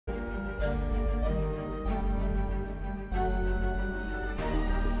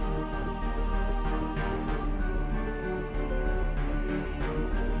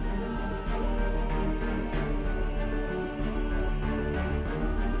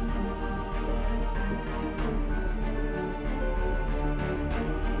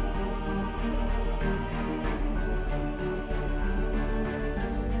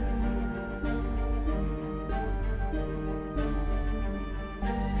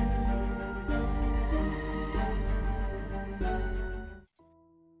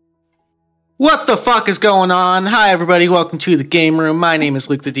What the fuck is going on? Hi everybody, welcome to the game room. My name is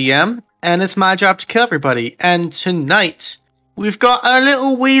LukeTheDM, and it's my job to kill everybody. And tonight, we've got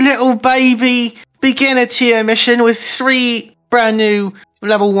a wee little baby beginner tier mission with 3 brand new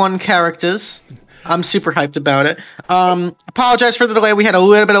level 1 characters. I'm super hyped about it. Apologize for the delay, we had a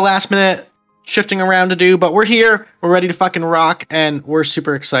little bit of last minute shifting around to do, but we're here, we're ready to fucking rock, and we're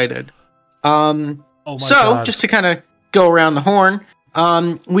super excited. God. Just to kind of go around the horn,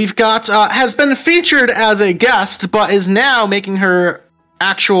 we've got, has been featured as a guest, but is now making her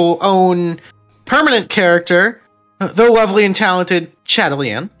actual own permanent character, the lovely and talented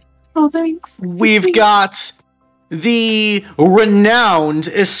Chattaleann. Oh, thanks. We've got the renowned,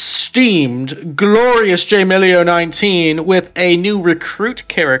 esteemed, glorious JMillyo 19 with a new recruit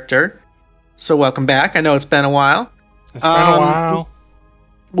character. So welcome back. I know it's been a while. It's been a while.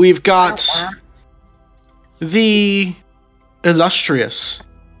 We've got the illustrious,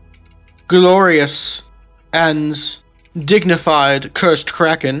 glorious, and dignified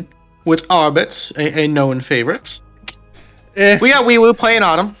TheCursedKraken with Arbit, a known favorite. We got WeeWoo playing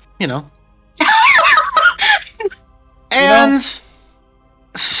Autumn, you know. And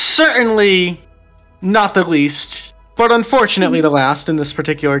certainly not the least, but unfortunately the last in this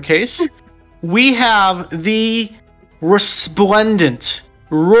particular case, we have the resplendent,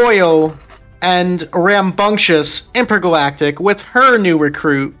 royal, and rambunctious InPurrGalactic with her new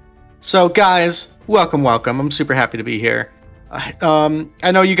recruit. So guys, welcome. I'm super happy to be here.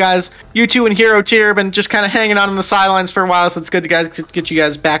 I know you guys, you two in Hero Tier have been just kind of hanging out on the sidelines for a while, so it's good to get you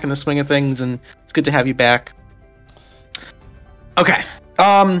guys back in the swing of things, and it's good to have you back. Okay,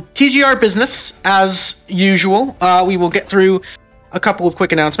 TGR business, as usual. We will get through a couple of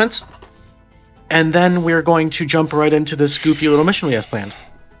quick announcements, and then we're going to jump right into this goofy little mission we have planned.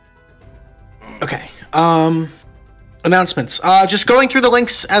 Okay, announcements. Just going through the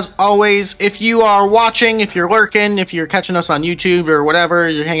links as always. If you are watching, if you're lurking, if you're catching us on YouTube or whatever,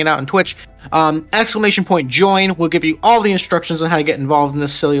 you're hanging out on Twitch, !join will give you all the instructions on how to get involved in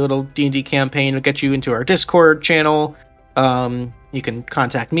this silly little D&D campaign. It'll get you into our Discord channel. You can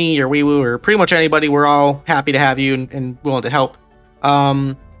contact me or WeeWoo or pretty much anybody. We're all happy to have you and willing to help.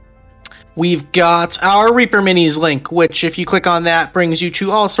 We've got our Reaper Minis link, which if you click on that brings you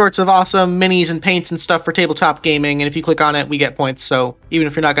to all sorts of awesome minis and paints and stuff for tabletop gaming, and if you click on it, we get points, so even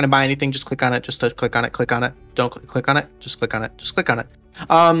if you're not going to buy anything, just click on it, click on it. Don't click on it, just click on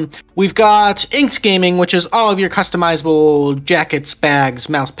it. We've got Inked Gaming, which is all of your customizable jackets, bags,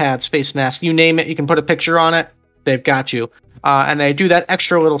 mouse pads, face masks, you name it, you can put a picture on it, they've got you. And they do that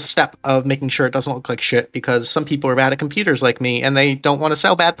extra little step of making sure it doesn't look like shit, because some people are bad at computers like me, and they don't want to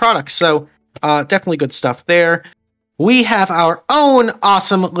sell bad products, so definitely good stuff there. We have our own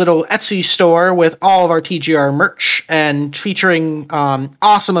awesome little Etsy store with all of our TGR merch, and featuring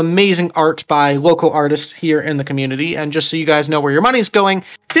awesome, amazing art by local artists here in the community, and just so you guys know where your money's going,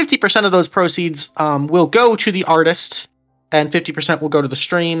 50% of those proceeds will go to the artist, and 50% will go to the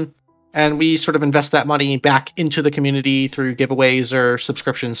stream. And we sort of invest that money back into the community through giveaways or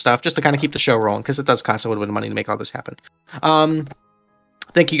subscription stuff, just to kind of keep the show rolling, because it does cost a little bit of money to make all this happen.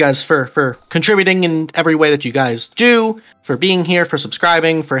 Thank you guys for contributing in every way that you guys do, for being here, for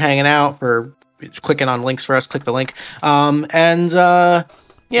subscribing, for hanging out, for clicking on links for us. Click the link. Don't ask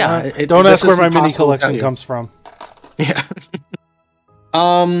where my mini collection comes from. Yeah.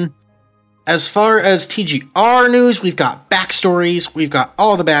 As far as TGR news, we've got backstories. We've got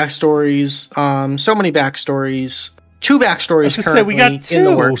all the backstories. So many backstories. 2 backstories currently we got 2 in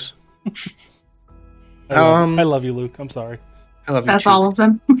the works. I love you, Luke. I'm sorry. I love you. That's all of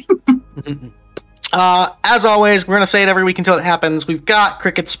them. As always, we're going to say it every week until it happens. We've got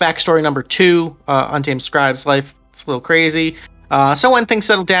Cricket's backstory number 2, Untamed Scribe's life. It's a little crazy. So when things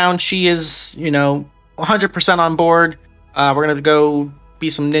settle down, she is, 100% on board. We're going to go be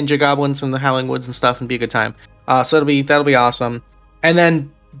some ninja goblins in the Howling Woods and stuff and be a good time. So that'll be awesome. And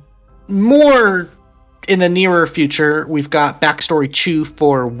then more in the nearer future, we've got backstory 2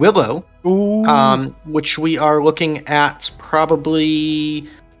 for Willow, which we are looking at probably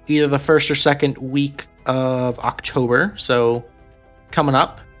either the first or second week of October. So coming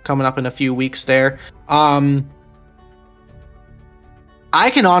up in a few weeks there. I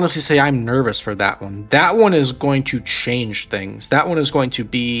can honestly say I'm nervous for that one. That one is going to change things. That one is going to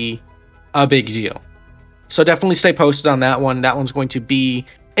be a big deal. So definitely stay posted on that one. That one's going to be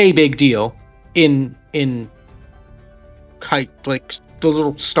a big deal in like the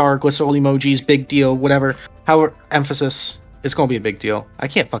little star glycerol emojis, big deal, whatever. However, emphasis, it's going to be a big deal. I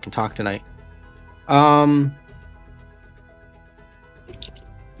can't fucking talk tonight.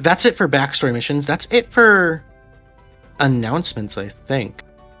 That's it for backstory missions. That's it for announcements, I think.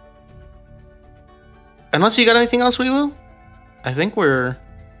 unless you got anything else, WeeWoo, I think we're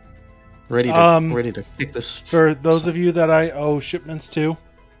ready to kick this. For those of you that I owe shipments to,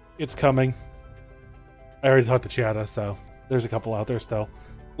 it's coming. I already talked to Chatta, so there's a couple out there still.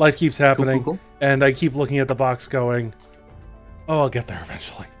 Life keeps happening, Cool. and I keep looking at the box going, oh, I'll get there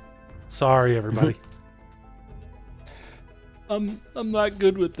eventually. Sorry, everybody. I'm not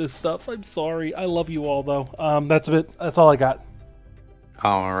good with this stuff. I'm sorry. I love you all, though. That's all I got.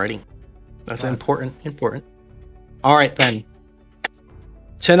 Alrighty. That's important. Alright, then.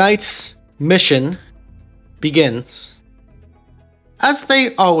 Tonight's mission begins, as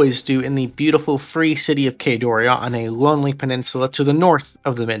they always do, in the beautiful free city of Kadoria on a lonely peninsula to the north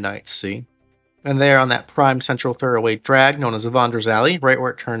of the Midnight Sea. And there on that prime central thoroughway drag known as Avandra's Alley, right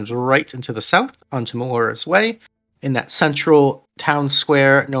where it turns right into the south onto Melora's Way, in that central town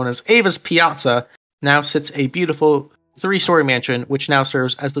square known as Ava's Piazza, now sits a beautiful 3-story mansion which now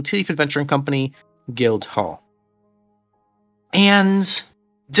serves as the Tealeaf Adventuring Company Guild Hall. And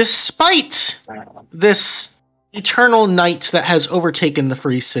despite this eternal night that has overtaken the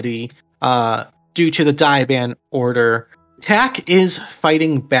free city due to the Diaban Order, Tak is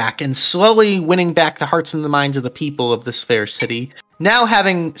fighting back and slowly winning back the hearts and the minds of the people of this fair city, now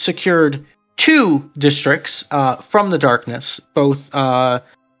having secured 2 districts from the darkness, both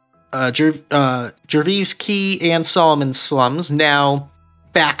Jervi's Key and Solomon's Slums, now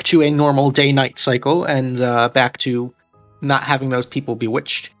back to a normal day-night cycle and back to not having those people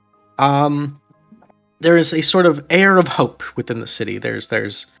bewitched. There is a sort of air of hope within the city. There's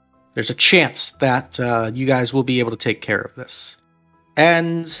a chance that you guys will be able to take care of this.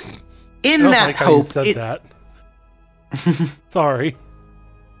 And in that like hope, how you said that. Sorry.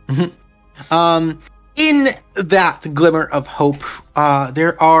 In that glimmer of hope,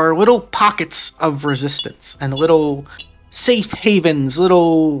 there are little pockets of resistance and little safe havens,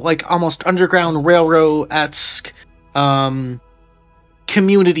 little like almost underground railroad-esque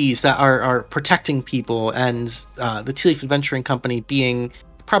communities that are protecting people, and the Tealeaf Adventuring Company being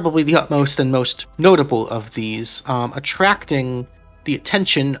probably the utmost and most notable of these, attracting the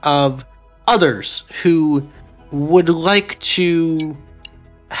attention of others who would like to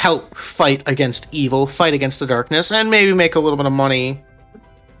help fight against evil, fight against the darkness, and maybe make a little bit of money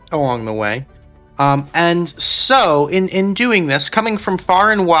along the way. And so, in doing this, coming from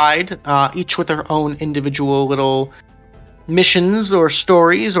far and wide, each with their own individual little missions or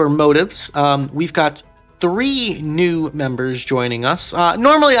stories or motives, we've got 3 new members joining us.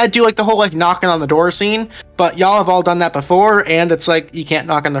 Normally I do like the whole like knocking on the door scene, but y'all have all done that before, and it's like you can't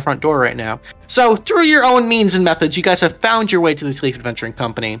knock on the front door right now. So through your own means and methods, you guys have found your way to the Tealeaf Adventuring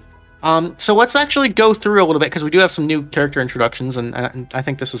Company. So let's actually go through a little bit, because we do have some new character introductions, and I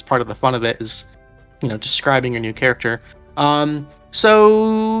think this is part of the fun of it, is, you know, describing your new character.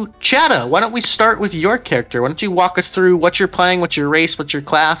 So, Chatta, why don't we start with your character? Why don't you walk us through what you're playing, what's your race, what's your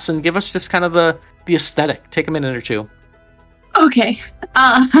class, and give us just kind of the aesthetic. Take a minute or two. Okay.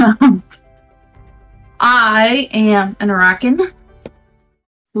 I am an Arakan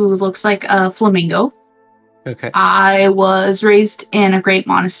who looks like a flamingo. Okay. I was raised in a great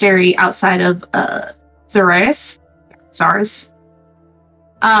monastery outside of Zaris.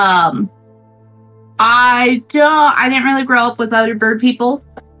 I didn't really grow up with other bird people.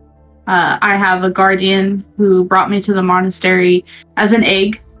 I have a guardian who brought me to the monastery as an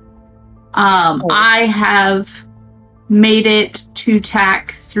egg. I have made it to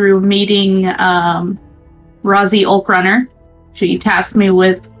TAC through meeting Razi Ulkrunner. She tasked me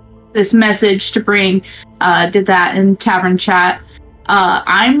with this message to bring. Did that in tavern chat.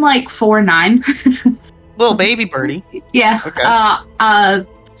 I'm like 4'9". Little baby birdie. Yeah. Okay.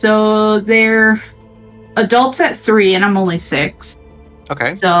 So they're adults at 3, and I'm only 6.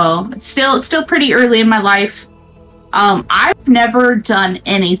 Okay. So it's still pretty early in my life. I've never done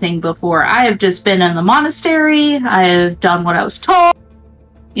anything before. I have just been in the monastery. I have done what I was told.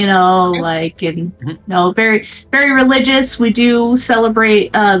 You know, like, and you know, very, very religious. We do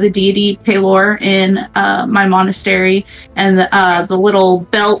celebrate the deity Pelor in my monastery, and the little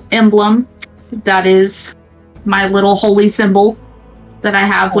belt emblem that is my little holy symbol that I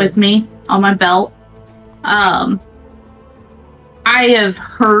have with me on my belt. I have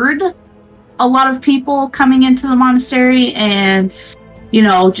heard a lot of people coming into the monastery and, you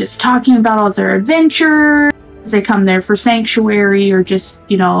know, just talking about all their adventures. They come there for sanctuary or just,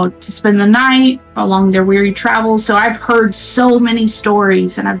 you know, to spend the night along their weary travels. So I've heard so many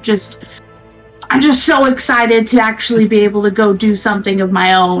stories, and I'm just so excited to actually be able to go do something of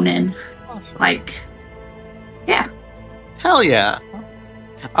my own, and awesome. Like, yeah. Hell yeah.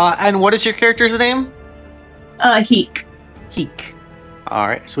 And what is your character's name? Heehk. Heehk.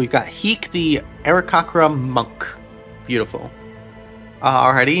 Alright, so we've got Heehk, the Aarakocra Monk. Beautiful.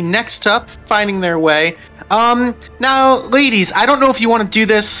 Alrighty, next up, finding their way. Now, ladies, I don't know if you want to do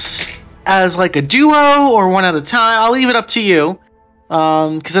this as like a duo or one at a time. I'll leave it up to you,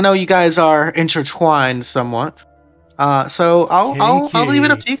 because I know you guys are intertwined somewhat. So I'll leave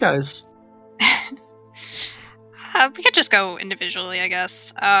it up to you guys. We could just go individually, I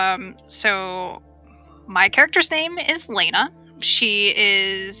guess. So my character's name is Laena. She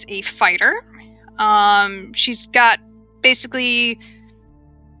is a fighter. She's got basically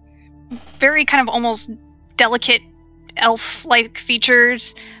very kind of almost delicate elf-like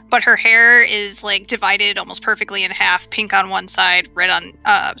features, but her hair is like divided almost perfectly in half, pink on one side,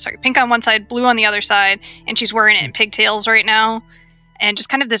 pink on one side, blue on the other side, and she's wearing it in pigtails right now, and just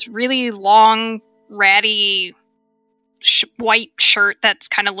kind of this really long, ratty white shirt that's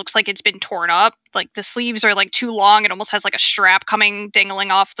kind of looks like it's been torn up. Like the sleeves are like too long. It almost has like a strap dangling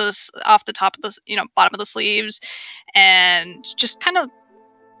off the top of the bottom of the sleeves, and just kind of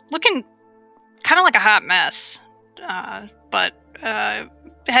looking kind of like a hot mess. But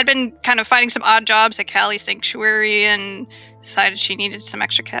had been kind of finding some odd jobs at Cali Sanctuary and decided she needed some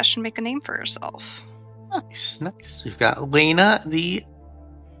extra cash and make a name for herself. Nice. We've got Laena the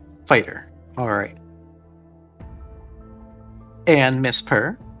fighter. All right. And Miss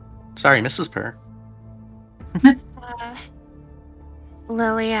Purr. Sorry, Mrs. Purr.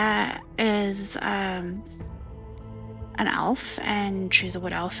 Lillia is an elf, and she's a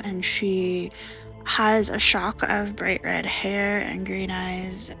wood elf, and she has a shock of bright red hair and green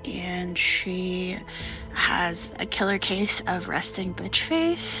eyes, and she has a killer case of resting bitch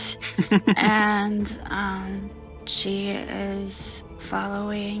face. And she is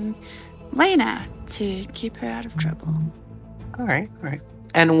following Laena to keep her out of trouble. All right.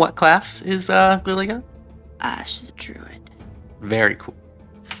 And what class is Lillia? She's a druid. Very cool.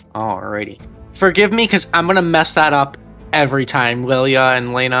 Alrighty. Forgive me, because I'm gonna mess that up every time, Lillia and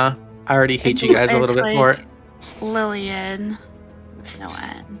Laena. I already hate you guys a little bit for it. Lillian with no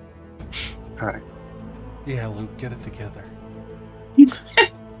N. Alright. Yeah, Luke, get it together.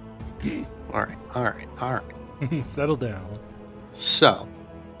 Alright. Settle down. So,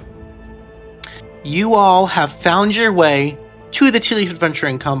 you all have found your way to the Tealeaf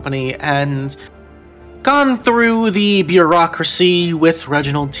Adventuring Company and gone through the bureaucracy with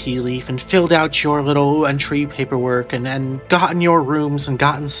Reginald Tealeaf and filled out your little entry paperwork and gotten your rooms and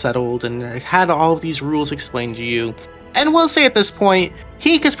gotten settled and had all of these rules explained to you. And we'll say at this point,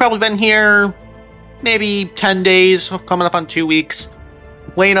 Heehk has probably been here maybe 10 days, coming up on 2 weeks.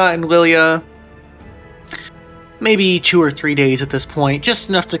 Laena and Lillia, maybe 2 or 3 days at this point, just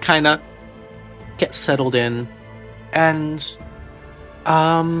enough to kind of get settled in. And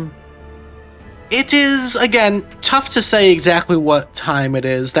it is, again, tough to say exactly what time it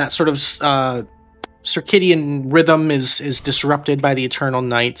is. That sort of circadian rhythm is disrupted by the eternal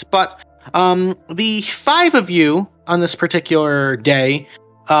night. But the 5 of you on this particular day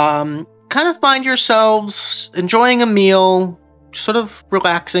kind of find yourselves enjoying a meal, sort of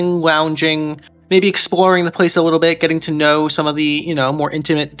relaxing, lounging, maybe exploring the place a little bit, getting to know some of the, more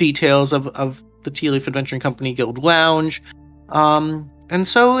intimate details of the Tealeaf Adventuring Company Guild Lounge. And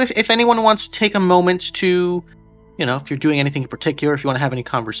so if anyone wants to take a moment to, if you're doing anything in particular, if you want to have any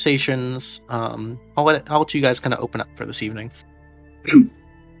conversations, I'll let you guys kind of open up for this evening.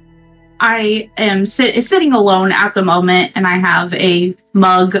 I am sitting alone at the moment, and I have a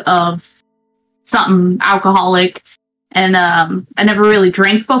mug of something alcoholic, and I never really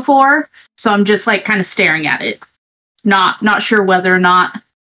drank before, so I'm just like kind of staring at it, not sure whether or not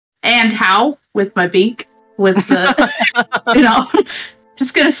and how with my beak, with the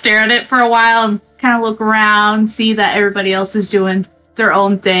just gonna stare at it for a while and kind of look around, see that everybody else is doing their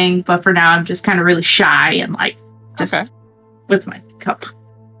own thing, but for now I'm just kind of really shy and like just with my cup.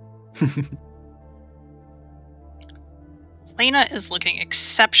 Laena is looking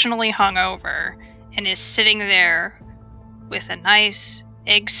exceptionally hungover and is sitting there with a nice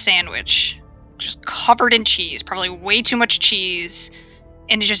egg sandwich, just covered in cheese, probably way too much cheese,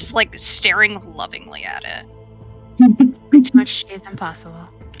 and just like staring lovingly at it. Too much cheese impossible.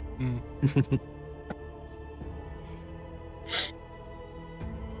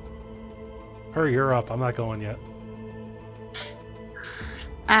 Hurry, you're up. I'm not going yet.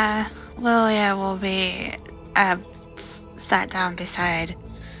 Lillia will be sat down beside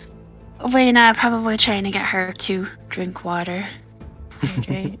Laena, probably trying to get her to drink water.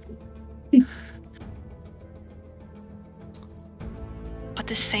 Okay. But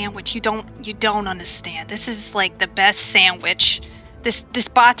this sandwich, you don't understand. This is like the best sandwich. This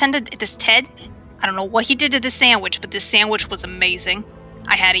bartender, this Ted, I don't know what he did to this sandwich, but this sandwich was amazing.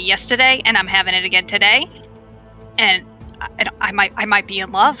 I had it yesterday, and I'm having it again today. And I might be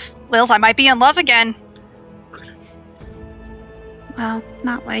in love. Lils, I might be in love again. Well,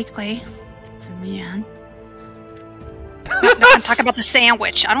 not likely. It's a man. No, I'm talking about the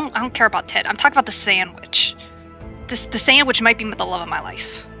sandwich. I don't care about Ted. I'm talking about the sandwich. The sandwich might be the love of my life.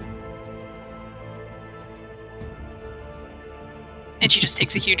 And she just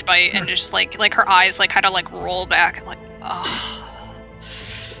takes a huge bite and just like her eyes like kind of like roll back and like, oh.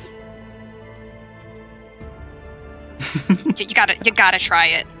 You gotta try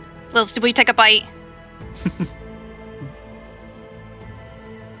it. Lils, will you take a bite?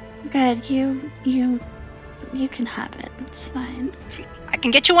 Good, you can have it. It's fine. I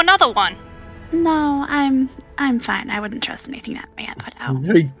can get you another one. No, I'm fine. I wouldn't trust anything that man put out.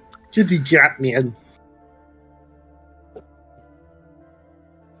 Hey, kitty cat man.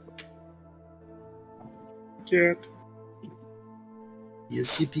 Cat.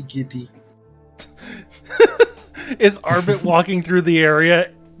 Yes, kitty. Is Arbit walking through the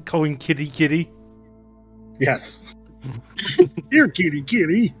area going kitty? Yes. Here,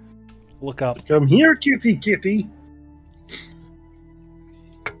 kitty. Look up. Come here, kitty.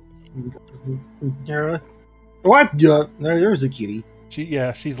 What? Yeah, there's a kitty.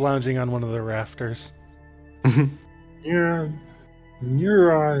 She's lounging on one of the rafters. You're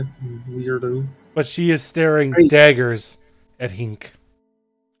weirdo. But she is staring Hey. daggers at Heehk.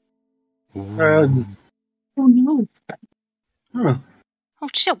 Oh no. Huh. Oh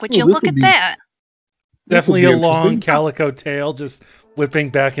shit! Would Oh, you look this'll at be- that? This'll Definitely be a long interesting. calico tail just whipping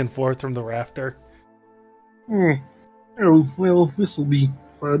back and forth from the rafter. Oh, well, this'll be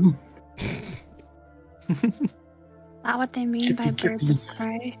fun. Not what they mean by Kitty. birds of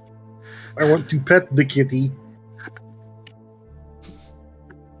prey. I want to pet the kitty.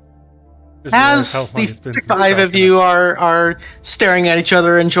 Just realized As how long the it's been since five of talking you are staring at each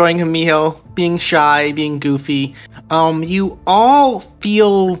other, enjoying a meal, being shy, being goofy, you all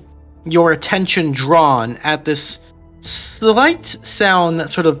feel your attention drawn at this slight sound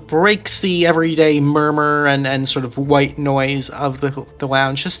that sort of breaks the everyday murmur and sort of white noise of the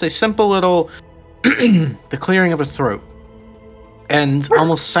lounge. Just a simple little the clearing of a throat. And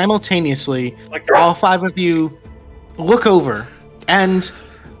almost simultaneously, all five of you look over, and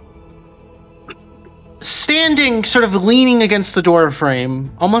standing, sort of leaning against the door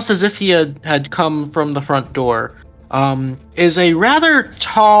frame, almost as if he had come from the front door, is a rather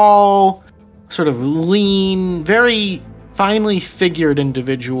tall, sort of lean, very finely figured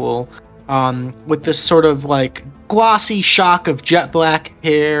individual, with this sort of like glossy shock of jet black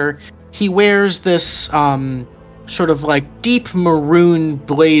hair. He wears this sort of like deep maroon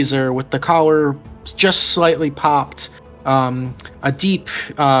blazer with the collar just slightly popped, a deep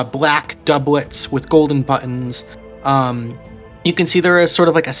black doublet with golden buttons. You can see there is sort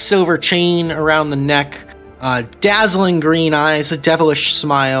of like a silver chain around the neck, dazzling green eyes, a devilish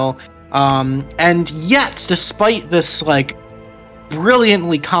smile, and yet, despite this like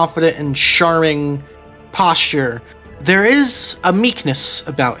brilliantly confident and charming posture, there is a meekness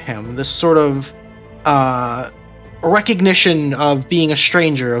about him, this sort of recognition of being a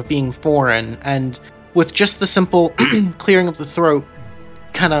stranger, of being foreign, and with just the simple clearing of the throat,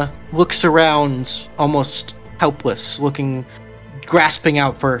 kind of looks around almost helpless, grasping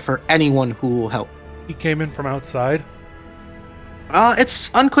out for anyone who will help. He came in from outside. It's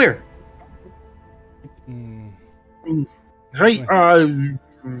unclear. Hey,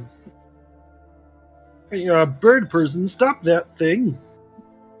 bird person, stop that thing.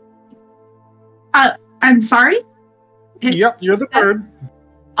 I'm sorry? Yep, you're the bird.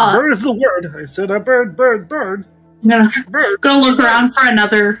 Bird is the word. I said a bird. No, Bird. go look around for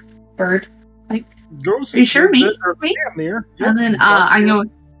another bird. Go Are you sure? Me? There. And then I'm going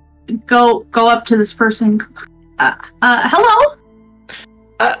to go up to this person. Hello?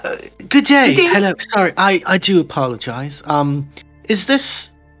 Good day. Okay. Hello. Sorry, I do apologize. Is this...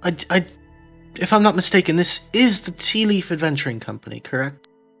 if I'm not mistaken, this is the Tealeaf Adventuring Company, correct?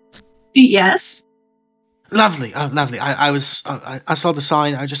 Yes. Lovely. Lovely. I saw the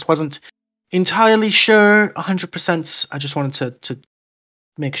sign. I just wasn't entirely sure, 100%. I just wanted to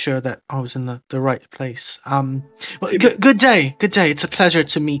make sure that I was in the right place. Well, good day. Good day. It's a pleasure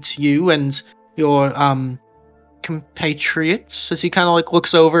to meet you and your compatriots, as he kind of like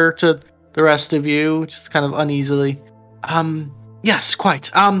looks over to the rest of you, just kind of uneasily. Yes, quite.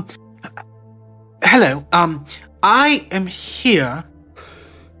 Hello. I am here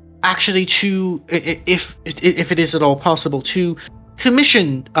actually to, if it is at all possible, to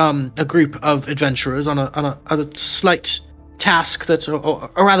commission a group of adventurers on a slight task that, or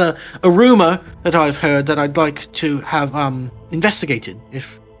rather, a rumor that I've heard that I'd like to have investigated,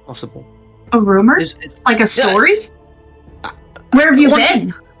 if possible. A rumor? Like a story? Where have you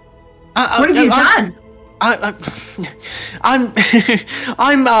been? What have you done? I'm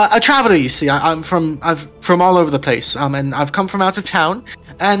a traveler. You see, I'm from all over the place. And I've come from out of town,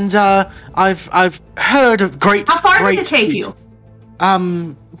 and I've heard of great. How far did it take you?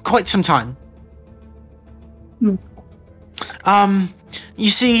 Quite some time. You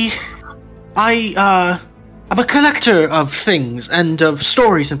see, I'm a collector of things and of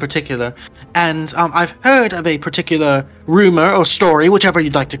stories in particular, and I've heard of a particular rumor or story, whichever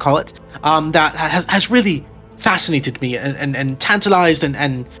you'd like to call it, that has really fascinated me and tantalized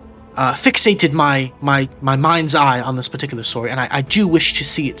and fixated my mind's eye on this particular story, and I do wish to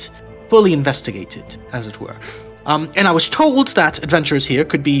see it fully investigated, as it were. And I was told that adventurers here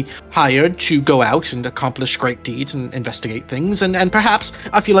could be hired to go out and accomplish great deeds and investigate things, and perhaps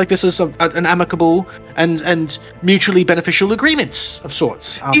I feel like this is an amicable and mutually beneficial agreement of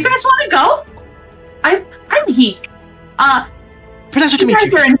sorts. You guys want to go? I'm Heehk. Pleasure to meet you.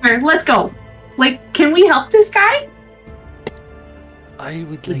 You guys are in here. Let's go. Like, can we help this guy? I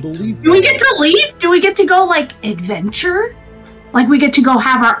would like to. Do we get to leave? Do we get to go, like, adventure? Like, we get to go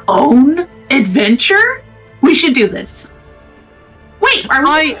have our own adventure? We should do this. Wait, are we?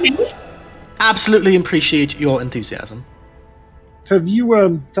 I absolutely appreciate your enthusiasm. Have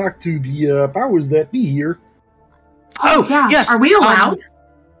you talked to the powers that be here? Oh yeah. Yes. Are we allowed?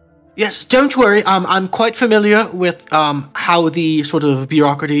 Yes. Don't worry. I'm quite familiar with how the sort of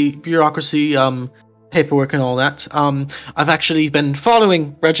bureaucracy paperwork and all that. I've actually been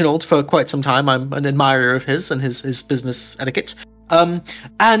following Reginald for quite some time. I'm an admirer of his and his business etiquette.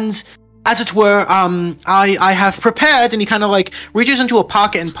 And as it were, I have prepared, and he kind of like reaches into a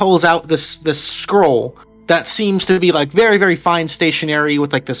pocket and pulls out this scroll that seems to be like very, very fine stationery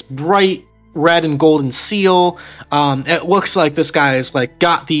with like this bright red and golden seal. It looks like this guy has like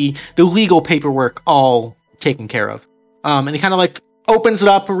got the legal paperwork all taken care of. And he kind of like opens it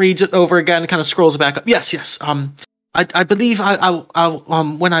up, reads it over again, kind of scrolls it back up. Yes. I believe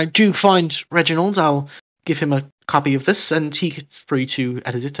I'll when I do find Reginald, I'll give him a copy of this, and he's free to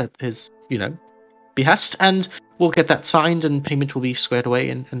edit it at his, behest, and we'll get that signed, and payment will be squared away,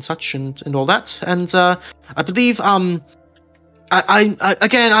 and such, and all that. And I believe, I'm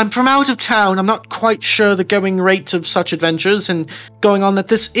from out of town. I'm not quite sure the going rate of such adventures, and going on that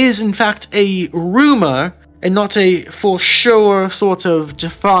this is in fact a rumor, and not a for sure sort of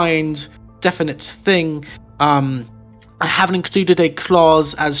defined, definite thing. I haven't included a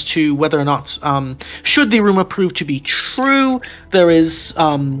clause as to whether or not, should the rumor prove to be true, there is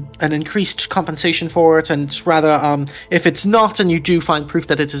an increased compensation for it, and rather, if it's not, and you do find proof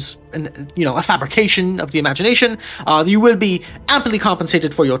that it is, a fabrication of the imagination, you will be amply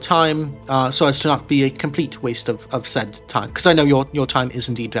compensated for your time, so as to not be a complete waste of said time, because I know your time is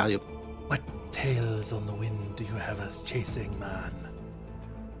indeed valuable. What tales on the wind do you have us chasing, man?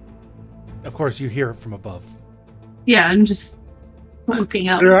 Of course, you hear it from above. Yeah, I'm just looking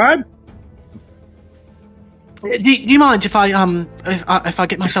up. Right. Do you mind if I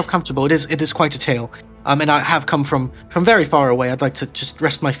get myself comfortable? It is quite a tale, and I have come from very far away. I'd like to just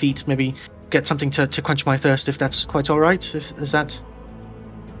rest my feet, maybe get something to quench my thirst, if that's quite all right. Is that?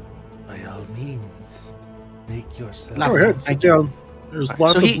 By all means, make yourself. Go ahead, sit down. There's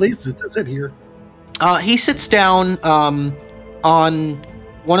lots of places to sit here. He sits down on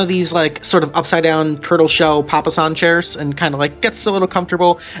one of these like sort of upside down turtle shell papasan chairs, and kind of like gets a little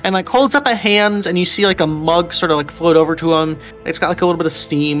comfortable, and like holds up a hand, and you see like a mug sort of like float over to him. It's got like a little bit of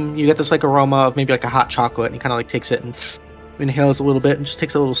steam. You get this like aroma of maybe like a hot chocolate, and he kind of like takes it and inhales a little bit and just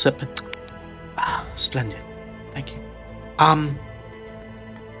takes a little sip. Splendid. Thank you.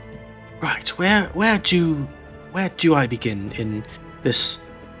 Right, where do I begin in this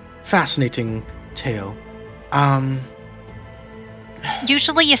fascinating tale?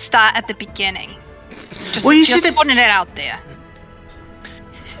 Usually you start at the beginning. Just putting it out there.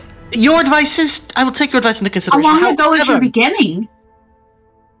 Your advice is... I will take your advice into consideration. How long ago was your beginning?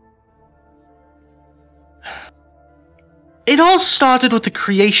 It all started with the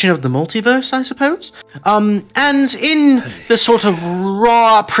creation of the multiverse, I suppose. And in the sort of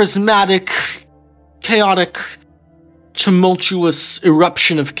raw, prismatic, chaotic, tumultuous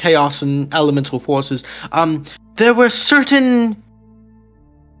eruption of chaos and elemental forces, there were certain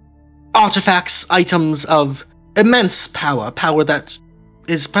artifacts, items of immense power that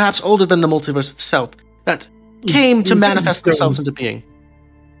is perhaps older than the multiverse itself, that came to manifest themselves into being.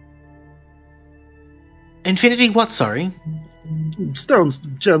 Infinity what, sorry? Stones,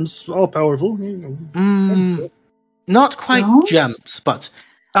 gems, all powerful. Not quite Gems? gems, but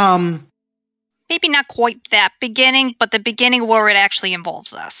Maybe not quite that beginning, but the beginning where it actually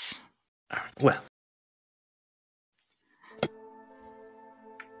involves us. well.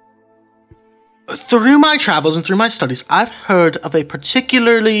 Through my travels and through my studies, I've heard of a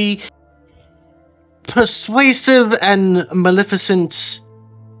particularly persuasive and maleficent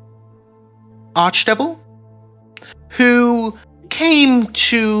archdevil who came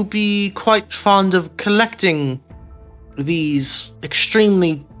to be quite fond of collecting these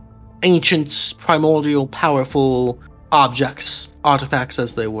extremely ancient, primordial, powerful objects, artifacts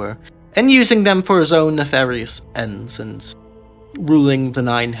as they were, and using them for his own nefarious ends and ruling the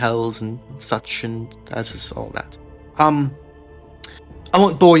nine hells and such, and as is all that. I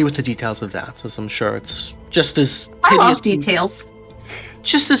won't bore you with the details of that, as I'm sure it's just as hideous. I love details.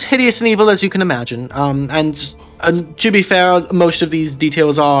 Just as hideous and evil as you can imagine. And to be fair, most of these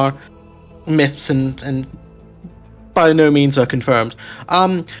details are myths and by no means are confirmed.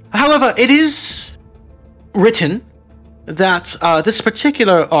 However, it is written that this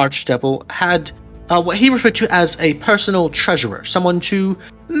particular archdevil had what he referred to as a personal treasurer, someone to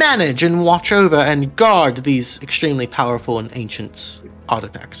manage and watch over and guard these extremely powerful and ancient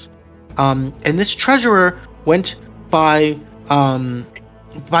artifacts. And this treasurer went by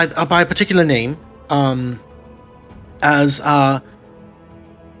a particular name as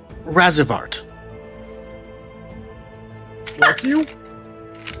Razivart. Bless you?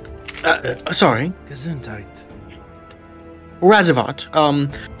 Sorry. Gesundheit. Razivart.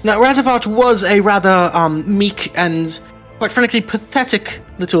 Now, Razivart was a rather meek and, quite frankly, pathetic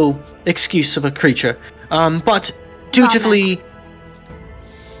little excuse of a creature. But dutifully...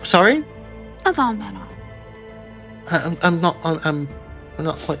 Sorry? That's all manner. I'm not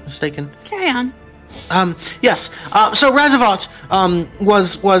quite mistaken. Carry on. Yes. So Razivart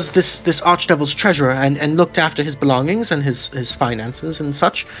was this archdevil's treasurer and looked after his belongings and his finances and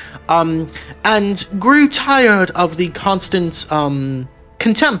such, and grew tired of the constant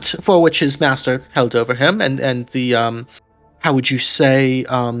contempt for which his master held over him and the how would you say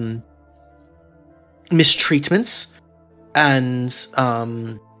mistreatments and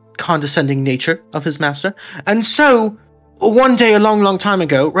condescending nature of his master, and so. One day, a long time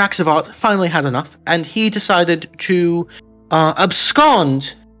ago, Razivart finally had enough, and he decided to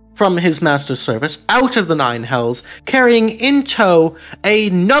abscond from his master's service out of the Nine Hells, carrying in tow a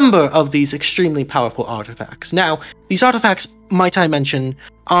number of these extremely powerful artifacts. Now, these artifacts, might I mention,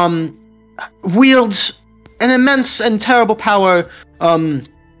 wield an immense and terrible power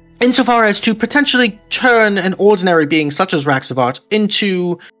insofar as to potentially turn an ordinary being such as Razivart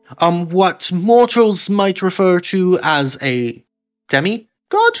into what mortals might refer to as a demigod?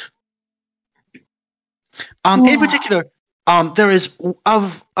 In particular, there is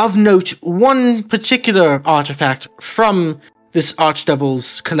of note one particular artifact from this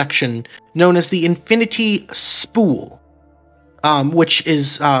archdevil's collection known as the Infinity Spool, which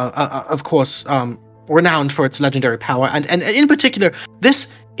is, of course, renowned for its legendary power. And in particular, this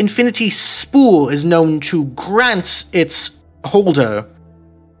Infinity Spool is known to grant its holder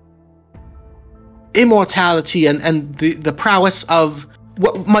immortality and the prowess of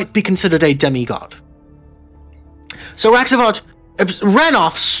what might be considered a demigod. So Razivart ran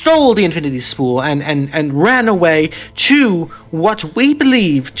off, stole the Infinity Spool, and ran away to what we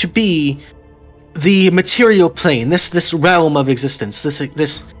believe to be the material plane, this realm of existence,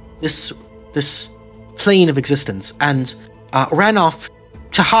 this plane of existence, and ran off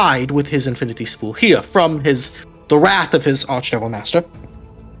to hide with his Infinity Spool here from the wrath of his archdevil master.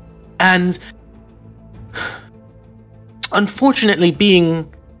 And unfortunately,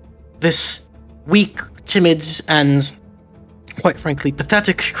 being this weak, timid, and quite frankly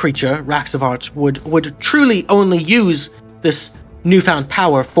pathetic creature, Razivart would truly only use this newfound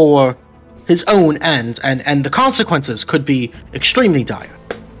power for his own end, and the consequences could be extremely dire.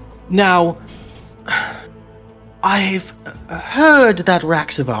 Now, I've heard that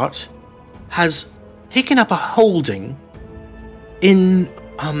Razivart has taken up a holding in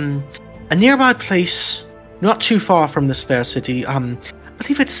a nearby place not too far from this fair city. I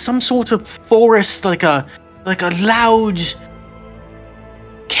believe it's some sort of forest, like a loud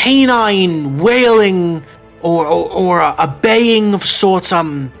canine wailing or a baying of sorts.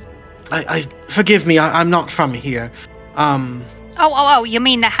 I forgive me, I'm not from here. Oh, you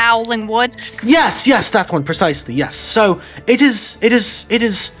mean the Howling Woods? Yes, that one precisely. Yes. So it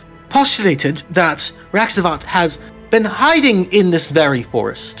is postulated that Razivart has been hiding in this very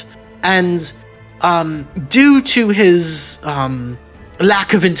forest, and due to his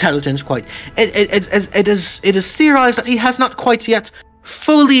lack of intelligence, it is theorized that he has not quite yet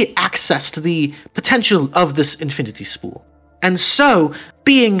fully accessed the potential of this infinity spool. And so,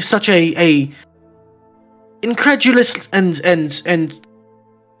 being such a incredulous and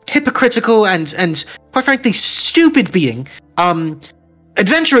hypocritical and quite frankly stupid being,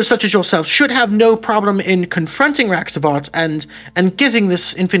 adventurers such as yourself should have no problem in confronting Xvart and giving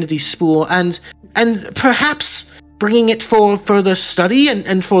this infinity spool and perhaps bringing it for further study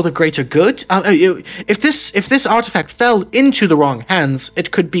and for the greater good. If this artifact fell into the wrong hands, it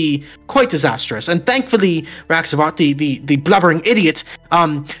could be quite disastrous. And thankfully, Xvart, the blubbering idiot,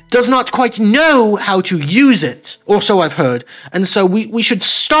 does not quite know how to use it, or so I've heard. And so we should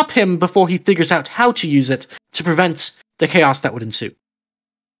stop him before he figures out how to use it to prevent the chaos that would ensue.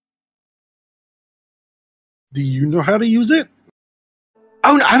 Do you know how to use it?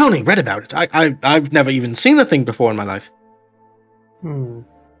 Oh, no, I've only read about it. I've never even seen the thing before in my life. I know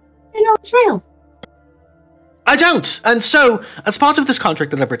it's real. I don't. And so, as part of this contract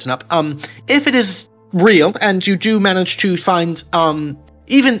that I've written up, if it is real and you do manage to find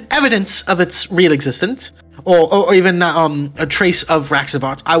even evidence of its real existence, or even a trace of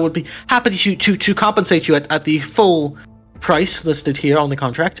Xvart, I would be happy to compensate you at the full price listed here on the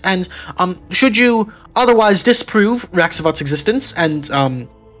contract. And should you otherwise disprove Xvart's existence and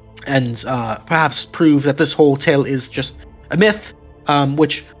perhaps prove that this whole tale is just a myth,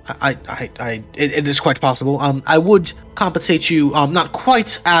 which it is quite possible, I would compensate you not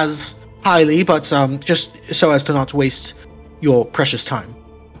quite as highly, but just so as to not waste your precious time.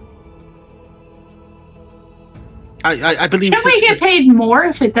 I believe. Should we get paid more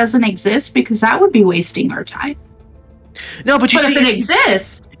if it doesn't exist? Because that would be wasting our time. No, but if it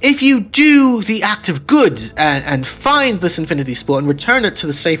exists, if you do the act of good and find this infinity spool and return it to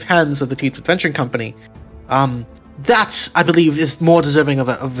the safe hands of the Tealeaf Adventuring Company, that I believe is more deserving of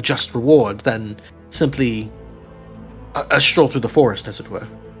a just reward than simply a stroll through the forest, as it were.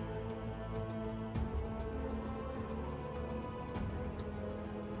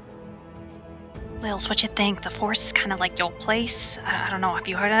 Lils, what you think? The forest is kind of like your place. I don't know. Have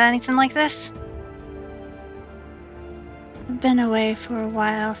you heard of anything like this? I've been away for a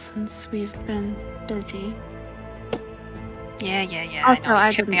while since we've been busy. Yeah. Also,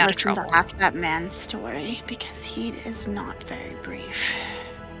 I kept me didn't out of listen to trouble. half that man's story because he is not very brief.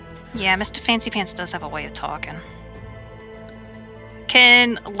 Yeah, Mr. Fancy Pants does have a way of talking.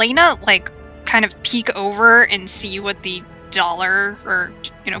 Can Laena, kind of peek over and see what the dollar or,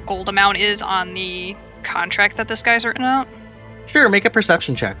 gold amount is on the contract that this guy's written out? Sure, make a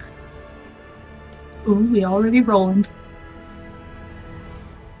perception check. ooh, we already rolling.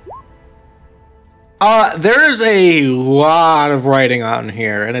 There's a lot of writing on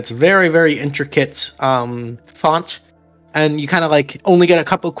here, and it's very, very intricate font, and you kind of only get a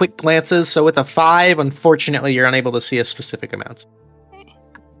couple quick glances, so with a 5, unfortunately, you're unable to see a specific amount.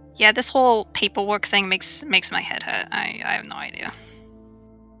 Yeah, this whole paperwork thing makes my head hurt. I have no idea.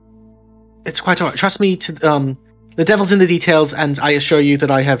 It's quite alright. Trust me, the devil's in the details, and I assure you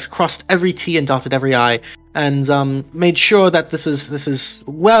that I have crossed every T and dotted every I, and made sure that this is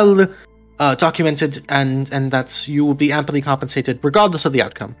well documented, and that you will be amply compensated regardless of the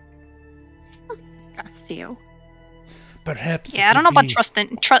outcome. Trust you. Perhaps. Yeah, I don't know about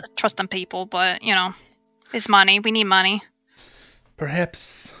trusting people, but it's money. We need money.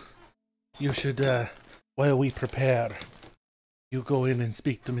 Perhaps you should, while we prepare, you go in and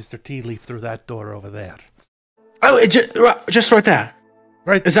speak to Mr. Tealeaf through that door over there. Oh, just right there.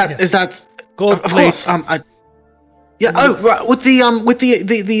 Right. Is that? Gold Of course. Yeah. Oh, right. With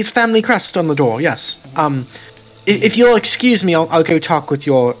the family crest on the door. Yes. If you'll excuse me, I'll go talk with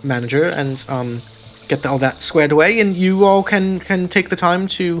your manager and get all that squared away, and you all can take the time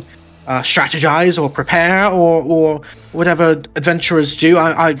to strategize or prepare or whatever adventurers do.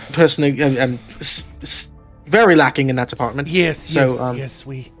 I personally am very lacking in that department. Yes,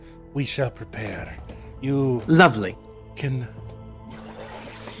 we shall prepare. You lovely. Can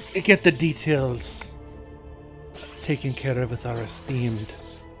get the details taken care of with our esteemed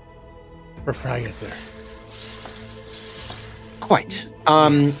proprietor. Quite.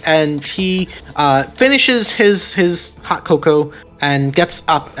 And he finishes his hot cocoa and gets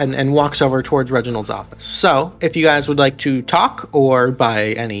up and walks over towards Reginald's office. So, if you guys would like to talk or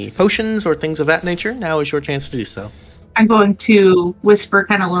buy any potions or things of that nature, now is your chance to do so. I'm going to whisper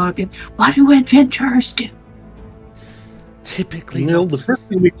kind of low again. What do adventurers do? Typically, the first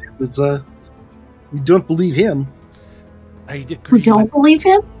thing we do is we don't believe him. I agree. We don't believe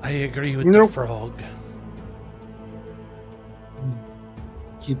him? I agree with the frog.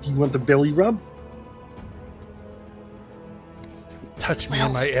 Do you want the belly rub? Touch me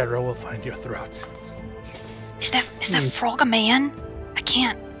and my arrow will find your throat. Is that frog a man?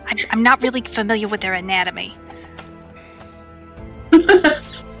 can't. I'm not really familiar with their anatomy.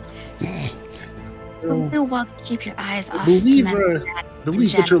 You're welcome to keep your eyes off. I believe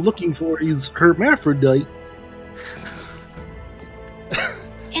what you're looking for is hermaphrodite.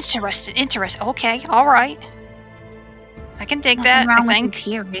 Interesting. Okay, all right. I can dig that, I think.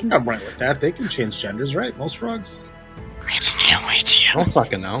 I'm right with that. They can change genders, right? Most frogs. I have no idea. I don't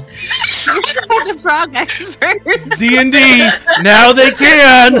fucking know. You should be the frog expert. D&D, now they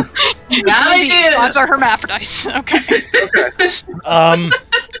can! Now they do. Frogs are hermaphrodites. Okay.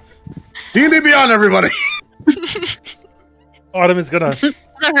 D&D Beyond, everybody! Autumn is gonna... The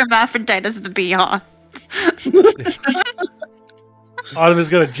hermaphrodite is the beyond. Autumn is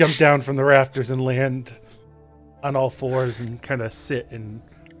gonna jump down from the rafters and land on all fours and kind of sit and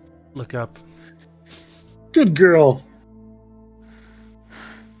look up. Good girl.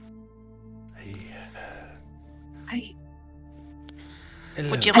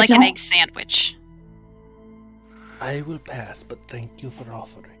 Would you like an egg sandwich? I will pass, but thank you for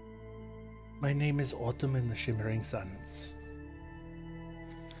offering. My name is Autumn in the Shimmering Suns.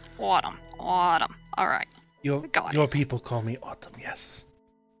 Autumn. Alright. Your people call me Autumn, yes.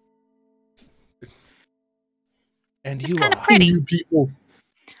 And It's you kind are of pretty. You people.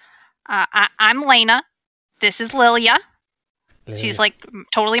 I'm Laena. This is Lillia. She's like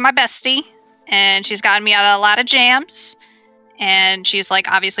totally my bestie, and she's gotten me out of a lot of jams, and she's like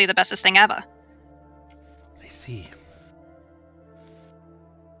obviously the bestest thing ever. I see.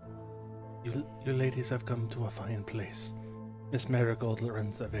 You ladies have come to a fine place. Miss Marigold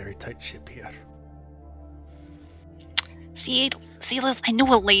runs a very tight ship here. See, Liz, I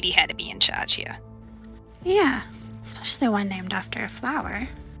knew a lady had to be in charge here. Yeah, especially one named after a flower.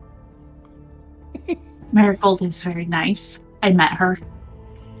 Marigold is very nice. I met her.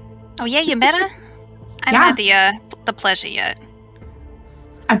 Oh yeah, you met her? I haven't had the pleasure yet.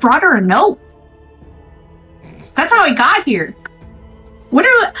 I brought her a note. That's how I got here. What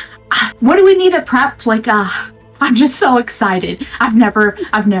do we need to prep? Like, I'm just so excited. I've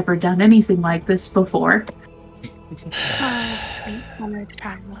never done anything like this before. Oh, sweet honored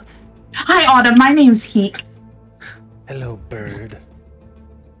child. Hi, Autumn. My name's Heehk. Hello, bird.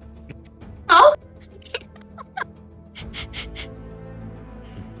 Oh.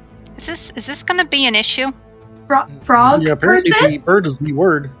 Is this gonna be an issue? Frog Yeah, apparently person? the bird is the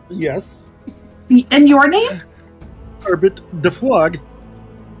word. Yes. And your name? Herbert the Flog.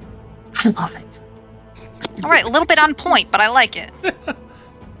 I love it. Alright, a little bit on point, but I like it.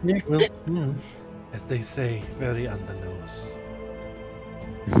 Yeah, well, yeah. As they say, very on the nose.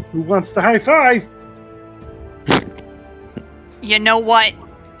 Who wants the high five? You know what?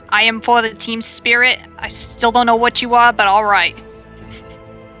 I am for the team spirit. I still don't know what you are, but alright.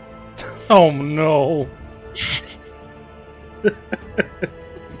 Oh no.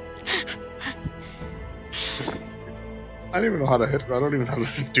 I don't even know how to hit. I don't even know how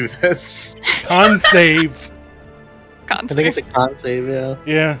to do this. Con save. I think it's a con save, yeah.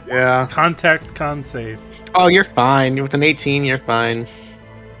 Yeah. Yeah. Contact con save. Oh, you're fine. With an 18, you're fine.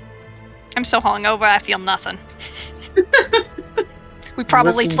 I'm so hungover, I feel nothing. We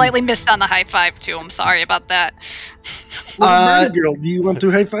probably slightly missed on the high five too. I'm sorry about that. Well, girl, do you want to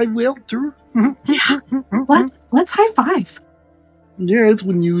high five Will too? Yeah. Let's high five. Yeah, it's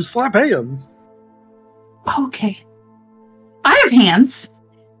when you slap hands. Okay. I have hands.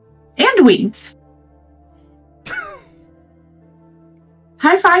 And wings.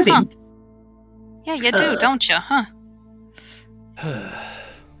 High fiving. Huh. Yeah, you do, don't you? Huh?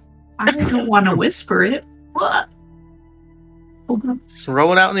 I don't want to whisper it. What? Hold on. Just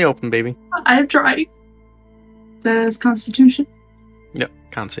roll it out in the open, baby. I'm trying. Says Constitution. Yep,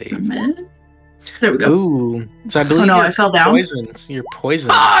 con save. A minute. There we go. Ooh. So I believe no, you're I fell down. poisoned. You're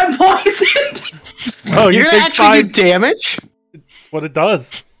poisoned. Oh, I'm poisoned! Oh, you're you gonna take actually 5. do damage? That's what it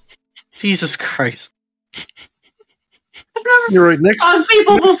does. Jesus Christ. I've never You're right next. fought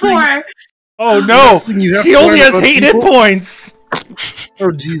people before. Oh no! Next thing you have She to only learn has about 8 hit people- points!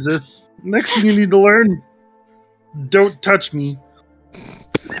 Oh Jesus! Next thing you need to learn: don't touch me.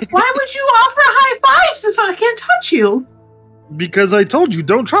 Why would you offer high fives if I can't touch you? Because I told you,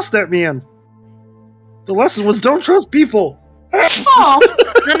 don't trust that man. The lesson was don't trust people. Oh,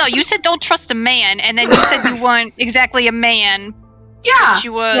 No, you said don't trust a man, and then you said you weren't exactly a man. yeah. She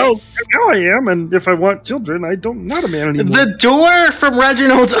Well, was. now I am, and if I want children, I'm not a man anymore. The door from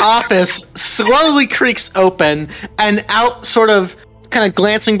Reginald's office slowly creaks open, and out, sort of, kind of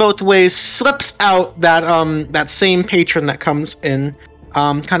glancing both ways, slips out that same patron that comes in,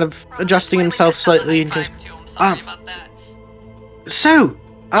 kind of adjusting himself slightly. And goes, I'm sorry about that. So,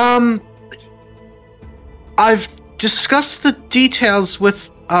 I've discussed the details with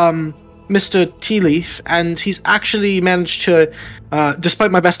Mr. Tealeaf, and he's actually managed to,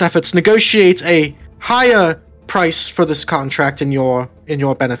 despite my best efforts, negotiate a higher price for this contract in your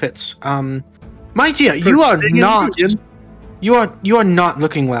benefits. My dear, you are not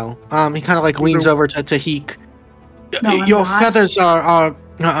looking well. He kind of like leans over to Heehk. No, your I'm not. feathers are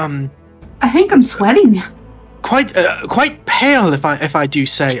I think I'm sweating. quite pale, if I do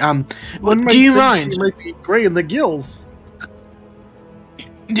say. One might do you say mind? She might be gray in the gills.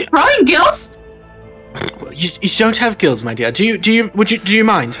 Growing gills? You don't have gills, my dear. Do you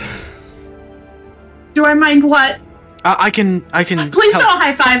mind? Do I mind what? I can. Please help. don't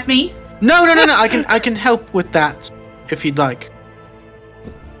high five me. No. I can help with that if you'd like.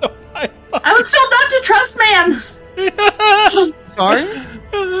 I was told not to trust man. Sorry?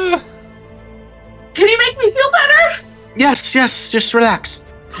 Can you make me feel better? Yes. Just relax.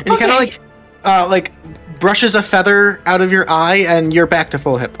 And he kind Okay. of like brushes a feather out of your eye, and you're back to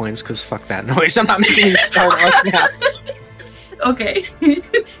full hit points. Because fuck that noise. I'm not making you start like that. Okay.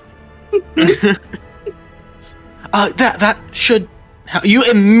 That should. You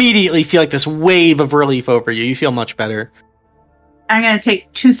immediately feel like this wave of relief over you. You feel much better. I'm gonna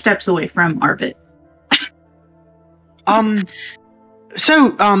take 2 steps away from Arvid.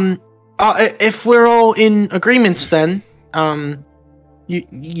 If we're all in agreements, then,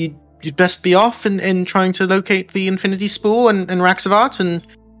 you'd best be off in trying to locate the Infinity Spool and Xvart and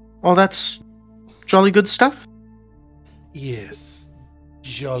all that jolly good stuff. Yes,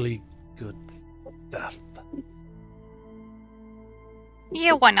 jolly good stuff.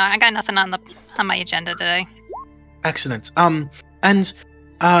 Yeah, why not? I got nothing on my agenda today. Excellent.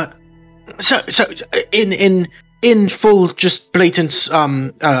 So in full, just blatant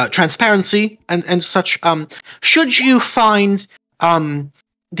transparency and such, should you find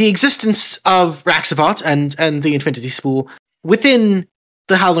the existence of Xvart and the Infinity Spool within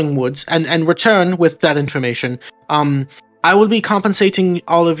the Howling Woods and return with that information, I will be compensating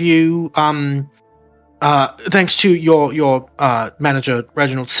all of you, thanks to your manager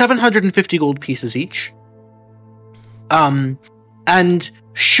Reginald, 750 gold pieces each. And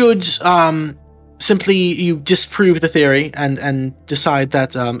should simply you disprove the theory and decide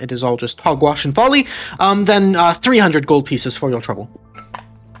that it is all just hogwash and folly, then 300 gold pieces for your trouble.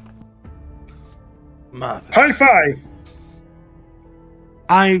 Marvelous. High five!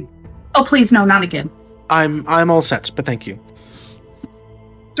 Oh, please, no, not again. I'm all set, but thank you.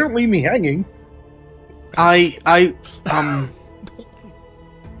 Don't leave me hanging. Just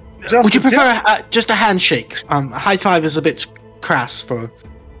Would you a tip. prefer just a handshake? A high five is a bit crass for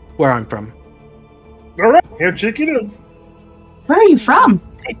where I'm from. Alright, handshake it is. Where are you from?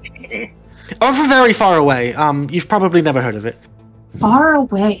 Or from very far away. You've probably never heard of it. Far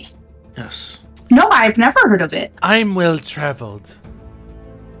away. Yes. No, I've never heard of it. I'm well traveled.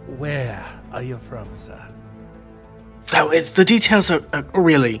 Where are you from, sir? Oh, the details are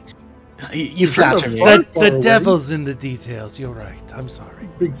really. You flatter me. Far The away. devil's in the details. You're right. I'm sorry.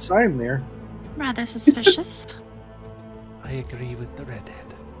 Big sign there. Rather suspicious. I agree with the redhead.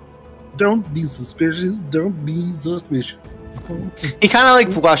 Don't be suspicious. Don't be suspicious. He kind of like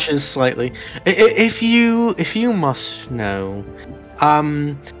blushes slightly. If you must know,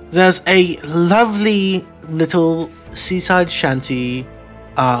 there's a lovely little seaside shanty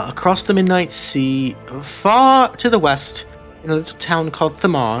across the Midnight Sea, far to the west, in a little town called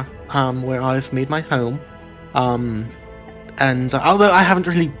Thamar, where I've made my home. And although I haven't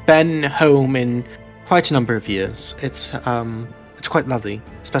really been home in quite a number of years, it's quite lovely,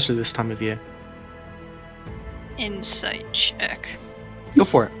 especially this time of year. Insight check. Go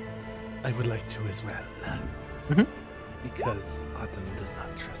for it. I would like to as well. Mhm. Because Autumn does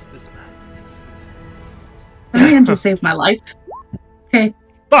not trust this man. Man just saved my life. Okay.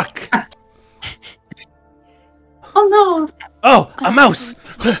 Fuck! Oh no. Oh, a mouse!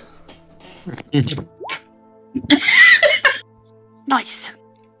 Nice.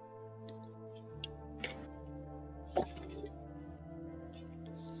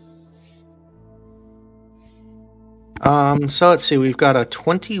 So let's see, we've got a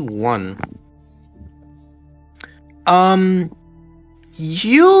 21.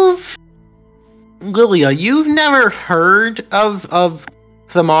 Lillia, you've never heard of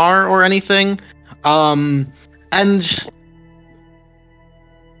Thamar or anything, and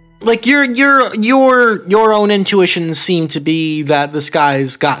like your own intuitions seem to be that this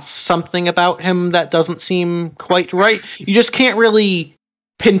guy's got something about him that doesn't seem quite right. You just can't really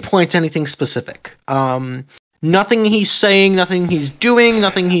pinpoint anything specific. Nothing he's saying, nothing he's doing,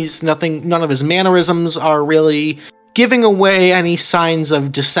 none of his mannerisms are really giving away any signs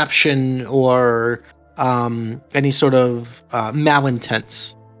of deception or any sort of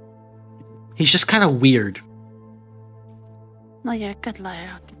malintent. He's just kind of weird. Well, you're a good liar,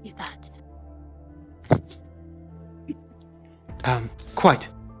 I'll give you that. Quite.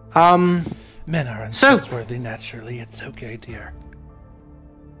 Men are So- untrustworthy naturally. It's okay, dear.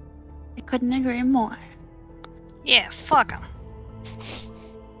 I couldn't agree more. Yeah, fuck him.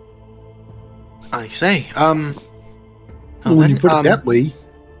 I say, When you put it that way.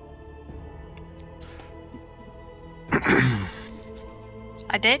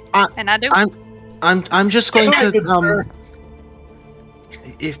 I did, I- and I do. I'm just going Good, to sir.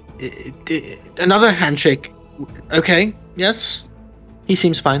 if another handshake. Okay. Yes. He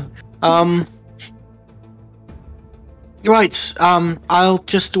seems fine. Right. I'll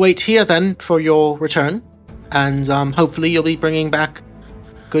just wait here then for your return, and hopefully you'll be bringing back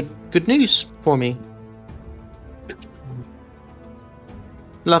good news for me.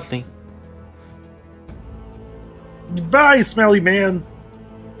 Lovely. Bye, smelly man.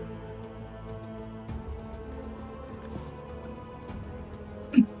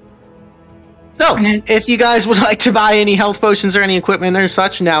 So, Okay. if you guys would like to buy any health potions or any equipment or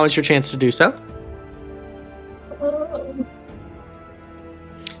such, now is your chance to do so.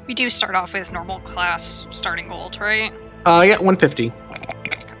 We do start off with normal class starting gold, right? Yeah, 150.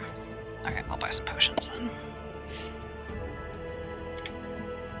 Alright, I'll buy some potions then.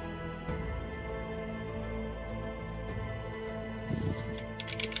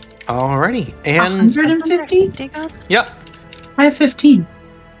 Alrighty, and 150? Dig up. yep, I have 15.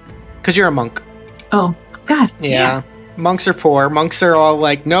 because you're a monk. Oh, God. Yeah. Monks are poor. Monks are all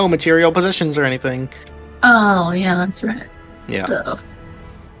like no material possessions or anything. Oh, yeah, that's right. Yeah. Duh.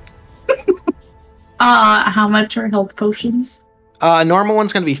 How much are health potions? Normal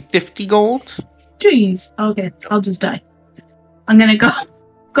one's gonna be 50 gold. Jeez. Okay, I'll just die. I'm gonna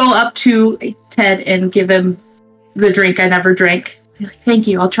go up to Ted and give him the drink I never drank. Be like, thank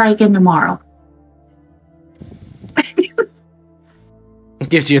you. I'll try again tomorrow.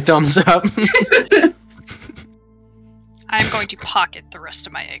 Gives you a thumbs up. I'm going to pocket the rest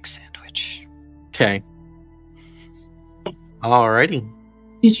of my egg sandwich. Okay. Alrighty.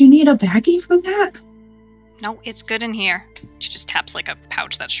 Did you need a baggie for that? No, it's good in here. She just taps like a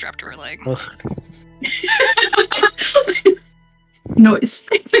pouch that's strapped to her leg. Ugh. Noise.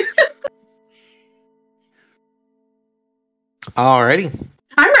 Alrighty.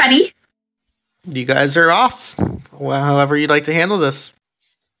 I'm ready. You guys are off. Well, however you'd like to handle this.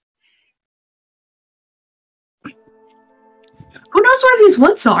 Who knows where these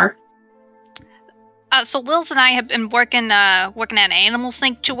woods are? So Lils and I have been working at an animal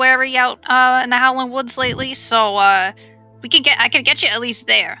sanctuary out in the Howling Woods lately. So I could get you at least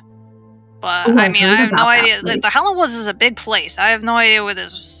there. But Ooh, I I've mean, heard I have about no that idea. place. The Howling Woods is a big place. I have no idea where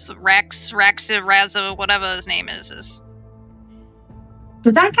this Raza, whatever his name is.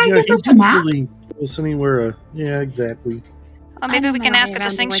 Did that guy Yeah, give he us a didn't map? really tell us anywhere. Yeah, exactly. Or maybe I we don't can know ask at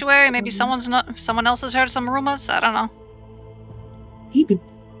around the the woods. sanctuary. Maybe someone else has heard some rumors. I don't know. Maybe.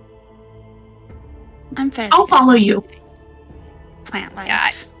 I'm fairly I'll good follow at you. Plant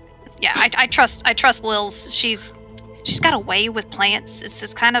life. I trust Lils. She's got a way with plants. It's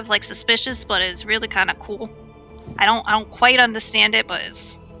just kind of like suspicious, but it's really kind of cool. I don't quite understand it, but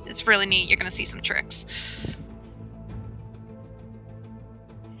it's really neat. You're gonna see some tricks.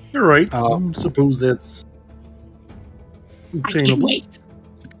 You're right. Oh. I suppose that's I can't attainable. wait.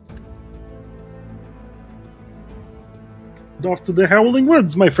 Off to the Howling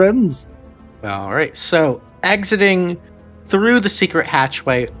Woods, my friends. Alright, so exiting through the secret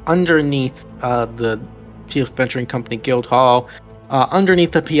hatchway underneath the Tealeaf Venturing Company Guild Hall,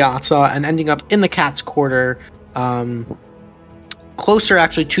 underneath the piazza, and ending up in the Cat's Quarter, closer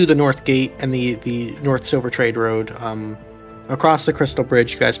actually to the North Gate and the North Silver Trade Road. Across the Crystal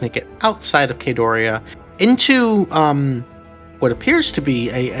Bridge, you guys make it outside of Kadoria into what appears to be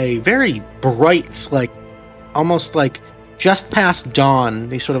a very bright, like almost like just past dawn,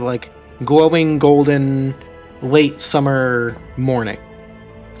 the sort of like glowing golden late summer morning.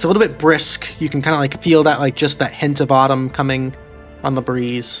 It's a little bit brisk. You can kind of like feel that like just that hint of autumn coming on the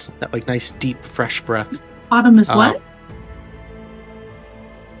breeze, that like nice deep fresh breath. Autumn is what?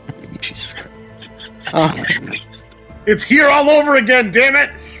 Jesus Christ. It's here all over again, damn it!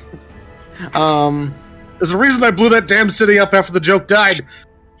 There's a reason I blew that damn city up after the joke died.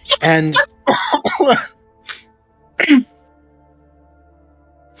 And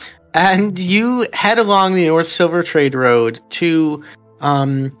and you head along the North Silver Trade Road to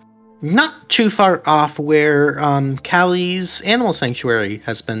not too far off where Callie's animal sanctuary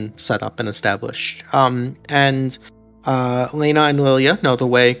has been set up and established. And Laena and Lillia know the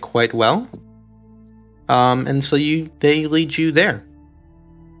way quite well. And so they lead you there.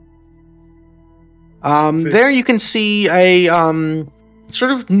 There you can see a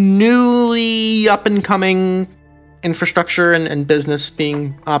sort of newly up and coming infrastructure and business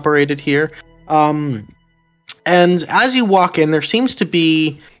being operated here. And as you walk in, there seems to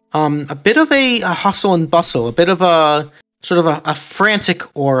be a bit of a hustle and bustle, a bit of a sort of a frantic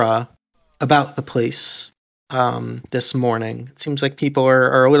aura about the place this morning. It seems like people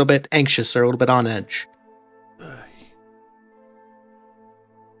are a little bit anxious or a little bit on edge.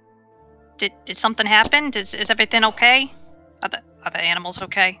 Did something happen? Is everything okay? Are the animals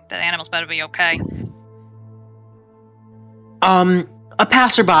okay? The animals better be okay. A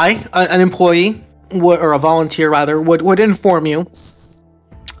passerby, an employee, or a volunteer rather, would inform you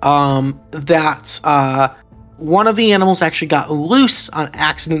that one of the animals actually got loose on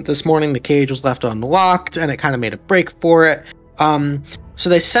accident this morning. The cage was left unlocked, and it kind of made a break for it. So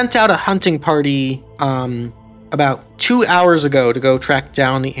they sent out a hunting party about 2 hours ago to go track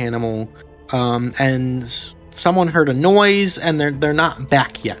down the animal. And someone heard a noise, and they're not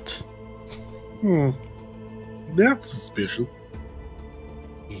back yet. That's suspicious.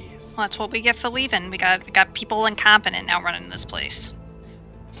 Yes. Well, that's what we get for leaving. We got people incompetent now running this place.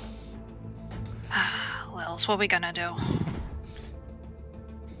 What else? What are we gonna do?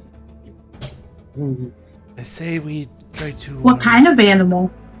 I say we try to. What kind of animal?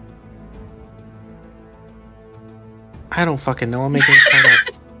 I don't fucking know. I'm making this part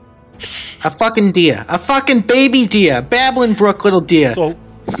up. A fucking deer. A fucking baby deer. Babbling Brook little deer. So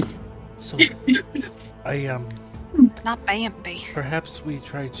I Not Bambi. perhaps we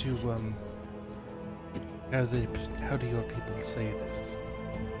try to how do your people say this?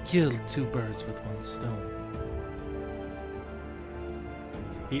 Kill two birds with one stone.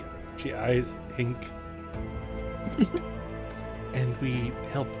 She eyes Heehk. And we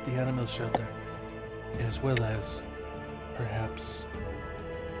help the animal shelter, as well as perhaps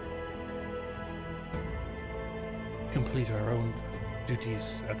complete our own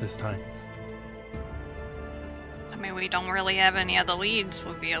duties at this time. I mean, we don't really have any other leads.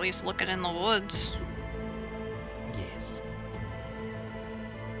 We'll be at least looking in the woods. Yes.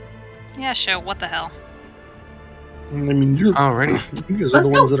 Yeah, sure. What the hell? I mean, Alrighty. you guys are the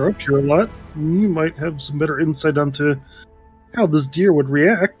ones that are up here a lot. You might have some better insight onto how this deer would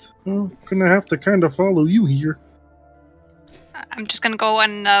react. Well, gonna have to kind of follow you here. I'm just gonna go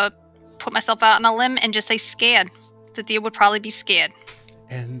and put myself out on a limb and just say scared. The deer would probably be scared.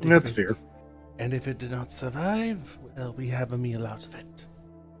 And That's fair. And if it did not survive, well, we have a meal out of it.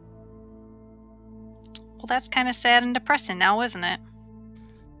 Well, that's kind of sad and depressing now, isn't it?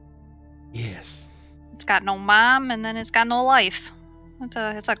 Yes. It's got no mom, and then it's got no life.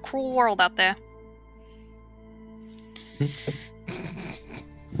 It's a cruel world out there.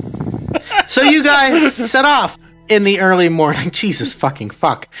 So you guys set off in the early morning. Jesus fucking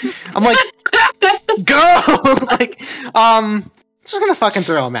fuck. I'm like, go! Like, just gonna fucking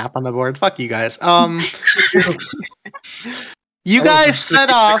throw a map on the board. Fuck you guys. You guys set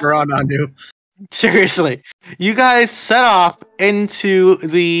off. On you. Seriously, you guys set off into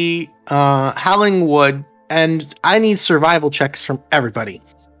the Howling Wood, and I need survival checks from everybody.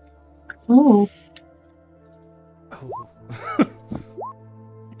 Oh. Oh.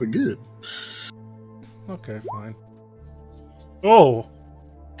 But good. Okay, fine. Oh!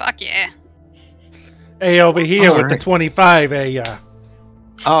 Fuck yeah. Hey, over here with the Alright. 25,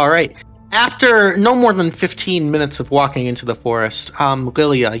 All right. After no more than 15 minutes of walking into the forest,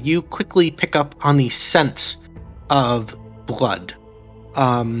 Lillia, you quickly pick up on the scent of blood.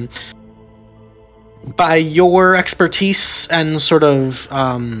 By your expertise and sort of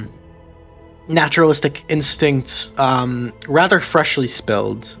naturalistic instinct, rather freshly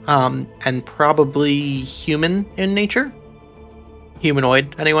spilled, and probably human in nature.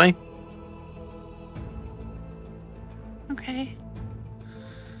 Humanoid, anyway. Okay.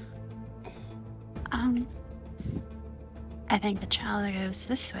 I think the child goes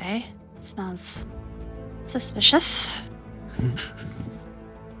this way. Smells suspicious.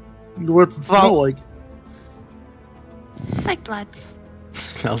 What's it smell like? Like blood.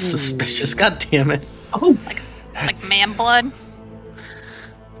 Smells suspicious. God damn it. Oh. Like man blood.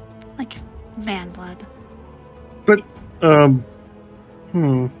 Like man blood.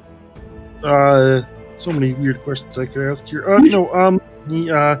 So many weird questions I could ask here.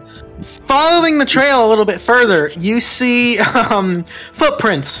 Following the trail a little bit further, you see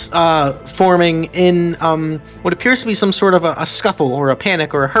footprints forming in what appears to be some sort of a scuffle or a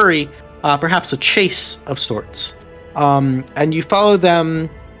panic or a hurry, perhaps a chase of sorts. And you follow them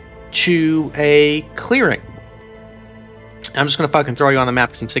to a clearing. I'm just going to fucking throw you on the map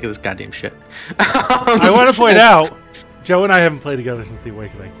because I'm sick of this goddamn shit. I want to point out, Joe and I haven't played together since The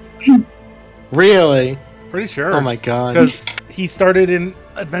Awakening. Really? Pretty sure. Oh my god. Because he started in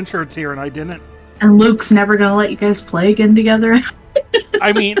Adventure Tier and I didn't. And Luke's never gonna let you guys play again together.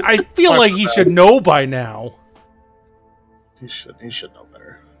 I mean, I feel like he should know by now. He should know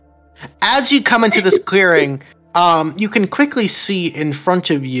better. As you come into this clearing, you can quickly see in front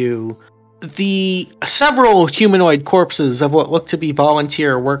of you the several humanoid corpses of what look to be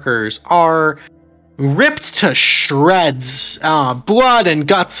volunteer workers are ripped to shreds, blood and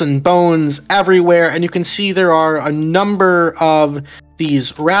guts and bones everywhere, and you can see there are a number of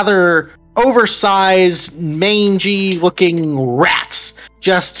these rather oversized, mangy-looking rats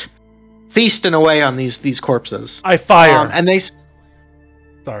just feasting away on these corpses. I fire. And they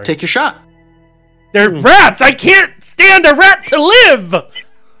Sorry. take your shot. They're rats! I can't stand a rat to live!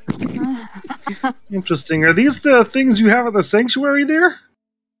 Interesting. Are these the things you have at the sanctuary there?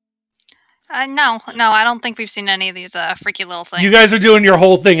 No, I don't think we've seen any of these freaky little things. You guys are doing your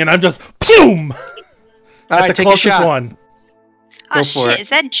whole thing and I'm just POOM! Alright, the take a closest shot. one. Oh Go for shit, it. is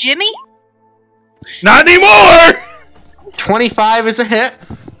that Jimmy? Not anymore! 25 is a hit.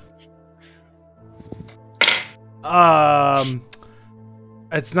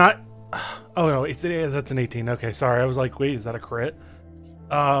 It's not. Oh no, that's an 18. Okay, sorry. I was like, wait, is that a crit?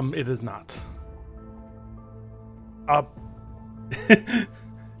 It is not.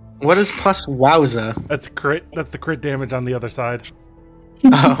 What is plus wowza? That's a crit. That's the crit damage on the other side.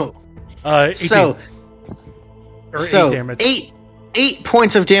 Oh. 18. So, Or 8 damage. 8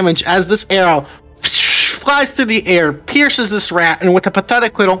 points of damage as this arrow flies through the air, pierces this rat, and with a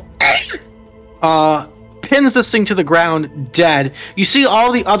pathetic little pins this thing to the ground dead. You see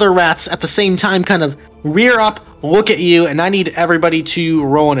all the other rats at the same time kind of rear up, look at you, and I need everybody to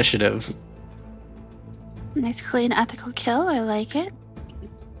roll initiative. Nice, clean, ethical kill. I like it.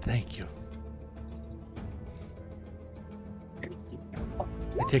 Thank you.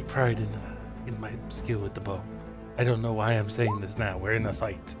 I take pride in my skill with the bow. I don't know why I'm saying this now. We're in a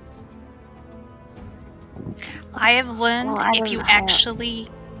fight. I have learned Well, I if you don't have- actually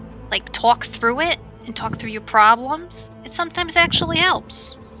talk through it and talk through your problems, it sometimes actually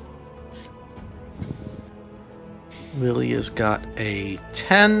helps. Lillia's got a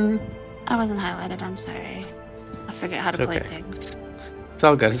 10. I wasn't highlighted. I'm sorry. I forget how to It's play okay. things. It's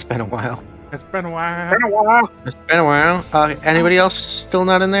all good. It's been a while. It's been a while. It's been a while. Anybody else still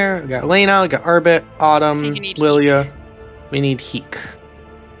not in there? We got Laena, we got Arbit, Autumn, I think you need Lillia. We need Heehk.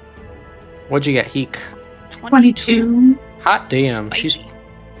 What'd you get, Heehk? 22. Hot damn. Spicy. She's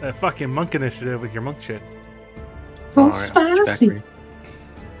That fucking monk initiative with your monk shit. So Alright, I'll get back spicy. for you.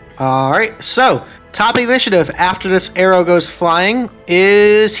 Alright, so, top initiative after this arrow goes flying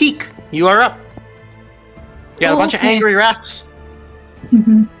is Heehk. You are up. You got a bunch of Okay. angry rats.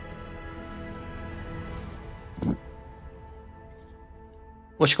 Mm-hmm.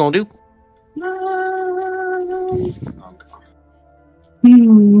 What you gonna do? Oh, God.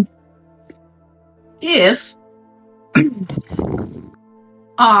 If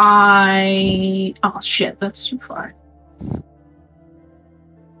oh shit, that's too far.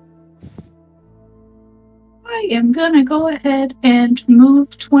 I am gonna go ahead and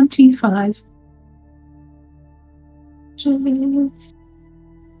move 25. Just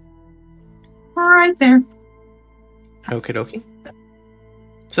right there. Okie dokie.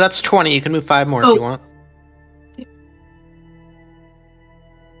 So that's 20. You can move 5 more if Oh. you want. Okay.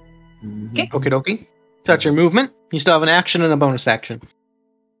 Okie dokie. So that's your movement. You still have an action and a bonus action.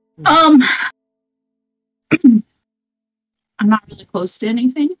 I'm not really close to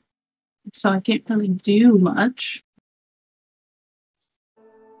anything, so I can't really do much.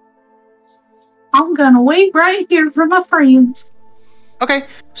 I'm gonna wait right here for my friends. Okay,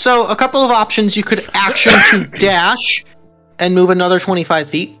 so a couple of options. You could action to dash and move another 25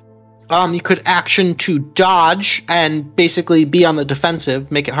 feet. You could action to dodge and basically be on the defensive,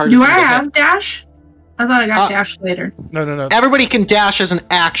 make it harder Do to I get have hit. dash? I thought I got dash later. No. Everybody can dash as an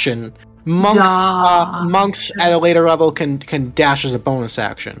action. Monks, Dash. monks at a later level can dash as a bonus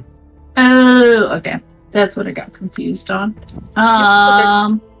action. Oh, okay. That's what I got confused on.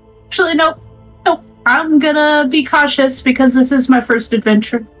 Actually, nope. I'm gonna be cautious because this is my first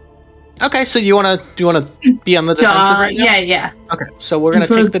adventure. Okay, so do you wanna be on the defensive right now? Yeah. Okay, so we're gonna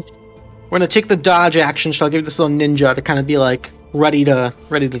take the dodge action. So I'll give you this little ninja to kind of be like ready to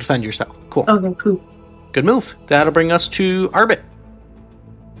defend yourself. Cool. Okay, cool. Good move. That'll bring us to Arbit.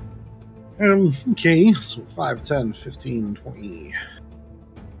 Okay, so 5, 10, 15, 20.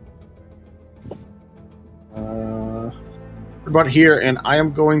 About here, and I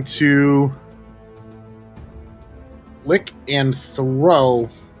am going to lick and throw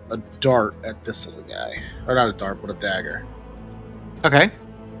a dart at this little guy. Or not a dart, but a dagger. Okay.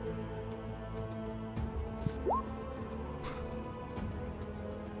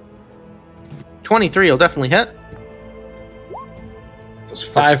 .23 will definitely hit. Does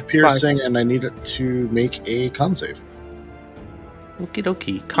 5 piercing, and I need it to make a con save. Okie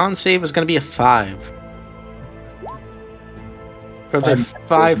dokie. Con save is going to be a 5. For the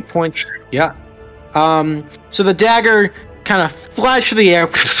 5 points. Yeah. So the dagger kind of flies through the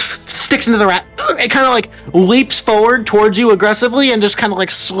air, sticks into the rat. It kind of like leaps forward towards you aggressively and just kind of like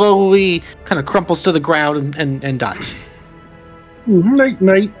slowly kind of crumples to the ground and dies. Night,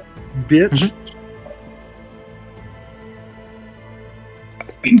 night, bitch.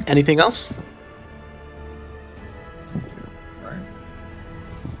 Mm-hmm. Anything else? Right.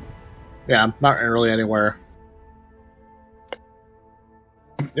 Yeah, I'm not really anywhere.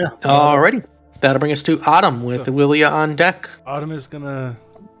 Yeah. Alrighty. That'll bring us to Autumn with Lillia on deck. Autumn is gonna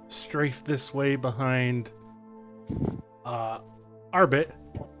strafe this way behind Arbit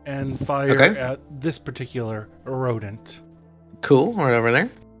and fire at this particular rodent. Cool, right over there.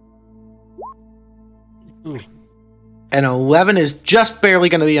 Ooh. And 11 is just barely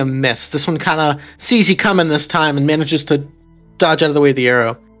going to be a miss. This one kind of sees you coming this time and manages to dodge out of the way of the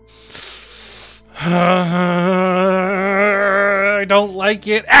arrow. I don't like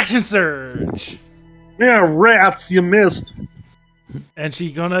it. Action surge! Yeah, rats, you missed. And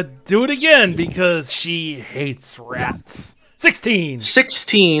she gonna do it again because she hates rats. 16!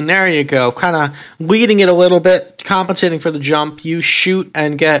 16, there you go. Kind of leading it a little bit, compensating for the jump. You shoot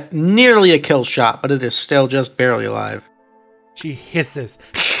and get nearly a kill shot, but it is still just barely alive. She hisses.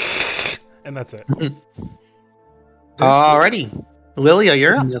 And that's it. Alrighty. Lillia,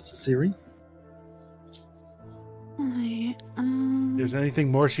 you're up. Necessary. Alright, If there's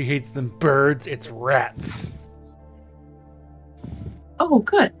anything more she hates than birds, it's rats. Oh,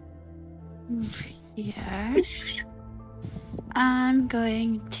 good. here. I'm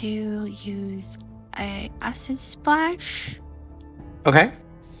going to use a acid splash, Okay.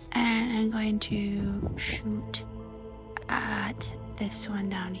 and I'm going to shoot at this one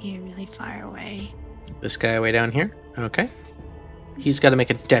down here really far away. This guy way down here. Okay. He's got to make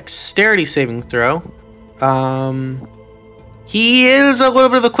a dexterity saving throw. He is a little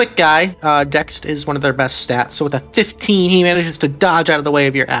bit of a quick guy. Dex is one of their best stats. So with a 15, he manages to dodge out of the way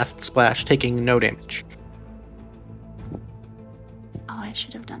of your acid splash, taking no damage. Oh, I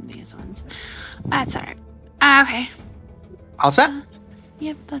should have done these ones. That's alright. Okay. All set?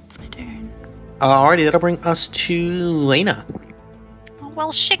 Yep, that's my turn. Alrighty, that'll bring us to Laena. Oh,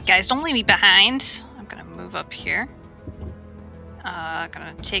 well, shit, guys, don't leave me behind. I'm gonna move up here.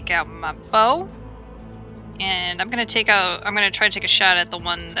 Gonna take out my bow. And I'm gonna try to take a shot at the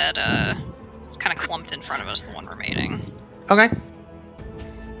one that is kind of clumped in front of us, the one remaining. Okay.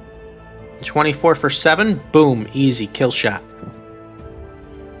 24 for 7. Boom. Easy. Kill shot.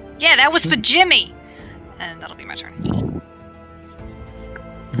 Yeah, that was for Jimmy! And that'll be my turn.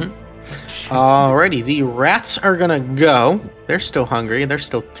 Alrighty, the rats are gonna go. They're still hungry. There's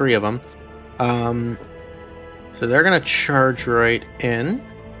still 3 of them. So they're gonna charge right in.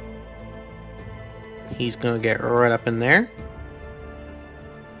 He's gonna get right up in there.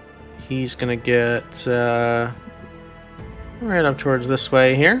 He's gonna get right up towards this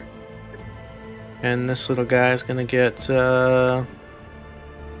way here. And this little guy's gonna get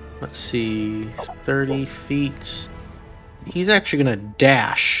let's see, 30 feet. He's actually gonna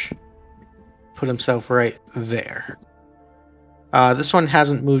dash. Put himself right there. This one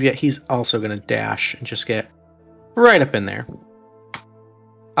hasn't moved yet. He's also gonna dash and just get right up in there.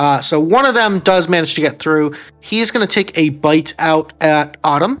 So one of them does manage to get through. He's going to take a bite out at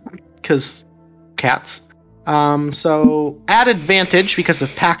Autumn, because cats. So at advantage, because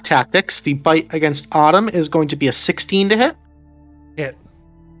of pack tactics, the bite against Autumn is going to be a 16 to hit. Hit.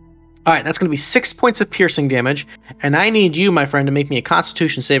 Alright, that's going to be 6 points of piercing damage, and I need you, my friend, to make me a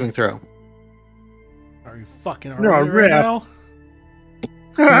Constitution saving throw. Are you fucking No, right now?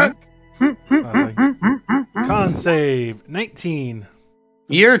 rats. Con save 19.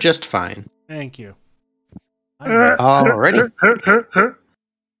 You're just fine. Thank you. Alrighty.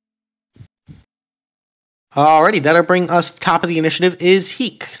 Alrighty, that'll bring us top of the initiative is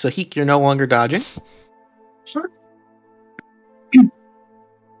Heehk. So Heehk, you're no longer dodging. Sure.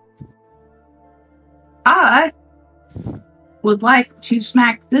 I would like to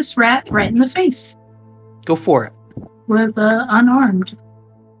smack this rat right in the face Go for it. with unarmed.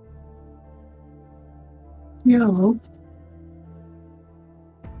 Yo.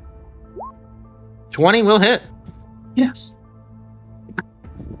 20 will hit. Yes.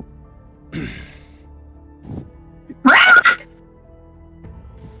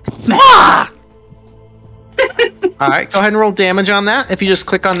 All right, go ahead and roll damage on that. If you just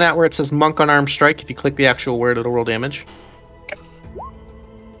click on that where it says Monk Unarmed Strike, if you click the actual word, it'll roll damage.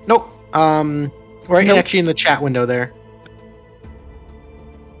 Nope. Right, Nope. actually in the chat window there.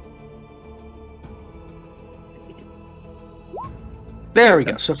 There we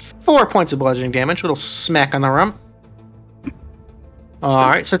go. So 4 points of bludgeoning damage. Little smack on the rump. All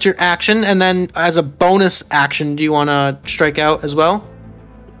right, so that's your action, and then as a bonus action, do you want to strike out as well?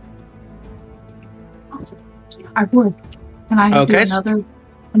 I would. Can I do Okay. another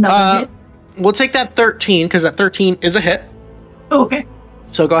hit? We'll take that 13 because that 13 is a hit. Oh, okay.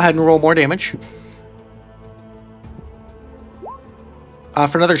 So go ahead and roll more damage.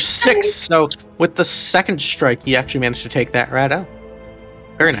 For another 6. So with the second strike, you actually managed to take that right out.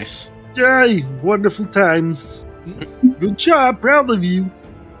 Very nice. Yay! Wonderful times. Good job. Proud of you.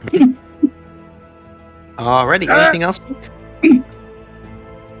 Alrighty. Anything else?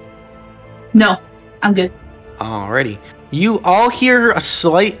 No, I'm good. Alrighty. You all hear a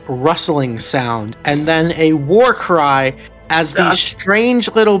slight rustling sound and then a war cry as these strange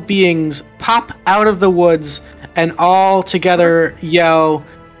little beings pop out of the woods and all together yell,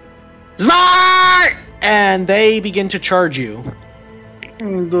 Xvart! And they begin to charge you.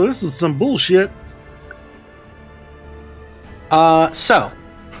 This is some bullshit. So,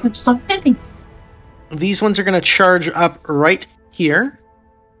 It's so heavy. these ones are going to charge up right here.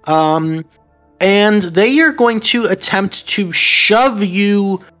 And they are going to attempt to shove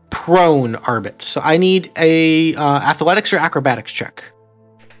you prone, Arbit. So I need a athletics or acrobatics check.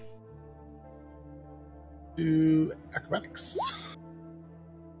 Do acrobatics.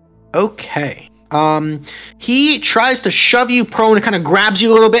 Okay. He tries to shove you prone and kind of grabs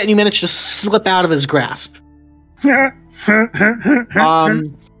you a little bit, and you manage to slip out of his grasp. Not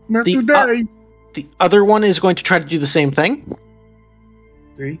the, today. The other one is going to try to do the same thing.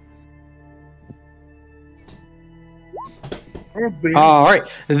 See? Oh, baby. All right.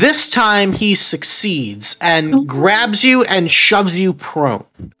 This time he succeeds and grabs you and shoves you prone.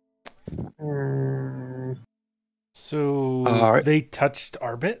 So Alright. they touched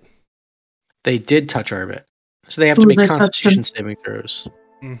Arbit? They did touch Arbit. So they have Ooh, to make they touched Constitution him. saving throws.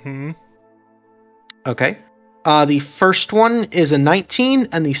 Mm-hmm. Okay. The first one is a 19,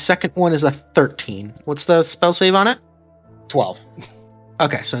 and the second one is a 13. What's the spell save on it? 12.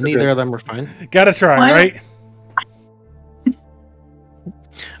 Okay, so neither of them were fine. Gotta try, What? right?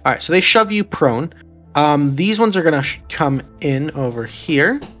 Alright, so they shove you prone. These ones are going to come in over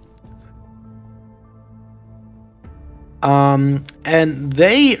here. And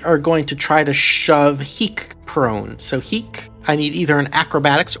they are going to try to shove Heehk prone. So Heehk, I need either an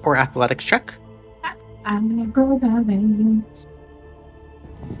acrobatics or athletics check. I'm gonna go down.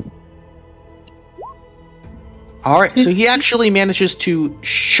 Alright, so he actually manages to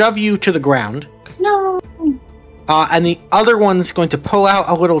shove you to the ground. No. And the other one's going to pull out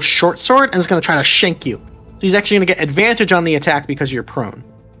a little short sword and is going to try to shank you. So he's actually going to get advantage on the attack because you're prone.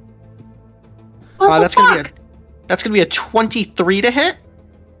 What the That's going fuck? to be a 23 to hit.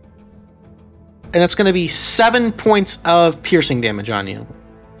 And that's going to be 7 points of piercing damage on you.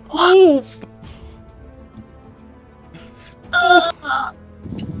 Oh! I'd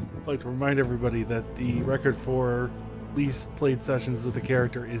like to remind everybody that the record for least played sessions with a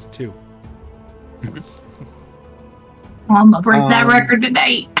character is 2. I'm gonna break that record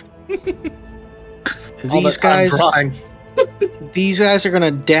today. All These that time guys, drawing. these guys are going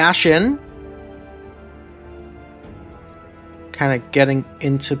to dash in. Kind of getting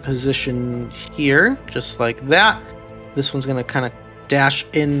into position here, just like that. This one's going to kind of dash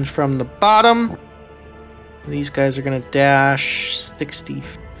in from the bottom. These guys are going to dash 60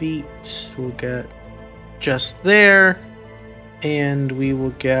 feet. We'll get just there. And we will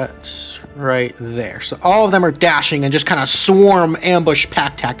get right there. So all of them are dashing and just kind of swarm ambush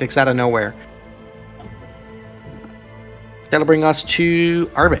pack tactics out of nowhere. That'll bring us to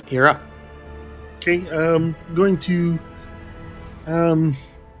Arbit. You're up. Okay, I'm going to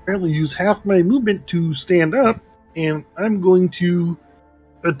apparently use half my movement to stand up, and I'm going to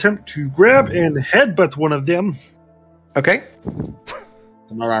attempt to grab and headbutt one of them. Okay.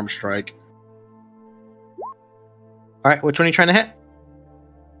 It's an arm strike. Alright, which one are you trying to hit?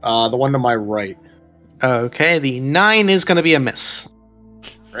 The one to my right. Okay, the 9 is going to be a miss.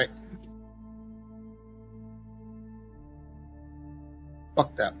 Right.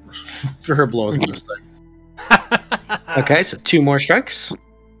 Fuck that. For her blows on this thing. Okay, so 2 more strikes.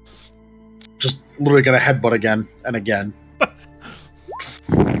 Just literally gonna headbutt again and again.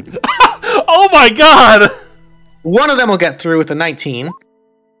 Oh my god! One of them will get through with a 19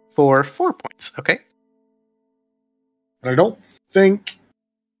 for 4 points. Okay. And I don't think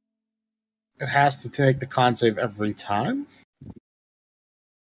it has to take the con save every time?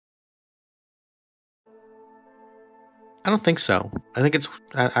 I don't think so. I think it's...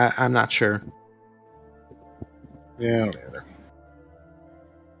 I'm not sure. Yeah, I don't either.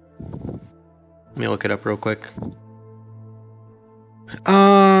 Let me look it up real quick.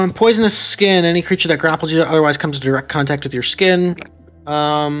 Poisonous skin. Any creature that grapples you otherwise comes in direct contact with your skin.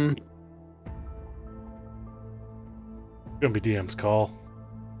 Gonna be DM's call.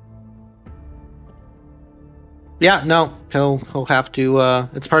 Yeah, no. He'll have to...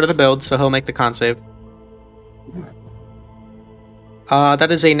 it's part of the build, so he'll make the con save.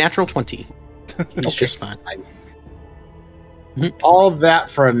 That is a natural 20. He's just fine. All of that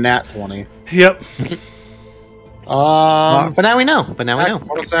for a nat 20. Yep. But now we know.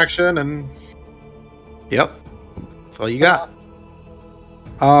 Bonus action and... Yep. That's all you got.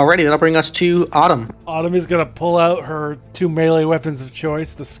 Alrighty, that'll bring us to Autumn. Autumn is gonna pull out her 2 melee weapons of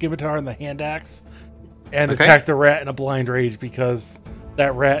choice, the scimitar and the hand axe, and attack the rat in a blind rage because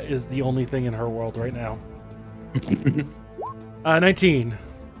that rat is the only thing in her world right now. 19.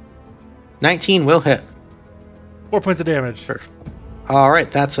 19 will hit. 4 points of damage. Sure.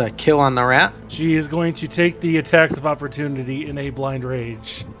 Alright, that's a kill on the rat. She is going to take the attacks of opportunity in a blind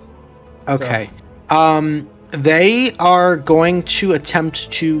rage. Okay. So. They are going to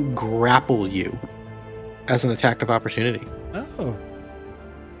attempt to grapple you as an attack of opportunity. Oh.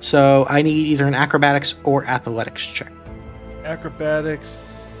 So I need either an acrobatics or athletics check.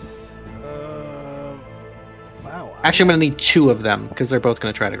 Acrobatics. Wow. Actually, I'm going to need 2 of them because they're both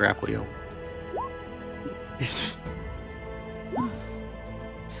going to try to grapple you.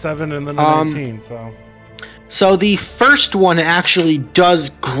 7 and then a 19, so... So the first one actually does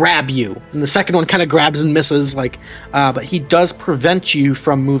grab you, and the second one kind of grabs and misses, but he does prevent you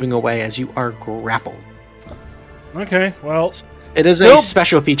from moving away as you are grappled. Okay, well... It is a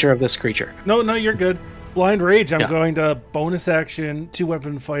special feature of this creature. No, you're good. Blind Rage, I'm going to bonus action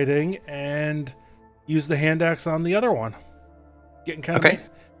 2-weapon fighting and use the hand axe on the other one. Getting kind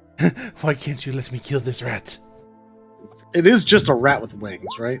of... Why can't you let me kill this rat? It is just a rat with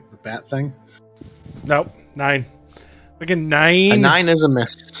wings, right? The bat thing? Nope. 9. Again, 9. A 9 is a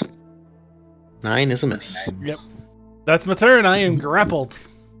miss. 9 is a miss. Yep. That's my turn. I am grappled.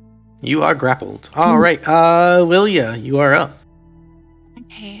 You are grappled. Alright, Lillia, you are up.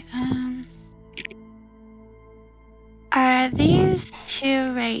 Okay, are these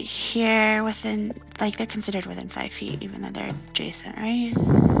 2 right here within, they're considered within 5 feet, even though they're adjacent, right?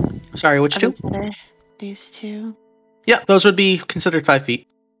 Sorry, which 2? These 2. Yeah, those would be considered 5 feet.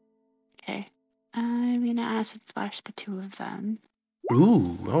 Okay. I'm gonna acid splash the 2 of them.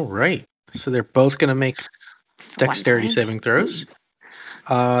 Ooh, alright. So they're both gonna make dexterity saving throws.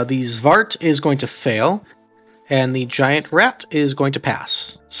 The Xvart is going to fail, and the giant rat is going to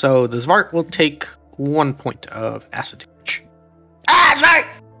pass. So the Xvart will take 1 point of acid damage. Xvart!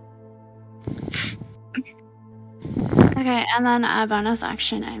 Okay, and then a bonus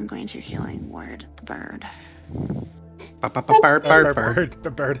action, I'm going to healing word the bird. Bird.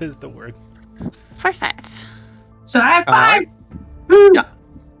 The bird is the word. For 5. So I have 5. Yeah.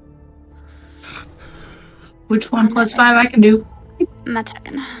 Which 1 plus 5 I can do? My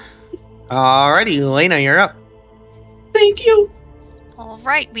turn. Alrighty, Laena, you're up. Thank you. All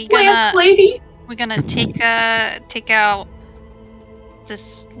right, we're Lance lady. gonna take out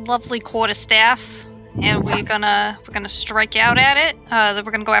this lovely quarterstaff, and we're gonna strike out at it. Then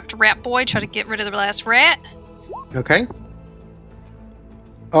we're gonna go after Rat Boy, try to get rid of the last rat. Okay.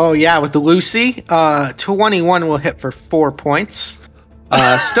 Oh yeah, with the Lucy, 21 will hit for 4 points.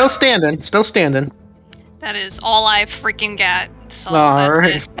 Still standing. That is all I freaking got. So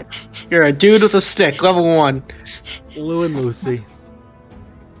Alright. You're a dude with a stick, level 1. Lou and Lucy.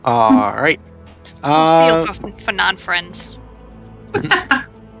 Alright. For non-friends.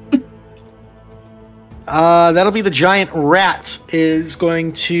 That'll be the giant rat is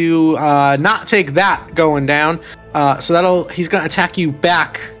going to not take that going down. So he's going to attack you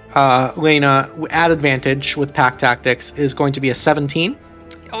back, Laena, at advantage with pack tactics is going to be a 17.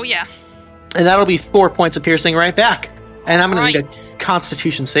 Oh yeah. And that'll be 4 points of piercing right back. And I'm going to Right. need a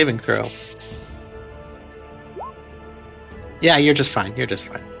Constitution saving throw. Yeah, you're just fine.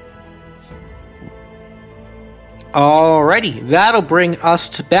 Alrighty, that'll bring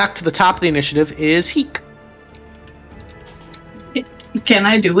us back to the top of the initiative is Heehk. Can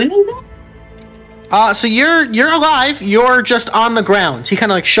I do anything? So you're alive. You're just on the ground. He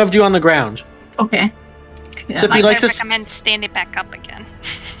kind of shoved you on the ground. Okay. Yeah. So if you I like to, recommend stand it back up again.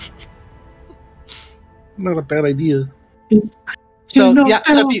 Not a bad idea. so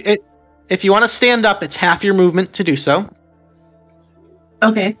if you want to stand up, it's half your movement to do so.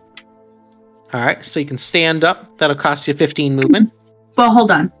 Okay. All right, so you can stand up. That'll cost you 15 movement. But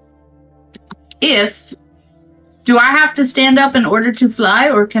hold on. Do I have to stand up in order to fly,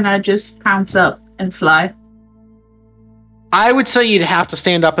 or can I just pounce up and fly? I would say you'd have to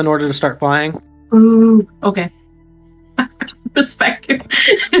stand up in order to start flying. Ooh, okay. Perspective.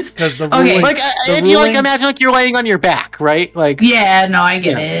 Because the Okay. ruling, Like, if you like, imagine like you're laying on your back, right? Like, Yeah, no, I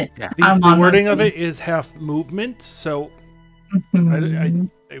get it. yeah. the wording of it is half movement, so I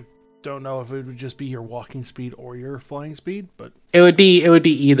don't know if it would just be your walking speed or your flying speed, but it would be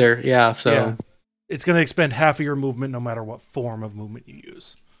either. Yeah. So. yeah, it's going to expend half of your movement no matter what form of movement you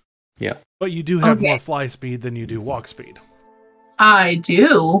use. Yeah. But you do have Okay. more fly speed than you do walk speed. I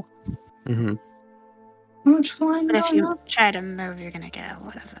do. Mm-hmm. How much flying But do if I you have? try to move, you're gonna get a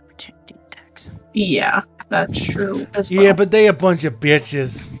lot of opportunity attacks. Yeah, that's true as well. Yeah, but they a bunch of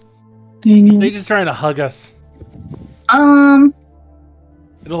bitches. Dang it. They just trying to hug us. It'll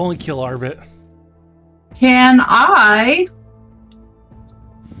only kill Arbit. Can I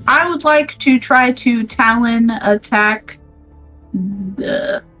would like to try to Talon attack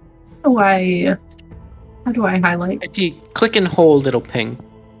the... How do I highlight? If you click and hold, it'll ping.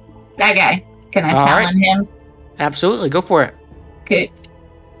 That guy. Can I All Talon him? Absolutely, go for it. Okay.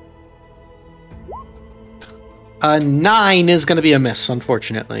 9 is going to be a miss,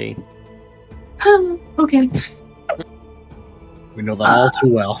 unfortunately. Okay. We know that all too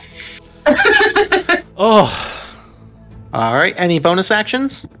well. Oh, All right, any bonus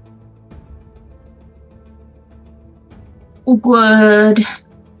actions?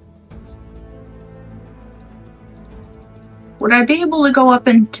 Would I be able to go up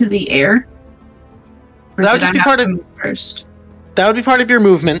into the air? Or That would did just I be have part to of- move first. That would be part of your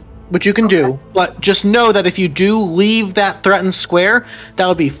movement, which you can do. But just know that if you do leave that threatened square, that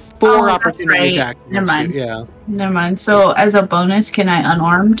would be 4 Oh, that's opportunity right. attacks. Never mind. Yeah, Never mind. So, as a bonus, can I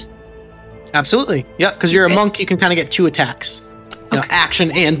unarmed? absolutely. Yeah, because you're Okay. a monk, you can kind of get 2 attacks. You know,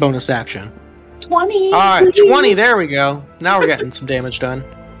 action and bonus action. 20. All right, please. 20. There we go. Now we're getting some damage done.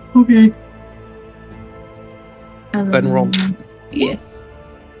 Okay. Go ahead and roll. Yeah.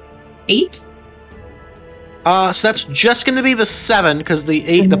 8? So that's just going to be the 7 because the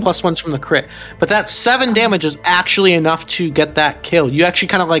 8, the plus 1's from the crit. But that 7 damage is actually enough to get that kill. You actually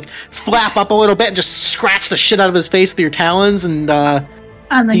kind of like flap up a little bit and just scratch the shit out of his face with your talons, and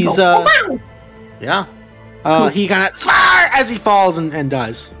And then he's go. yeah. He kind of as he falls and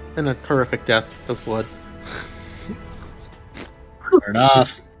dies in a horrific death of blood. Fair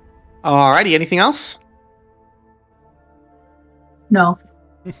enough. Alrighty, anything else? No.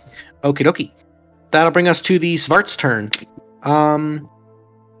 Okie dokie. That'll bring us to the Xvart's turn.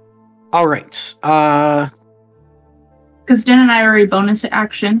 Alright. Because didn't I already bonus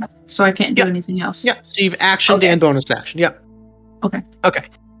action, so I can't do Yeah. anything else? Yeah, so you've actioned Okay. and bonus action. Yep. Okay. Okay.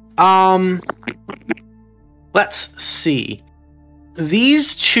 Let's see.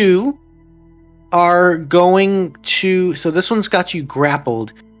 These two are going to... So this one's got you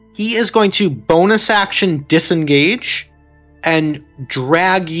grappled. He is going to bonus action disengage and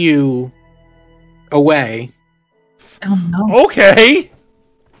drag you away. Oh no. okay.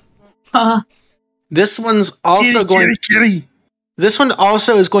 This one's also going... Kitty. This one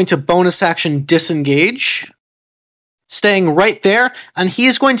also is going to bonus action disengage, staying right there, and he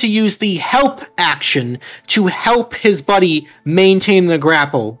is going to use the help action to help his buddy maintain the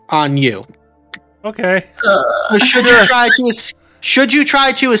grapple on you. Okay. So should you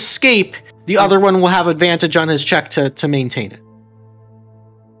try to escape, the other one will have advantage on his check to maintain it.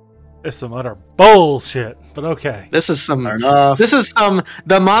 It's some utter bullshit, but okay. This is some. Fair enough. This is some.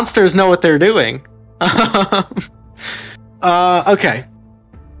 The monsters know what they're doing. Okay.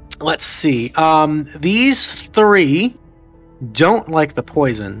 Let's see. These 3 don't like the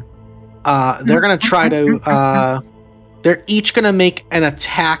poison. They're gonna try to. They're each gonna make an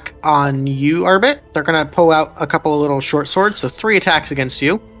attack on you, Arbit. They're gonna pull out a couple of little short swords, so 3 attacks against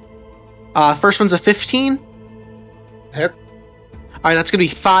you. First one's a 15. Hit. Alright, that's gonna be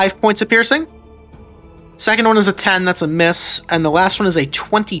 5 points of piercing. Second one is a 10, that's a miss. And the last one is a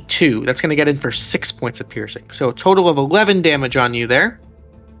 22. That's gonna get in for 6 points of piercing. So a total of 11 damage on you there.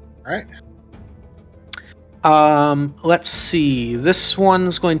 Alright. Let's see. This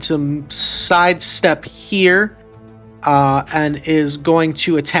one's going to sidestep here, and is going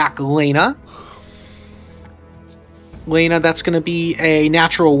to attack Laena. Laena, that's going to be a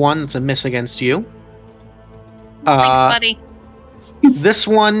natural 1. It's a miss against you. Thanks, buddy. This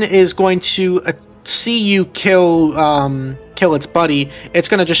one is going to see you kill its buddy. It's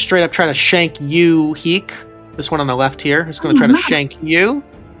going to just straight up try to shank you, Heehk. This one on the left here is going to try to shank you.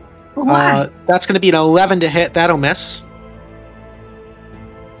 That's going to be an 11 to hit. That'll miss.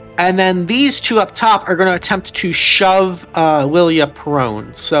 And then these two up top are going to attempt to shove Lillia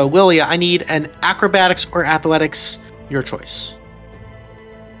prone. So, Lillia, I need an acrobatics or athletics, your choice.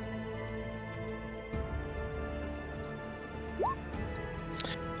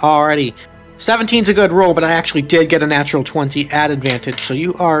 Alrighty. 17's a good roll, but I actually did get a natural 20 at advantage. So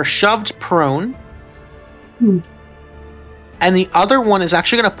you are shoved prone. And the other one is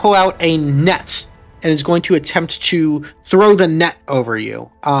actually going to pull out a net and is going to attempt to throw the net over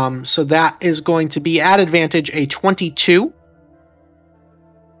you. So that is going to be at advantage a 22.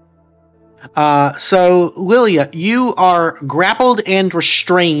 So, Lillia, you are grappled and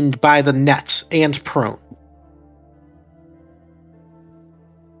restrained by the net and prone.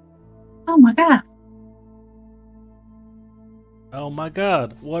 Oh my god. Oh my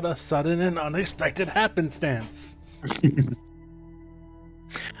god, what a sudden and unexpected happenstance.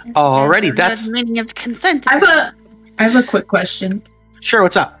 Alrighty, that's... meaning of consent. I have a quick question. Sure,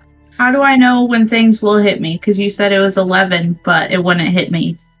 what's up? How do I know when things will hit me? Because you said it was 11, but it wouldn't hit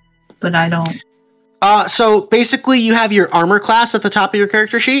me. But I don't. So basically you have your armor class at the top of your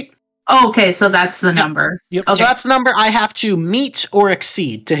character sheet. Oh, okay, so that's the number. Yep. Okay. So that's the number I have to meet or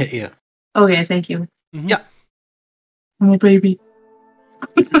exceed to hit you. Okay, thank you. Mm-hmm. Yeah. Oh, baby.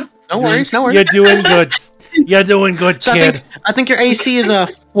 No worries, no worries. You're doing good. You're doing good, So kid. I think your AC is a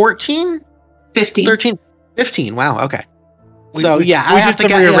 14? 15. 13? 15, wow, okay. We I have did to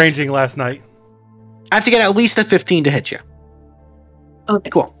some get rearranging last night. I have to get at least a 15 to hit you. Okay.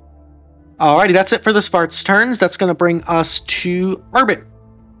 Cool. Alrighty, that's it for the Xvart's turns. That's going to bring us to Orbit.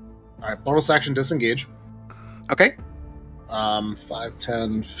 Alright, bonus action disengage. Okay. 5,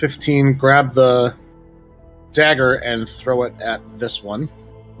 10, 15. Grab the dagger and throw it at this one.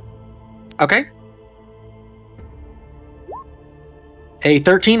 Okay. A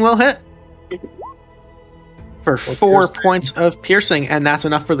 13 will hit. For 4 points of piercing, and that's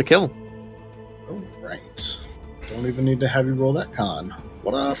enough for the kill. Alright. Don't even need to have you roll that con.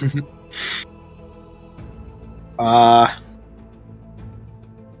 What up?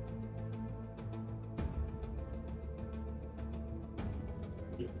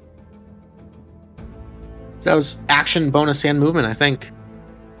 That was action, bonus, and movement, I think.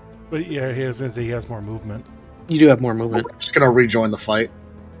 But yeah, he was gonna say he has more movement. You do have more movement. I'm just gonna rejoin the fight.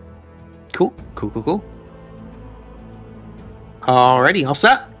 Cool. Alrighty, all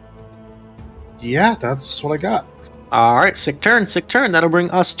set? Yeah, that's what I got. Alright, sick turn. That'll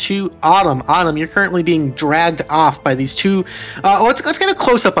bring us to Autumn. Autumn, you're currently being dragged off by these two... let's get a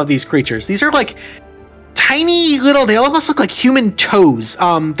close-up of these creatures. These are like tiny little... They almost look like human toes.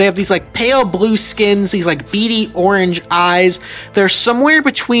 They have these like pale blue skins, these like beady orange eyes. They're somewhere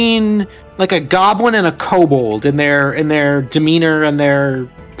between like a goblin and a kobold in their demeanor and their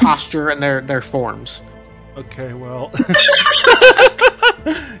posture and their forms. Okay, well...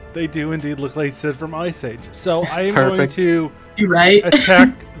 They do indeed look like Sid from Ice Age. So I am going to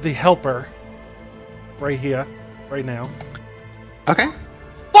attack the helper right here, right now. Okay.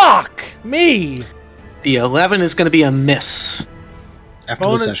 Fuck me! The 11 is going to be a miss. After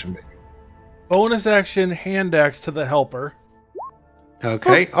the session, baby. Bonus action hand axe to the helper.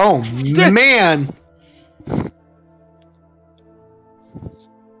 Okay. Oh, man!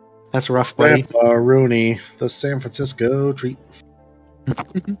 That's rough, buddy. Grandpa Rooney, the San Francisco treat.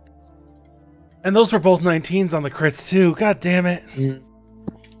 And those were both 19s on the crits too. God damn it!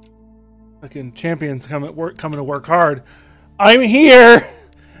 Fucking champions coming to work hard. I'm here.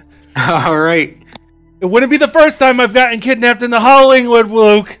 All right. It wouldn't be the first time I've gotten kidnapped in the Hollingwood,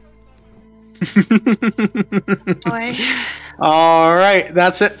 Luke. Boy. All right,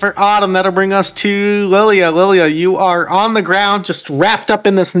 that's it for Autumn. That'll bring us to Lillia. Lillia, you are on the ground, just wrapped up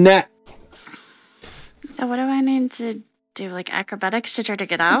in this net. So what do I need to do? Like acrobatics to try to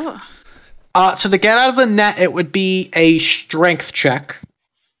get out? So to get out of the net, it would be a strength check.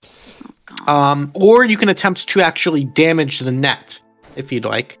 Or you can attempt to actually damage the net, if you'd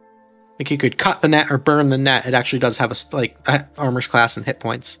like. Like you could cut the net or burn the net. It actually does have a armor's class and hit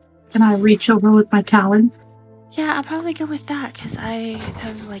points. Can I reach over with my talon? Yeah, I'll probably go with that because I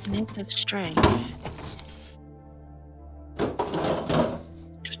have like negative strength.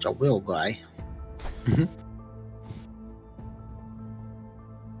 Just a will guy. Mm-hmm.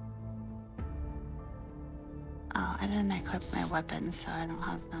 Oh, I didn't equip my weapons, so I don't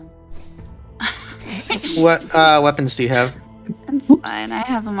have them. What weapons do you have? That's fine. I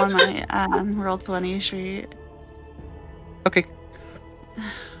have them on my Roll20 sheet. Okay.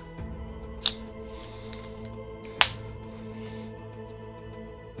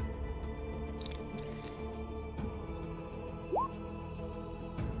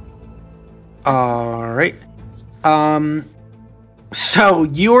 All right. So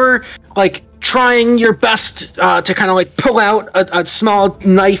you're like trying your best to kind of like pull out a small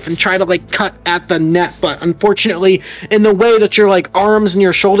knife and try to like cut at the net, but unfortunately, in the way that your like arms and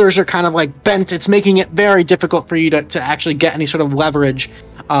your shoulders are kind of like bent, it's making it very difficult for you to actually get any sort of leverage.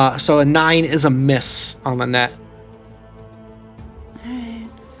 So a 9 is a miss on the net.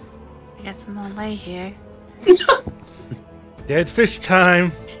 Alright. I guess I'm gonna lay here. Dead fish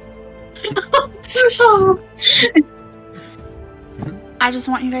time. I just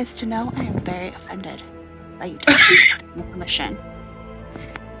want you guys to know I am very offended by you taking my permission.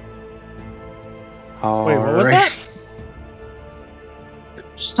 Wait, what was that?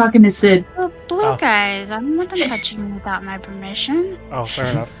 Just talking to Sid. The blue guys, I don't want them touching me without my permission. Oh, fair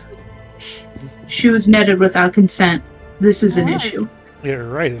enough. She was netted without consent. This is an Alright. issue. You're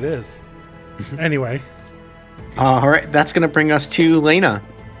right, it is. Anyway. Alright, that's going to bring us to Laena.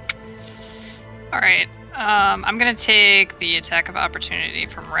 Alright. I'm gonna take the attack of opportunity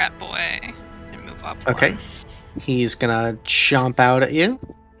from Rat Boy and move up. Okay. one. He's going to chomp out at you.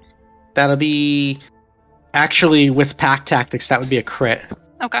 That'll be... Actually, with pack tactics, that would be a crit.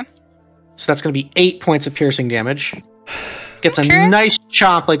 Okay. So that's going to be 8 points of piercing damage. Gets Okay. a nice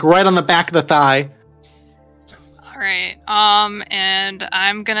chomp, like right on the back of the thigh. Alright. And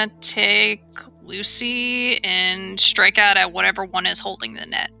I'm gonna take Lucy and strike out at whatever one is holding the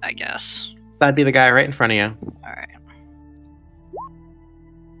net, I guess. That'd be the guy right in front of you. Alright.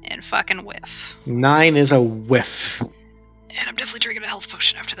 And fucking whiff. 9 is a whiff. And I'm definitely drinking a health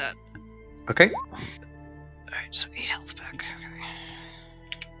potion after that. Okay. Alright, so 8 health back. Okay.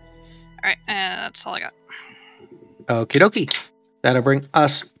 Alright, and that's all I got. Okie dokie. That'll bring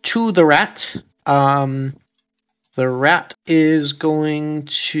us to the rat. The rat is going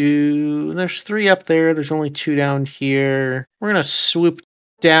to... There's 3 up there. There's only 2 down here. We're going to swoop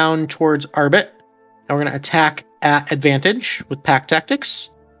down towards Arbit. And we're going to attack at advantage with pack tactics.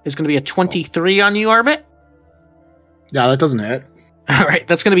 It's going to be a 23 on you, Arbit. Yeah, that doesn't hit. Alright,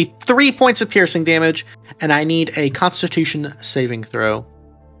 that's going to be 3 points of piercing damage. And I need a Constitution saving throw.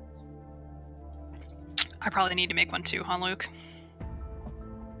 I probably need to make one too, huh, Luke?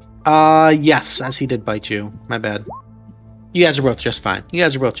 Yes, as he did bite you. My bad. You guys are both just fine.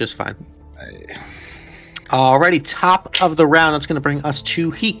 Alrighty, top of the round. That's going to bring us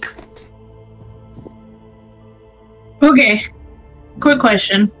to Heehk. Okay. Quick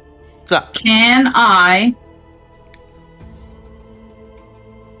question. So, Can I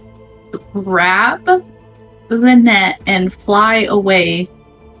grab the net and fly away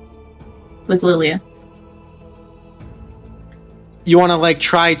with Lillia? you want to like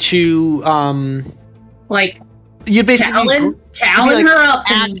try to Like, you'd basically talon like her up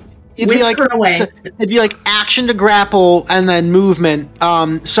and whisk her away. it'd be like action to grapple and then movement.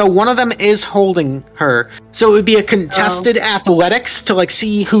 So one of them is holding her. So it would be a contested athletics to like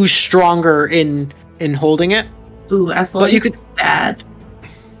see who's stronger in holding it. Ooh, athletics But you could- is bad.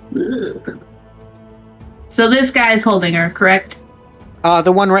 Ugh. So this guy's holding her, correct?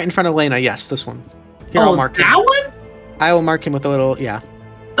 The one right in front of Laena. Yes, this one. Here, I'll mark him. that one? I will mark him with a little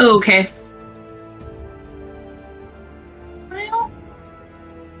Okay. Well,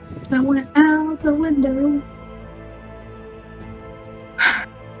 that went out the window.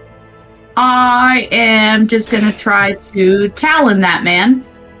 I am just gonna try to talon that man.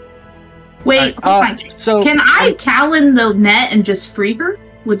 Wait, hold on. So Can I talon the net and just free her?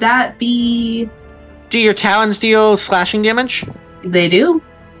 Would that be... do your talons deal slashing damage? They do.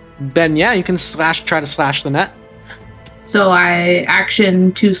 Then yeah, you can try to slash the net. So I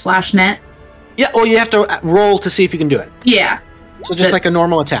action to slash net. Yeah, well you have to roll to see if you can do it. Yeah, So just like a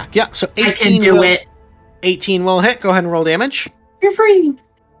normal attack. Yeah, so 18 I can do will, it. 18 will hit. Go ahead and roll damage. You're free.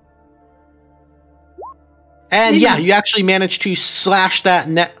 And Maybe. yeah, you actually managed to slash that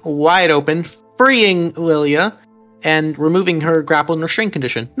net wide open, freeing Lillia and removing her grapple and restraint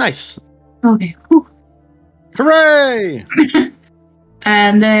condition. Nice. Okay. Whew. Hooray!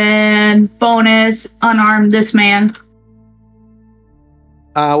 And then bonus, unarm this man.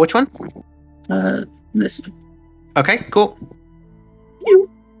 Which one? This one. Okay, cool.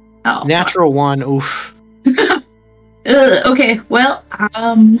 Oh, Natural 1. Oof. okay, well,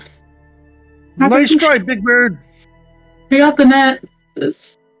 Nice try, Big Bird. I got the net.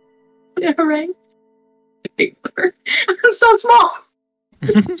 Yeah, hooray. Big bird. I'm so small.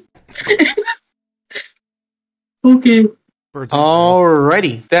 Okay.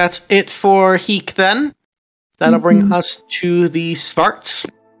 Alrighty, that's it for Heehk then. That'll bring us to the Xvarts.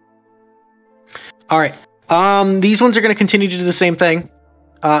 Alright, these ones are going to continue to do the same thing.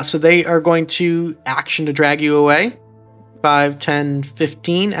 So they are going to action to drag you away. 5, 10,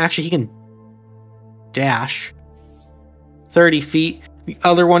 15. Actually, he can dash. 30 feet. The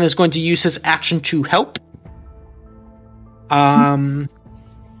other one is going to use his action to help.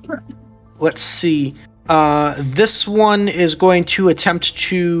 Let's see. This one is going to attempt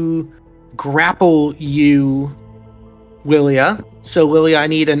to grapple you, Lillia. So, Lillia, I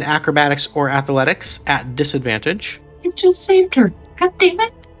need an acrobatics or athletics at disadvantage. It just saved her. God damn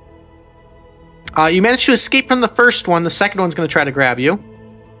it. You managed to escape from the first one. The second one's going to try to grab you.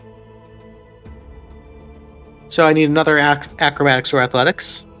 So I need another acrobatics or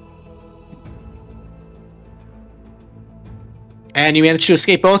athletics. And you managed to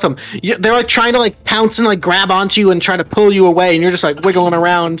escape both of them. They're like trying to like pounce and like grab onto you and try to pull you away, and you're just like wiggling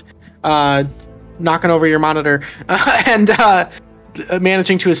around, knocking over your monitor, and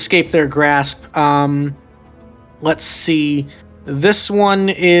managing to escape their grasp. Let's see. This one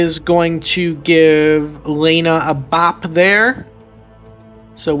is going to give Laena a bop there.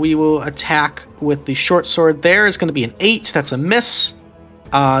 So we will attack with the short sword there. It's going to be an 8. That's a miss.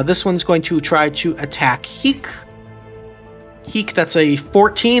 This one's going to try to attack Heehk. Heehk, that's a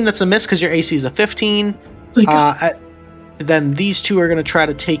 14. That's a miss because your AC is a 15. Then these two are going to try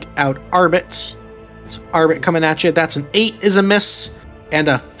to take out Arbit. So Arbit coming at you. That's an 8 is a miss. And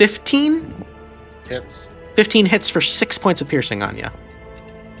a 15? Hits. 15 hits for 6 points of piercing on you.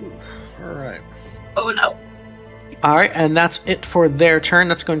 Alright. Oh no. Alright, and that's it for their turn.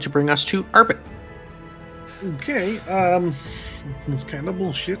 That's going to bring us to Arbit. Okay, this kind of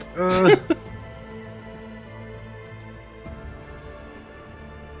bullshit.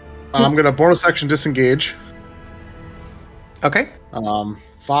 I'm gonna bonus action disengage. Okay.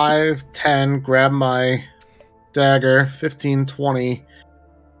 5, 10, grab my dagger, 15, 20,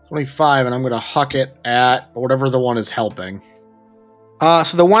 25, and I'm gonna huck it at whatever the one is helping.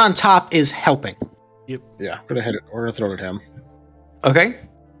 So the one on top is helping. Yep. Yeah, I'm gonna hit it. We're gonna throw it at him. Okay.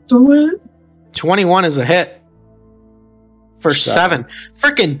 Do it. 21 is a hit. For 7.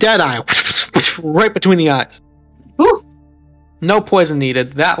 Freaking Deadeye. Right between the eyes. Ooh. No poison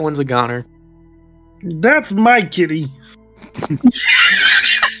needed. That one's a goner. That's my kitty. I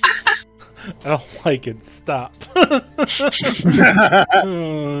don't like it. Stop. Let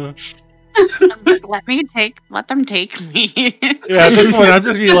them take me. Yeah, at this point, I'm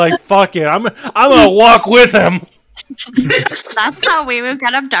just be like, fuck it. I'm gonna walk with him. That's how WeeWoo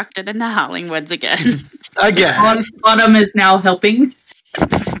got abducted in the Howling Woods again. Again. Autumn is now helping.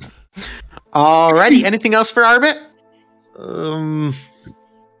 Alrighty. Anything else for Arbit?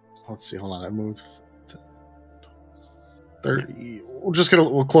 Let's see. Hold on. I moved 30.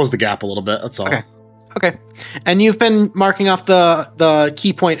 We'll close the gap a little bit. That's all. Okay. And you've been marking off the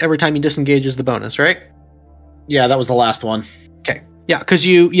key point every time you disengage as the bonus, right? Yeah, that was the last one. Okay. Yeah, because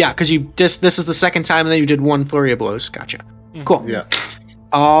this is the second time and then you did one flurry of blows. Gotcha. Cool. Yeah.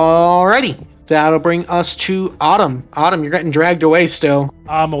 Alrighty. That'll bring us to Autumn. Autumn, you're getting dragged away still.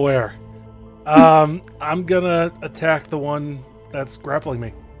 I'm aware. I'm gonna attack the one that's grappling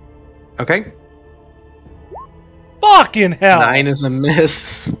me. Okay. Fucking hell! 9 is a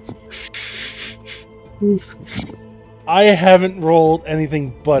miss. Oof. I haven't rolled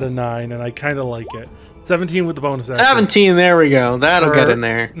anything but a 9, and I kind of like it. 17 with the bonus action. 17, there we go. That'll get in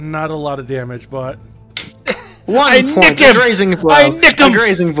there. Not a lot of damage, but... 1 I point. nick him! A grazing blow. I nick him! A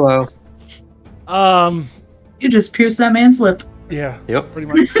grazing blow. You just pierced that man's lip. Yeah. Yep. Pretty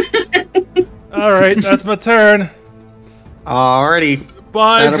much. Alright, that's my turn. Alrighty.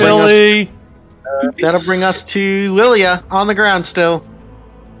 Bye, Billy! That'll bring us to Lillia on the ground still.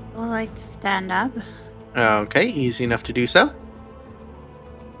 We'll like stand up. Okay, easy enough to do so.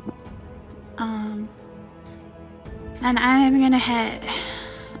 And I'm gonna hit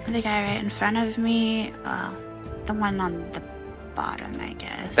the guy right in front of me. Well, the one on the bottom, I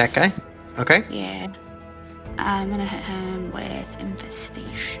guess. That guy? Okay. Yeah. I'm gonna hit him with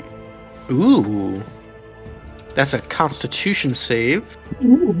Infestation. Ooh. That's a Constitution save.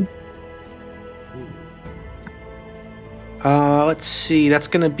 Ooh. Let's see. That's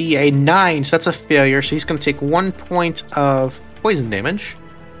going to be a 9, so that's a failure. So he's going to take 1 point of poison damage.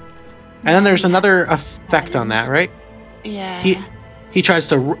 And then there's another effect on that, right? Yeah. He tries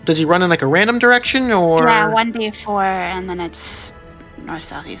to... Does he run in like a random direction, or... Yeah, 1d4, and then it's north,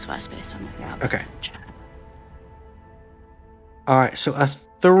 south, east, west based on the job. Okay. Alright, so a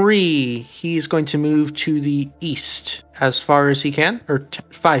 3. He's going to move to the east as far as he can, or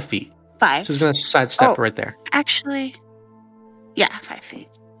 5 feet. 5. So he's going to sidestep right there. Actually, yeah, 5 feet.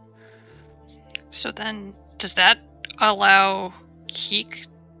 So then, does that allow Heehk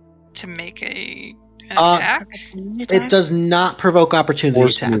to make an attack? It does not provoke opportunity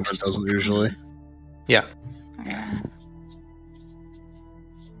Force attacks. movement doesn't usually. Yeah. Yeah.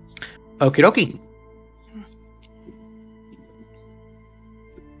 Okie dokie.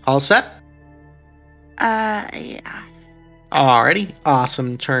 All set? Yeah. Alrighty.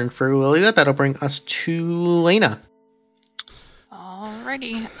 Awesome turn for Lillia. That'll bring us to Laena.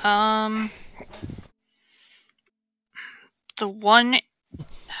 Alrighty. The one.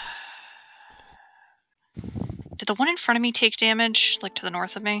 Did the one in front of me take damage, like to the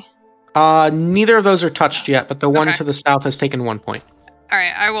north of me? Neither of those are touched yet, but the one Okay. to the south has taken 1 point. All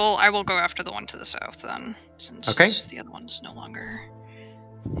right, I will go after the one to the south then, since Okay. the other one's no longer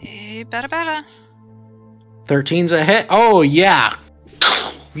a bada. 13's a hit. Oh, yeah.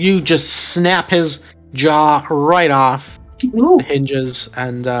 You just snap his jaw right off Ooh. the hinges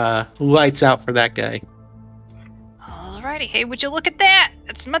and lights out for that guy. Alrighty, hey, would you look at that?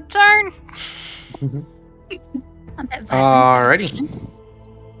 It's my turn. A bit violent. Alrighty.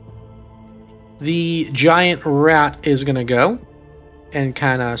 The giant rat is going to go and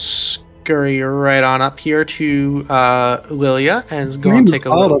kind of scurry right on up here to Lillia and is going to take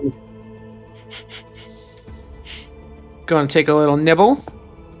a little... Going to take a little nibble.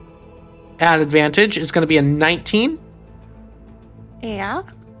 At advantage, it's going to be a 19. Yeah.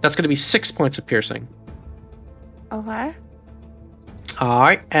 That's going to be 6 points of piercing. Okay.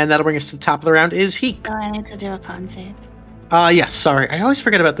 Alright, and that'll bring us to the top of the round is Heehk. Do I need to do a con save? Yes, sorry. I always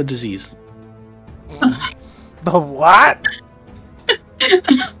forget about the disease. The what?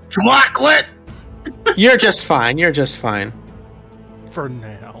 Chocolate! You're just fine. You're just fine. For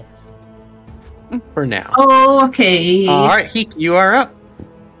now. For now. Okay. Alright, Heehk, you are up.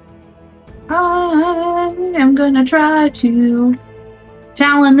 I am gonna try to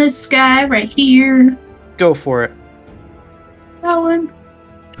Talon this guy right here. Go for it. Talon.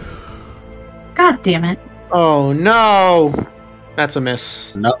 God damn it. Oh, no. That's a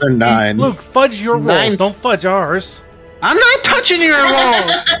miss. Another 9. Luke, fudge your rolls. Nines. Don't fudge ours. I'm not touching your roll!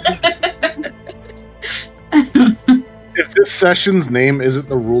 If this session's name isn't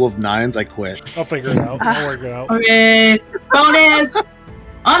the rule of 9s, I quit. I'll figure it out. I'll work it out. Okay. Bonus.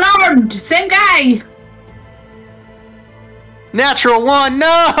 Unarmed. Same guy. Natural 1,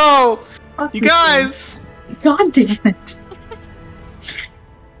 no! Fuck You this guys! thing. God damn it.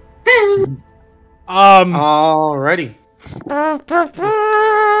 Alrighty.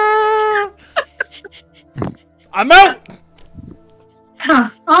 I'm out!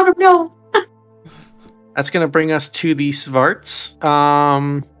 Autumnal. That's gonna bring us to the Xvarts.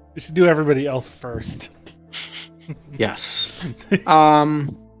 We should do everybody else first. Yes. This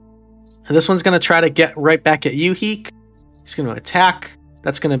one's gonna try to get right back at you, Heehk. He's gonna attack.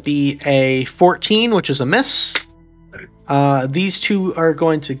 That's gonna be a 14, which is a miss. These two are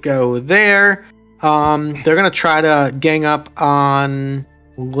going to go there. They're gonna try to gang up on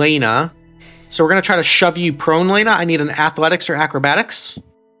Laena. So we're gonna try to shove you prone, Laena. I need an athletics or acrobatics.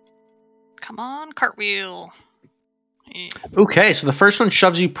 Come on, cartwheel. Yeah. Okay, so the first one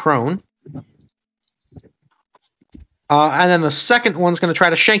shoves you prone. And then the second one's going to try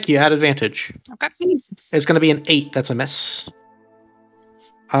to shank you at advantage. Okay. Jesus. It's going to be an 8. That's a miss.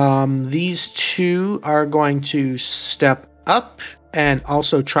 These two are going to step up and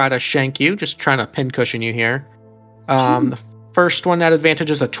also try to shank you. Just trying to pincushion you here. The first one at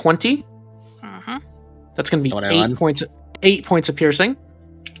advantage is a 20. Mm-hmm. That's going to be 21. 8 points of piercing.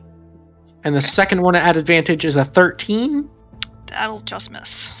 And the second one at advantage is a 13. That'll just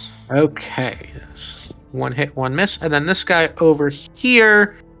miss. Okay. One hit, one miss. And then this guy over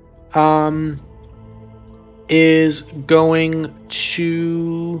here is going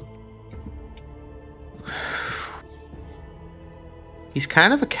to... He's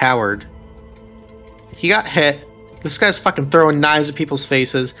kind of a coward. He got hit. This guy's fucking throwing knives at people's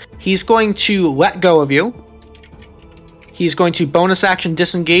faces. He's going to let go of you. He's going to bonus action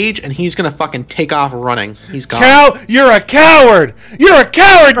disengage, and he's going to fucking take off running. He's gone. You're a coward! You're a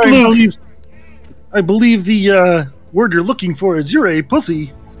coward, Luke! I believe the word you're looking for is you're a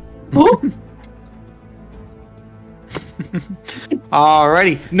pussy.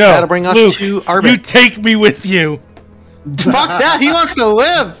 Alrighty. No, That'll bring us Luke, to Arbit. you take me with you. Fuck that! He wants to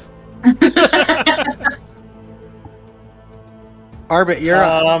live! Arbit, you're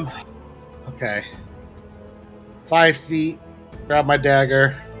up. Okay. 5 feet. Grab my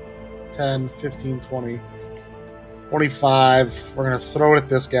dagger. 10, 15, 20, 25. We're going to throw it at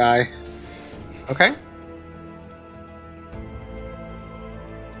this guy. Okay.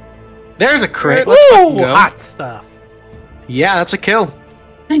 There's a crit. Let's Ooh, fucking go. hot stuff. Yeah, that's a kill.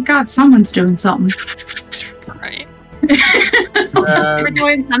 Thank God someone's doing something. Right. We're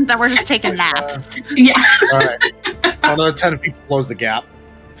doing something. We're just taking naps. Yeah. Alright. Another 10 feet to close the gap.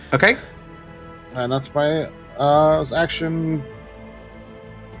 Okay. And that's my action.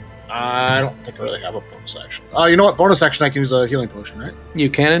 I don't think I really have a bonus action. You know what? Bonus action, I can use a healing potion, right? You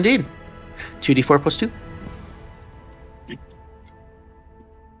can indeed. 2d4 plus 2.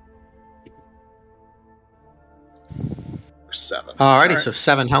 Or 7. Alrighty, so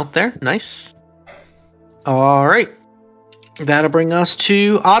 7 health there. Nice. Alright. That'll bring us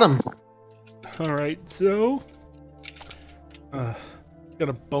to Autumn. Alright, so... got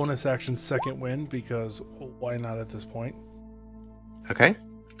a bonus action second wind, because why not at this point? Okay.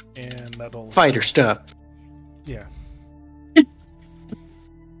 And that'll... Fighter stuff. Yeah.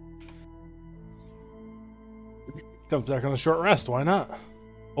 Comes back on a short rest, why not?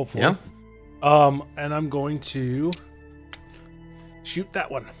 Hopefully. Yeah. And I'm going to shoot that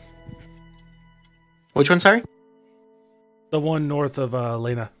one. Which one, sorry? The one north of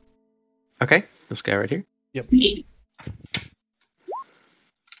Laena. Okay, this guy right here. Yep.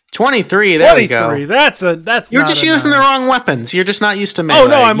 23, there we go. 23, that's You're not just a using the 9. wrong weapons. You're just not used to melee. Oh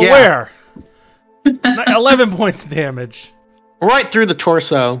no, I'm Yeah. aware. 11 points damage. Right through the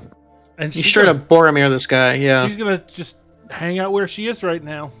torso. And You straight up Boromir this guy, yeah. She's gonna just hang out where she is right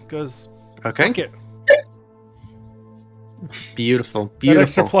now, because Okay. fuck it. Beautiful, That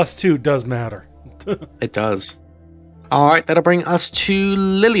extra beautiful. +2 does matter. It does. Alright, that'll bring us to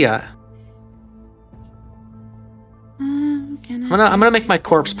Lillia. I'm gonna make my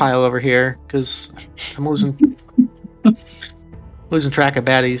corpse pile over here, because I'm losing track of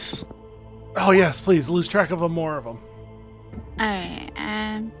baddies. Oh yes, please lose track of them, more of them. Alright,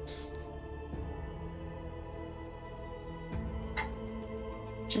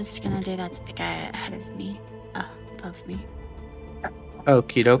 just gonna do that to the guy ahead of me. Above me.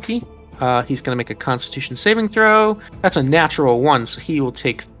 Okie dokie. He's gonna make a Constitution saving throw. That's a natural 1, so he will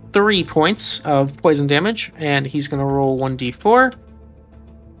take 3 points of poison damage, and he's gonna roll 1d4.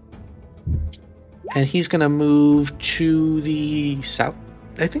 And he's gonna move to the south,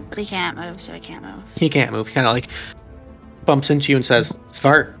 I think. But he can't move, so he can't move. He can't move. He kind of like bumps into you and says,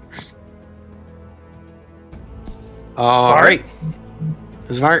 Xvart. Alright.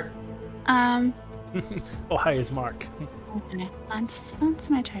 Xvart. Oh, hi, is Mark. Okay, that's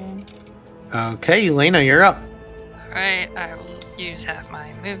my turn. Okay, Laena, you're up. Alright, I will use half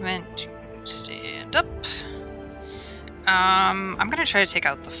my movement to stand up. I'm gonna try to take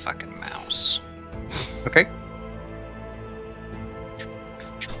out the fucking mouse. Okay.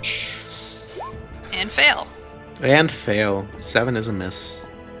 And fail. And fail. 7 is a miss.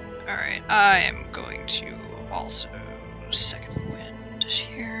 Alright, I am going to also second wind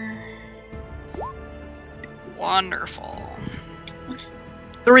here. Wonderful.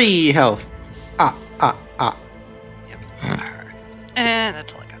 3 health. Ah. Yep. Alright. And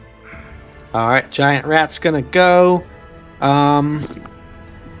that's all I got. Alright, giant rat's gonna go. The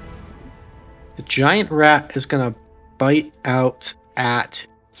giant rat is gonna bite out at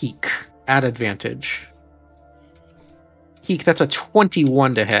Heehk at advantage. Heehk, that's a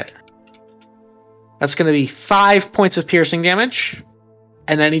 21 to hit. That's gonna be 5 points of piercing damage.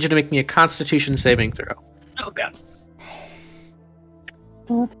 And I need you to make me a Constitution saving throw. Oh god.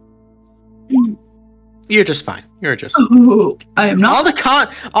 You're just fine. You're just Ooh, I am not.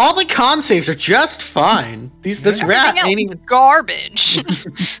 all the con saves are just fine. This rat Everything ain't even garbage.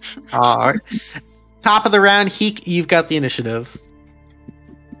 Alright. Top of the round, Heehk, you've got the initiative.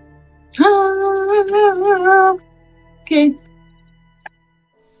 Okay.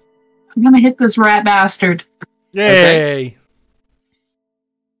 I'm gonna hit this rat bastard. Yay!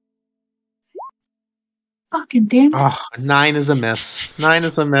 Fucking damn. Oh, 9 is a miss. 9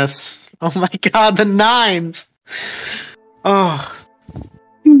 is a miss. Oh my god, the 9s! Oh.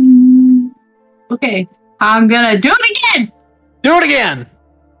 Okay, I'm gonna do it again! Do it again!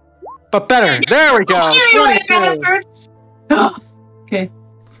 But better. There we go. You rat 22. bastard! Okay.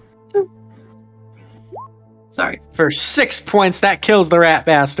 Sorry. For 6 points, that kills the rat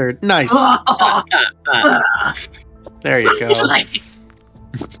bastard. Nice. There you go.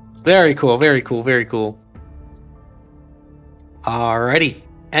 Very cool, very cool, very cool. Alrighty.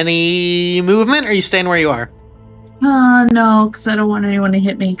 Any movement, or are you staying where you are? No, because I don't want anyone to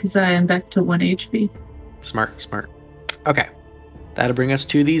hit me, because I am back to 1 HP. Smart. Okay. That'll bring us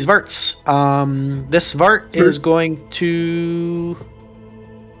to these Xvarts. This Xvart is going to...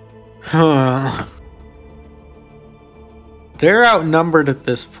 They're outnumbered at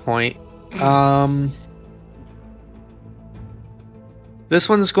this point. This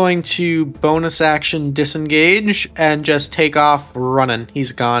one's going to bonus action disengage and just take off running.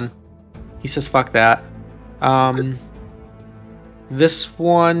 He's gone. He says fuck that. This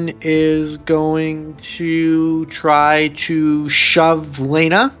one is going to try to shove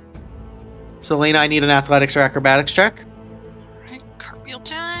Laena. So Laena, I need an athletics or acrobatics check. Alright, cartwheel Real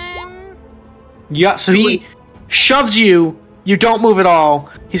time. Yeah, so he shoves you. You don't move at all.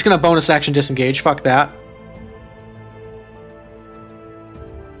 He's going to bonus action disengage. Fuck that.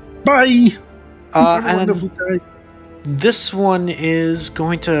 Bye! And Wonderful guy. this one is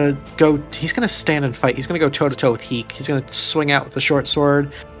going to go... He's going to stand and fight. He's going to go toe-to-toe with Heehk. He's going to swing out with the short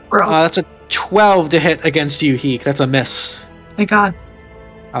sword. Bro. That's a 12 to hit against you, Heehk. That's a miss. Thank God.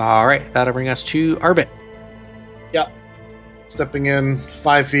 Alright, that'll bring us to Arbit. Yep. Stepping in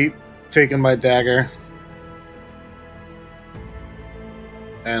 5 feet, taking my dagger,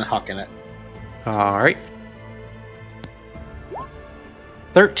 and hucking it. Alright.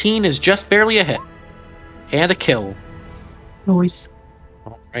 13 is just barely a hit. And a kill. Noise.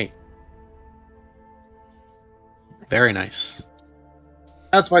 Alright. Very nice.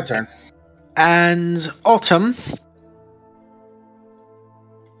 That's my turn. And Autumn.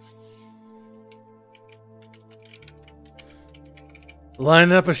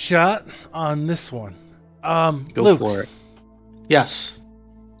 Line up a shot on this one. Go Luke, for it. Yes.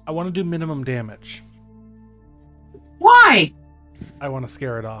 I want to do minimum damage. Why? I want to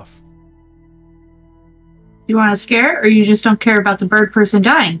scare it off. You want to scare it, or you just don't care about the bird person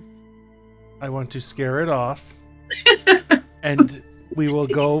dying? I want to scare it off. And we will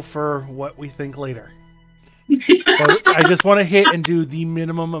go for what we think later. But I just want to hit and do the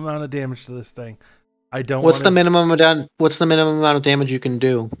minimum amount of damage to this thing. I don't. What's the minimum amount of damage you can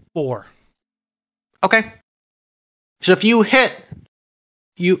do? 4. Okay. So if you hit,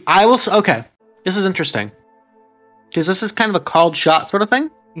 okay. This is interesting. Because this is kind of a called shot sort of thing.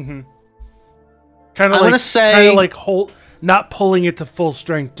 Mm-hmm. Kind I'm of gonna say like not pulling it to full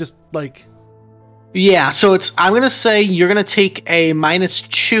strength, just like. Yeah, so I'm gonna say you're gonna take a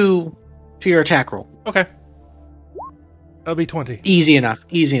 -2 to your attack roll. Okay. That'll be 20. Easy enough.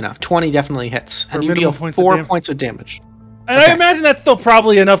 20 definitely hits. And you deal 4 points of damage. And I imagine that's still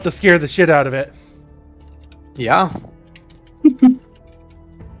probably enough to scare the shit out of it. Yeah.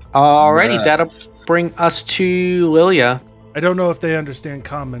 Alrighty, that'll bring us to Lillia. I don't know if they understand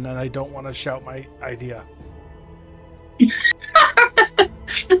common, and I don't want to shout my idea.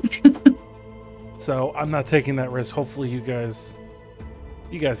 So I'm not taking that risk. Hopefully you guys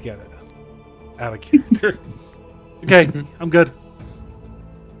get it. Out of character. Okay, I'm good.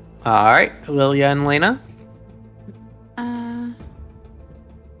 Alright, Lillia and Laena.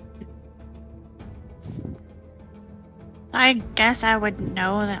 I guess I would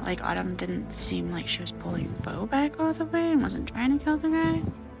know that, like, Autumn didn't seem like she was pulling bow back all the way and wasn't trying to kill the guy.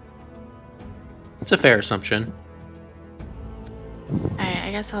 It's a fair assumption.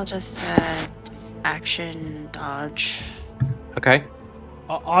 I guess I'll just, action dodge. Okay.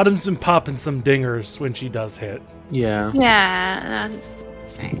 Autumn's been popping some dingers when she does hit. Yeah. Yeah, that's what I'm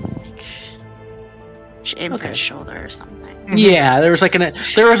saying. Like, she aimed for Okay. his shoulder or something. Yeah, there was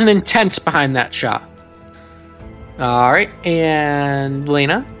an intent behind that shot. Alright, and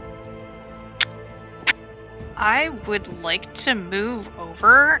Laena? I would like to move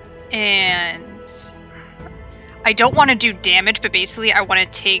over, and I don't want to do damage, but basically I want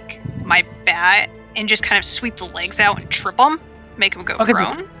to take my bat and just kind of sweep the legs out and trip them, make them go Okay,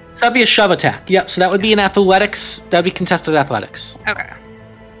 prone. So that'd be a shove attack. Yep, so that would be an athletics. That'd be contested athletics. Okay.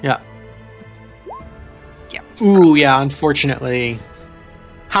 Yeah. Yep. Ooh, yeah, unfortunately.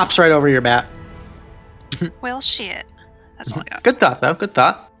 Hops right over your bat. Well, shit. That's all I got. Good thought, though. Good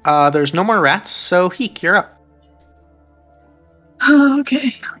thought. There's no more rats, so Heehk, you're up.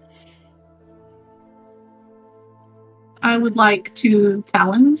 Okay. I would like to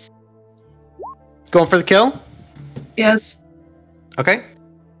talons. Going for the kill? Yes. Okay.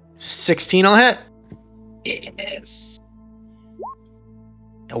 16 will hit. Yes.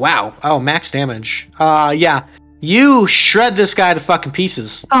 Wow. Oh, max damage. Yeah. You shred this guy to fucking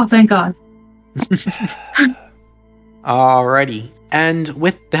pieces. Oh, thank God. Alrighty. And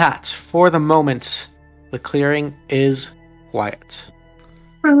with that, for the moment, the clearing is quiet.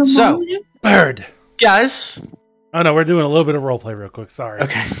 For the So- moment. Bird. Guys. Oh no, we're doing a little bit of roleplay real quick. Sorry.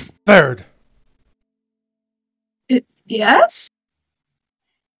 Okay. Bird. Yes?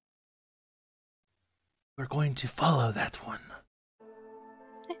 We're going to follow that one.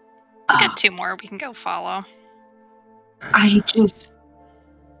 We got 2 more we can go follow.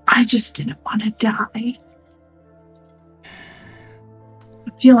 I just didn't want to die.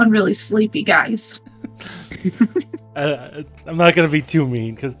 I'm feeling really sleepy, guys. I'm not going to be too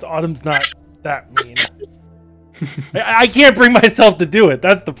mean, because Autumn's not that mean. I can't bring myself to do it.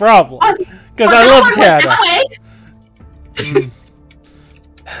 That's the problem. Because I love Chatta.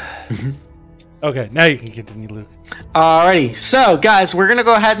 Okay, now you can continue, Luke. Alrighty. So, guys, we're going to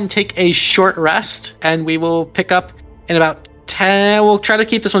go ahead and take a short rest, and we will pick up in about 10. We'll try to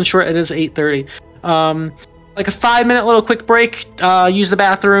keep this one short. It is 8:30. Like a 5-minute little quick break. Use the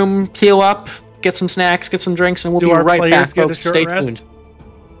bathroom, heal up, get some snacks, get some drinks, and we'll be right back, folks. Stay tuned.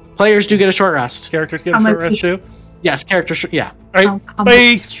 Players do get a short rest. Characters get a short rest too? Yes, characters. Yeah. All right.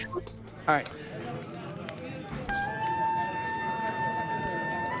 Bye. All right.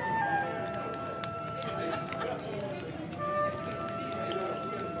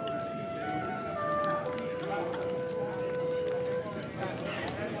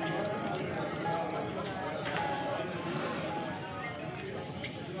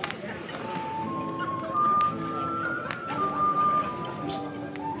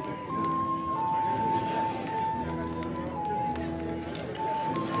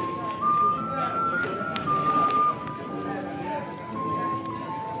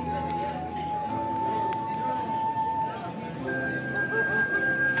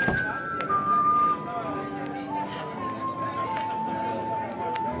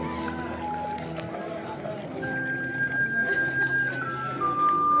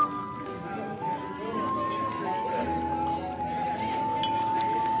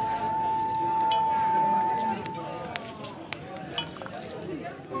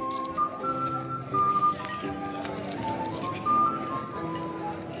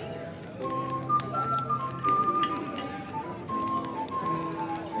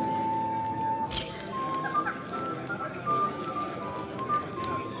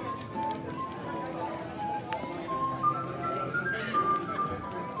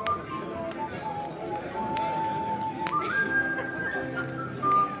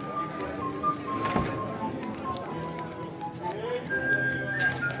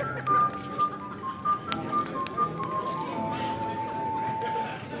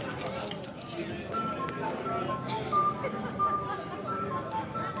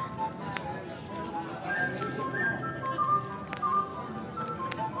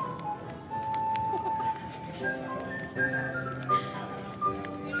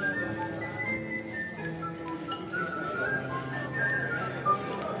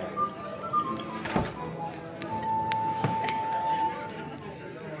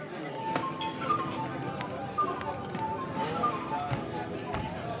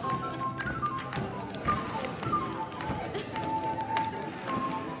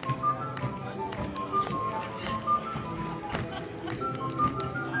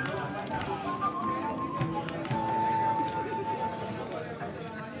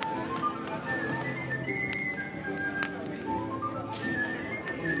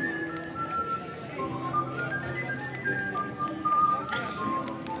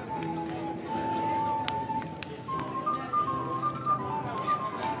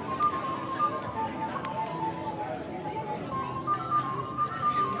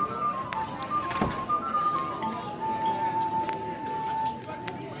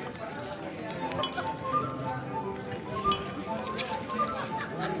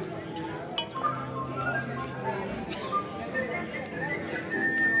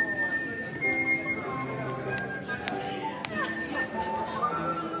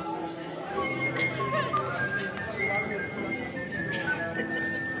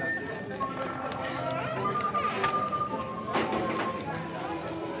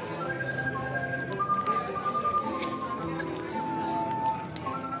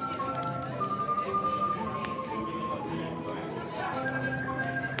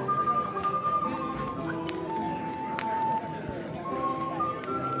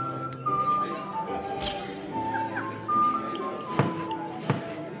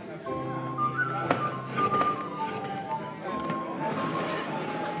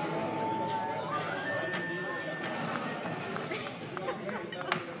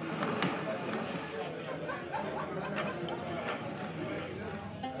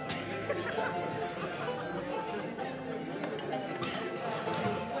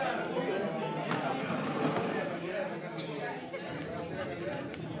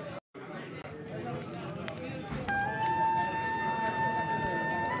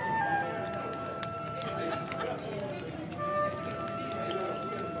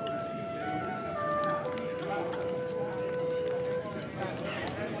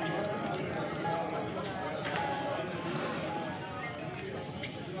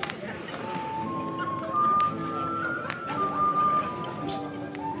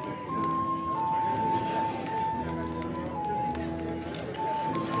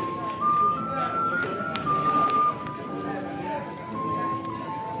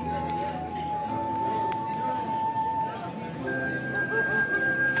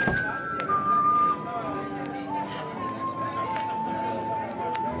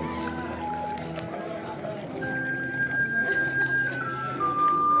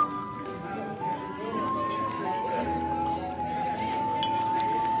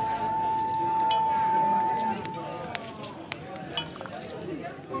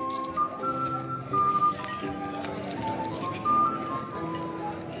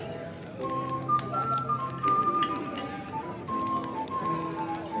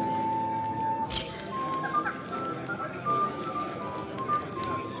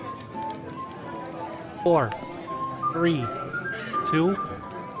 4, 3, 2,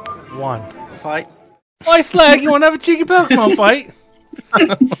 1. Fight. Why, Slag? You want to have a cheeky Pokemon fight?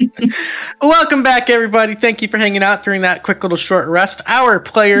 Welcome back, everybody. Thank you for hanging out during that quick little short rest. Our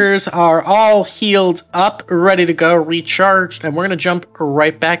players are all healed up, ready to go, recharged, and we're going to jump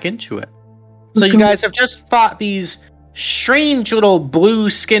right back into it. So you guys have just fought these strange little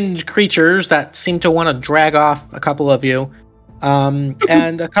blue-skinned creatures that seem to want to drag off a couple of you,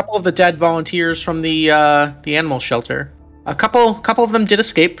 and a couple of the dead volunteers from the animal shelter. A couple of them did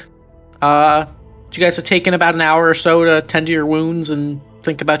escape. You guys have taken about an hour or so to tend to your wounds and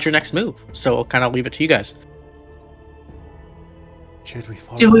think about your next move. So I'll kind of leave it to you guys. Should we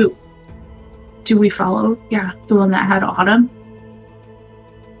follow? Do we follow? Yeah, the one that had Autumn,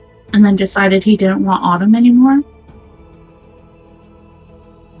 and then decided he didn't want Autumn anymore.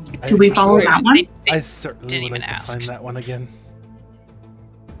 Do we follow that one? I certainly would like to find that one again.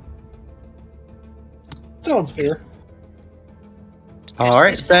 Sounds fair. All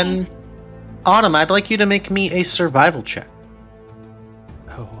right, then, Autumn, I'd like you to make me a survival check.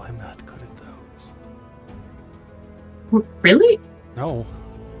 Oh, I'm not good at those. Really? No.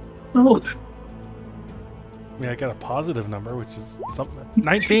 Oh. I mean, I got a positive number, which is something.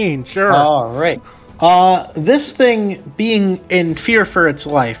 19, sure. All right. This thing, being in fear for its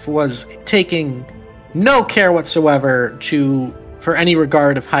life, was taking no care whatsoever for any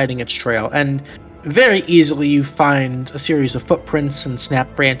regard of hiding its trail, and very easily you find a series of footprints and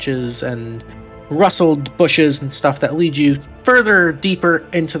snap branches and rustled bushes and stuff that lead you further deeper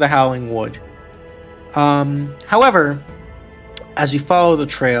into the Howling Wood. However, as you follow the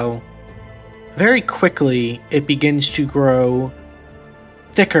trail, very quickly it begins to grow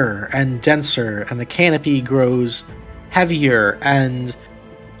thicker and denser, and the canopy grows heavier, and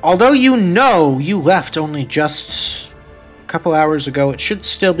although you know you left only just a couple hours ago, it should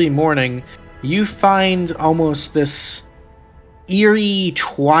still be morning, you find almost this eerie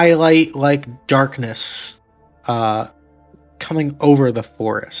twilight-like darkness coming over the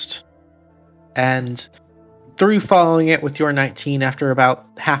forest. And through following it with your 19, after about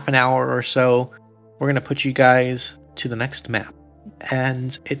half an hour or so, we're going to put you guys to the next map.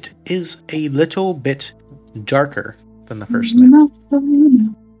 And it is a little bit darker than the first map.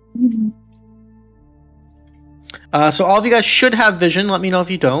 So all of you guys should have vision. Let me know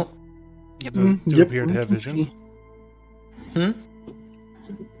if you don't. Yep. Do appear to have vision.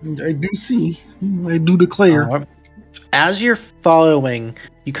 I do see. I do declare. As you're following,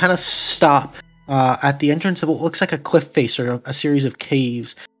 you kind of stop at the entrance of what looks like a cliff face or a series of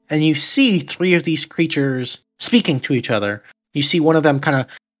caves, and you see three of these creatures speaking to each other. You see one of them kind of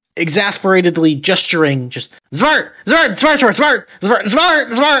exasperatedly gesturing, just Xvart, Xvart, Xvart, Xvart, Xvart,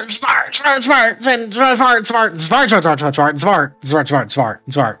 Xvart, Xvart, Xvart, Xvart, Xvart, Xvart, Xvart, Xvart, Xvart, Xvart, Xvart, Xvart, Xvart,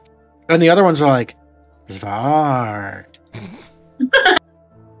 Xvart, and the other ones are like Xvart.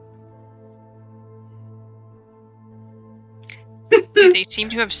 Do they seem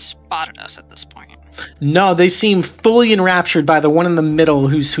to have spotted us at this point? No, they seem fully enraptured by the one in the middle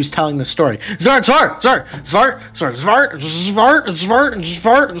who's telling the story. Xvart, Xvart, Xvart, Xvart, Xvart, Xvart, Xvart, Xvart,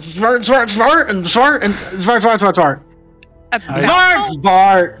 Xvart, Xvart, Xvart, and Xvart, and Xvart, Xvart, Xvart, Xvart,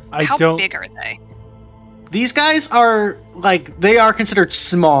 Xvart. How big are they? These guys are they are considered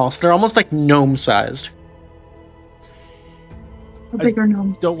small, so they're almost like gnome-sized. How big are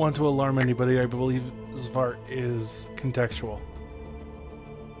gnomes? Don't want to alarm anybody. I believe Xvart is contextual.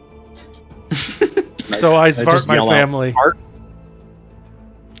 So I Xvart my family.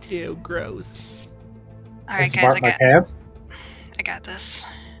 Ew, gross. Alright, guys, pants. I got this.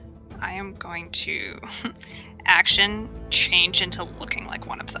 I am going to action change into looking like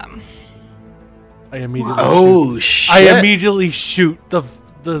one of them. I immediately shit. I immediately shoot the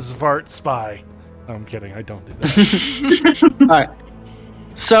Xvart spy. No, I'm kidding. I don't do that. Alright.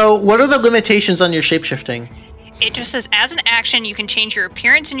 So, what are the limitations on your shapeshifting? It just says, as an action, you can change your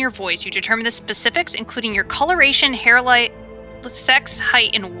appearance and your voice. You determine the specifics, including your coloration, hair light, sex,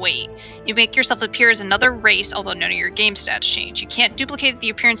 height, and weight. You make yourself appear as another race, although none of your game stats change. You can't duplicate the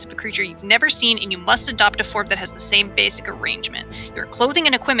appearance of a creature you've never seen, and you must adopt a form that has the same basic arrangement. Your clothing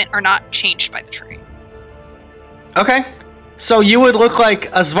and equipment are not changed by the trait. Okay. So you would look like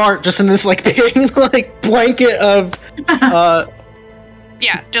a Xvart just in this big blanket of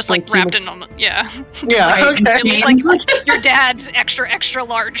yeah, just wrapped in yeah. Yeah, okay. It looks like your dad's extra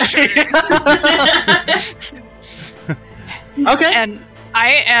large shirt. Okay. And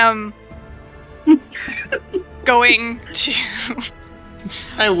I am going to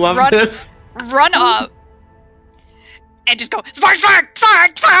I love this. Run up and just go Xvart, Xvart,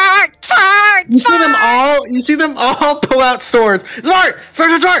 Xvart, Xvart, Xvart. You see them all pull out swords. Xvart,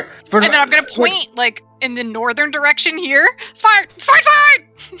 Xvart, Xvart. And then I'm gonna point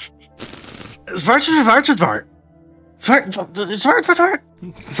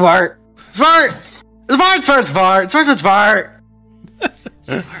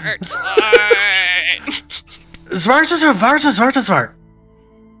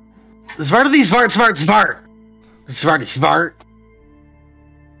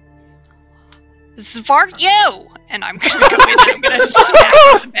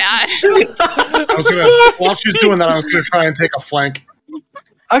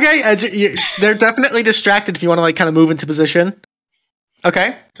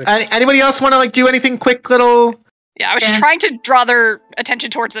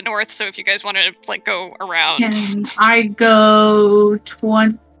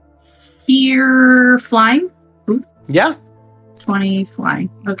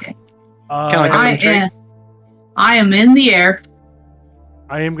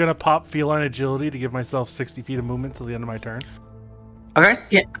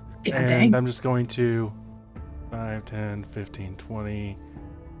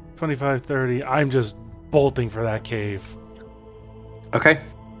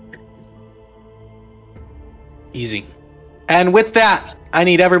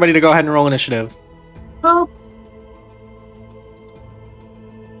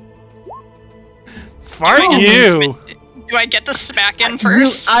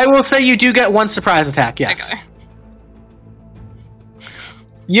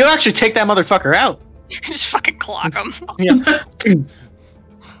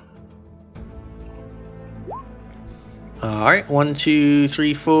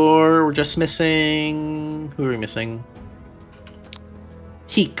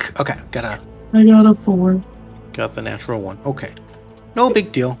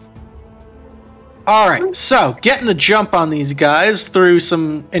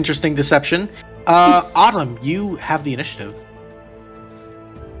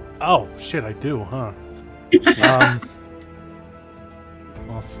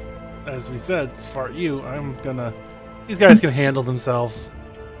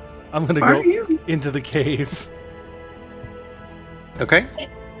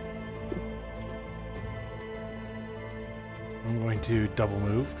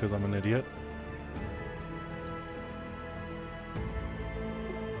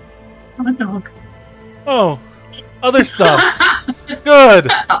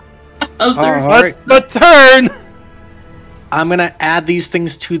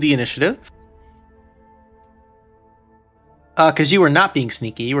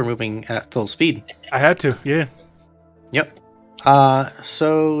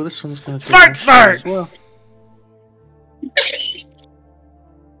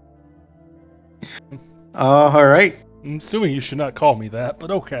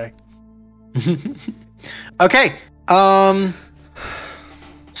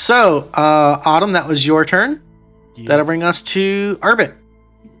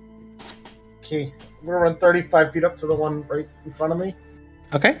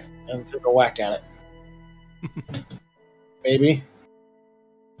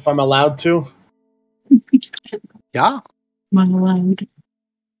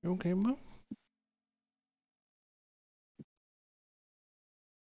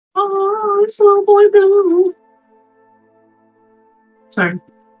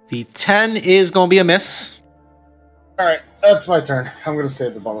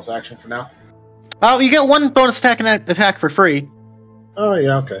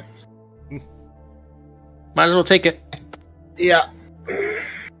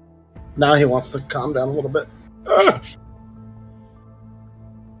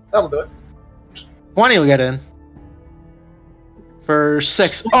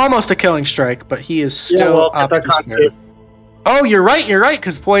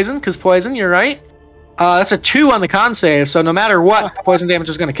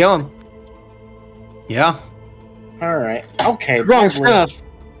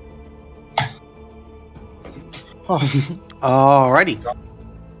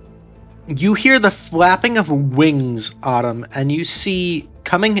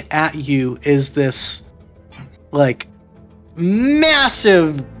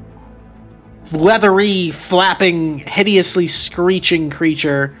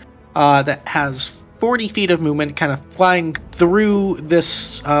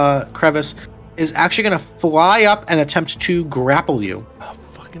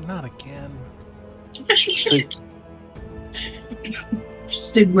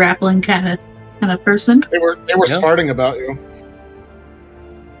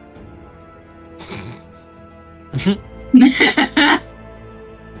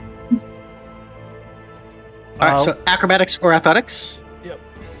All right, so acrobatics or athletics? Yep.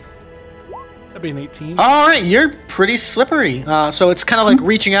 That'd be an 18. All right, you're pretty slippery. So it's kind of like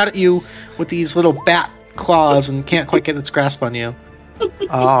reaching out at you with these little bat claws and can't quite get its grasp on you.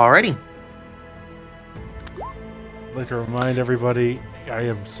 Alrighty. I'd like to remind everybody I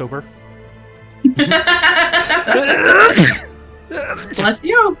am sober. Bless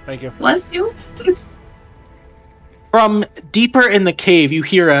you. Thank you. Bless you. From deeper in the cave, you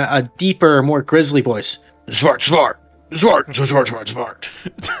hear a deeper, more grisly voice. Xvart, Xvart, Xvart, Xvart, Xvart,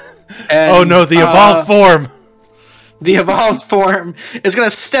 Xvart. And, oh no, the evolved form! The evolved form is going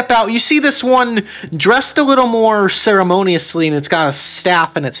to step out. You see this one dressed a little more ceremoniously, and it's got a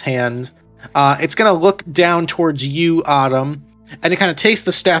staff in its hand. It's going to look down towards you, Autumn, and it kind of takes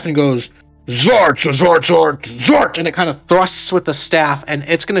the staff and goes, Xvart, Xvart, Xvart, Xvart, and it kind of thrusts with the staff, and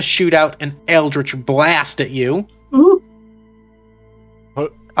it's going to shoot out an eldritch blast at you. Ooh.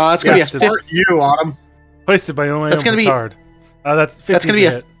 It's going to be a you, Autumn. Placed it by only that's going to be card. That's 15 that's going to be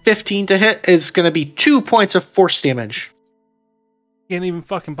hit. a 15 to hit. Is going to be 2 points of force damage. Can't even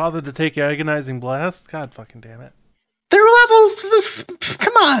fucking bother to take agonizing blast. God fucking damn it! They're level.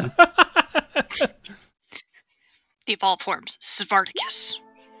 Come on. The evolved forms, Spartacus.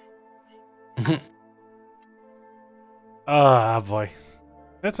 Boy,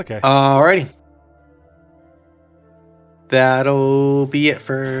 that's okay. Alrighty. That'll be it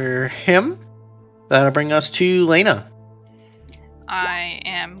for him. That'll bring us to Laena. I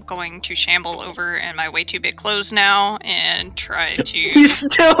am going to shamble over in my way too big clothes now and try to. You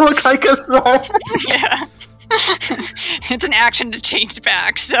still look like a sword. Yeah. It's an action to change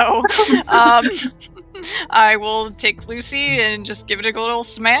back, so I will take Lucy and just give it a little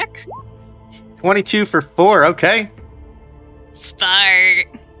smack. 22 for 4, okay. Spart.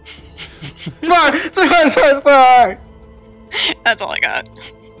 Smart! Smart, smart, smart! That's all I got.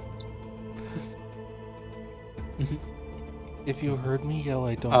 If you heard me yell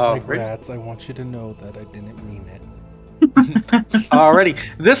I don't like rats, I want you to know that I didn't mean it. Alrighty.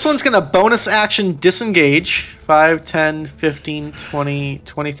 This one's going to bonus action disengage. 5, 10, 15, 20,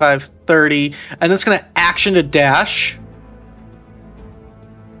 25, 30. And it's going to action to dash.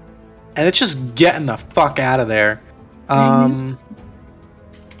 And it's just getting the fuck out of there.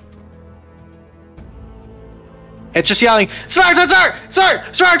 It's just yelling, Xvart, Xvart,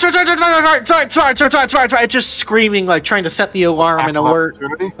 Xvart, Xvart, Xvart, Xvart, Xvart, Xvart, Xvart, Xvart, Xvart, Xvart. It's just screaming, like trying to set the alarm and alert.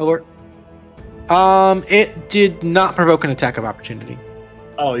 It did not provoke an attack of opportunity.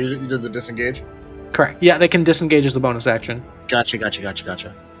 Oh, you did the disengage? Correct. Yeah, they can disengage as a bonus action. Gotcha.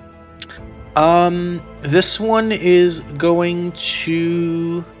 This one is going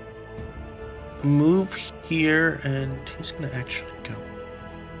to move here, and he's going to actually go.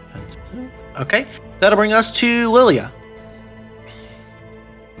 Okay, that'll bring us to Lillia.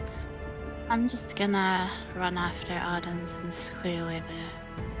 I'm just gonna run after Autumn since clearly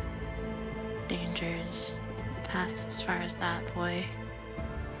the dangers pass as far as that boy.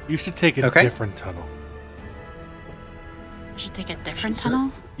 You should take a different tunnel. I should take a different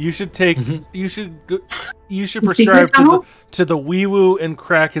tunnel? You should take. You should prescribe to the WeeWoo and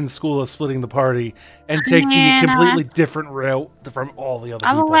Kraken school of splitting the party and take the completely different route from all the other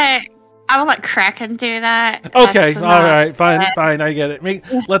people. I will let Kraken do that. Okay, alright, fine, I get it.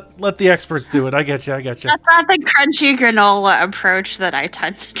 Let the experts do it. I get you. That's not the crunchy granola approach that I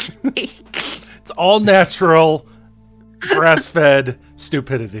tend to take. It's all natural, grass-fed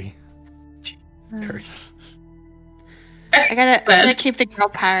stupidity. I gotta keep the girl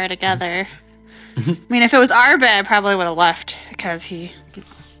power together. I mean, if it was Arbe, I probably would have left because he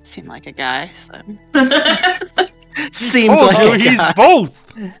seemed like a guy. So. Seemed like a guy. He's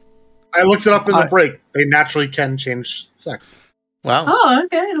both. I looked it up in the break. They naturally can change sex. Wow. Oh,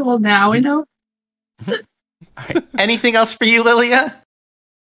 okay. Well, now we know. Right. Anything else for you, Lillia?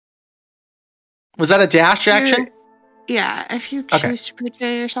 Was that a dash action? Yeah, if you choose to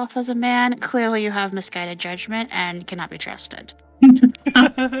portray yourself as a man, clearly you have misguided judgment and cannot be trusted. I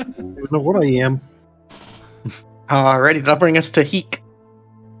don't know what I am. Alrighty, that'll bring us to Heehk.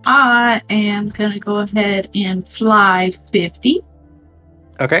 I am gonna go ahead and fly 50.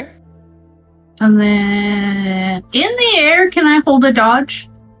 Okay. And then in the air, can I hold a dodge?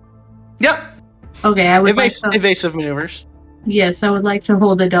 Yep. Okay, I would evasive maneuvers. Yes, I would like to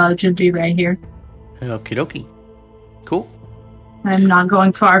hold a dodge and be right here. Okie dokie. Cool. I'm not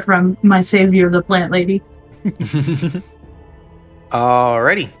going far from my savior, the plant lady.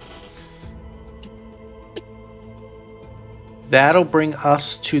 Alrighty. That'll bring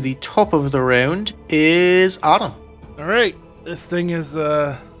us to the top of the round. Is Autumn. Alright, this thing is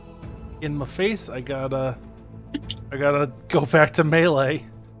in my face. I gotta go back to melee.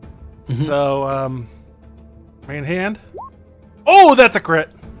 So Main hand. Oh, that's a crit.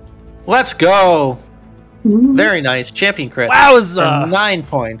 Let's go. Very nice. Champion crit. Wowza. For 9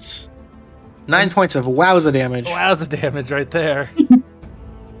 points. 9 points of wowza damage. Wowza damage right there.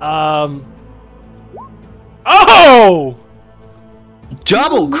 Oh!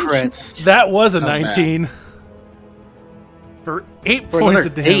 Double crits. That was a Not 19. For 8 For points another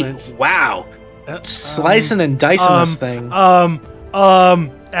of damage. 8. Wow. Slicing and dicing this thing.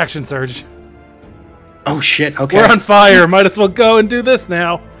 Action surge. Oh shit, okay. We're on fire. Might as well go and do this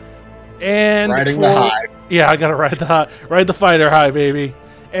now. And Riding the high. Yeah, I gotta ride the fighter high, baby.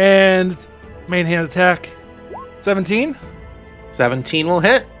 And main hand attack. 17? 17 will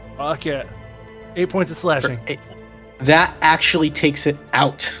hit. Fuck it. 8 points of slashing. That actually takes it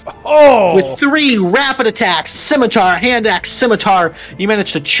out. Oh! With 3 rapid attacks, scimitar, hand axe, scimitar, you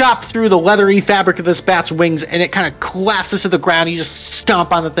manage to chop through the leathery fabric of this bat's wings, and it kind of collapses to the ground. You just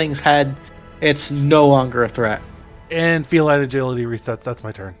stomp on the thing's head. It's no longer a threat. And feline agility resets. That's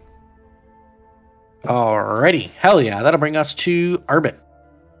my turn. Alrighty. Hell yeah. That'll bring us to Arbit.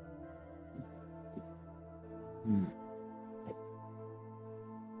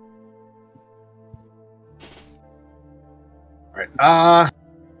 Alright,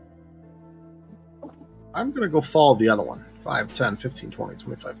 I'm gonna go follow the other one. 5, 10, 15, 20,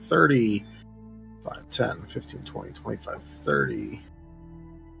 25, 30. 5, 10, 15, 20, 25, 30.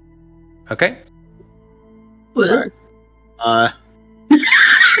 Okay. Alright.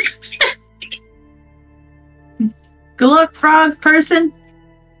 Good luck, frog person.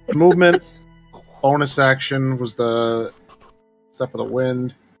 Movement. Bonus action was the Step of the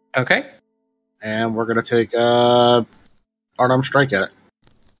Wind. Okay. And we're gonna take unarmed strike at it.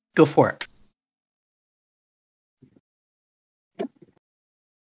 Go for it.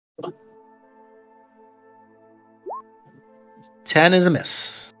 Ten is a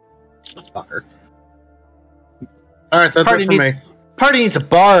miss. Fucker. Alright, that's it for me. Party needs a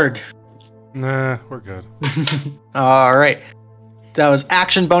bard. Nah, we're good. Alright. That was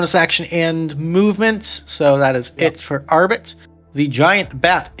action, bonus action, and movement. So that is it for Arbit. The giant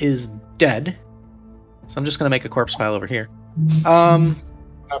bat is dead. So I'm just going to make a corpse pile over here.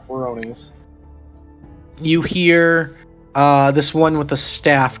 Pepperonis. You hear this one with the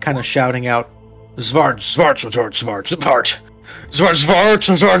staff kind of shouting out, Xvart, Xvart, Xvart, Xvart, Xvart, Xvart, Xvart,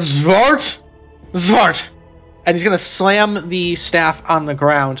 Xvart, Xvart, Xvart. And he's going to slam the staff on the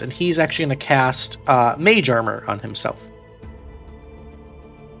ground, and he's actually going to cast Mage Armor on himself.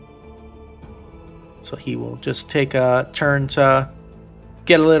 So he will just take a turn to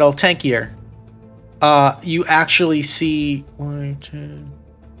get a little tankier. You actually see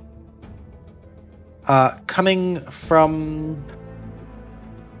coming from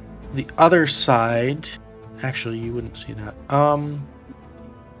the other side. Actually, you wouldn't see that.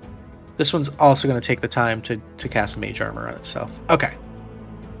 This one's also going to take the time to cast Mage Armor on itself. Okay.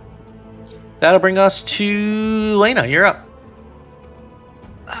 That'll bring us to Laena. You're up.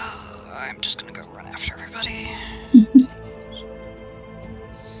 I'm just gonna go run after everybody.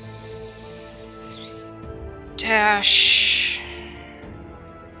 Dash.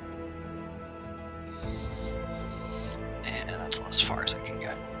 And that's as far as I can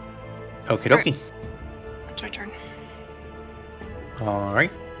get. Okie dokie. It's my turn.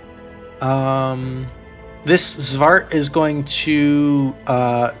 Alright. This Xvart is going to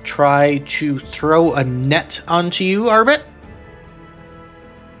try to throw a net onto you, Arbit.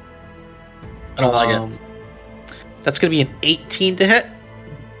 I don't like it. That's going to be an 18 to hit.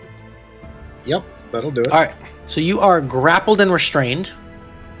 Yep, that'll do it. Alright, so you are grappled and restrained.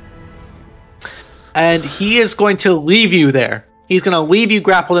 And he is going to leave you there. He's going to leave you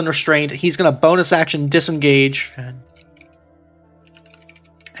grappled and restrained. He's going to bonus action disengage. And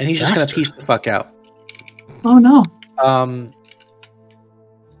he's just going to piece the fuck out. Oh no.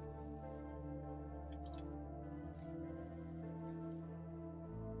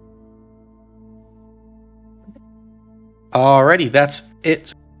 Alrighty, that's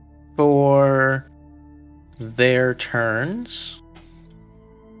it for their turns.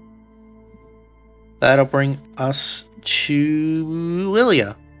 That'll bring us to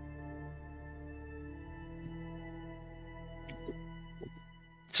Lillia.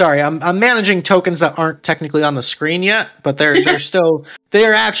 Sorry, I'm managing tokens that aren't technically on the screen yet, but they're still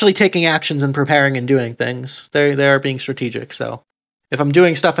actually taking actions and preparing and doing things. They are being strategic. So if I'm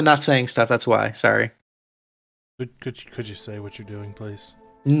doing stuff and not saying stuff, that's why. Sorry. Could you say what you're doing, please?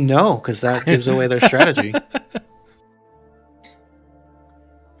 No, because that gives away their strategy.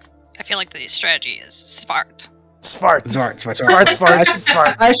 I feel like the strategy is Xvart. Xvart.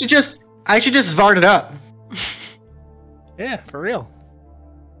 Xvart. I should just Xvart it up. Yeah, for real.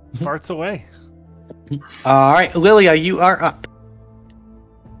 Xvart's away. All right, Lillia, you are up.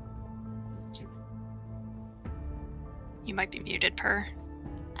 You might be muted, Per.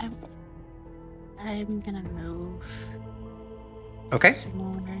 I'm gonna move. Okay. Some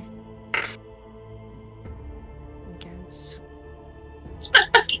more. I guess.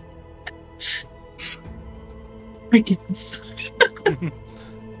 My goodness.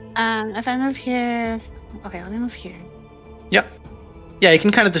 If I move here, okay, let me move here. Yep. Yeah, you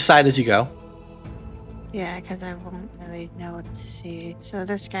can kind of decide as you go. Yeah, because I won't really know what to see. So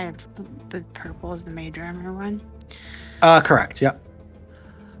this guy with purple is the mage armor one. Correct. Yep.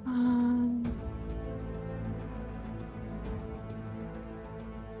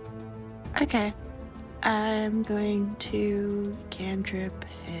 Okay. I'm going to cantrip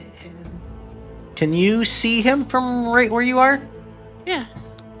hit him. Can you see him from right where you are? Yeah.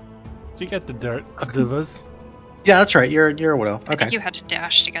 You get the divas. Yeah, that's right. You're a widow. I Okay. think you had to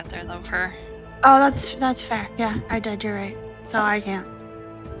dash to get there, though, Per. Oh, that's fair. Yeah, I did. You're right. So I can't.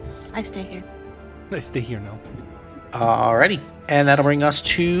 I stay here. I stay here now. Alrighty, and that'll bring us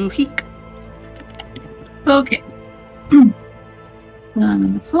to Heehk. Okay. I'm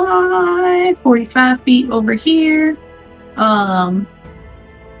gonna fly 45 feet over here. I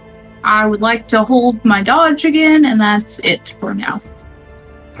would like to hold my dodge again, and that's it for now.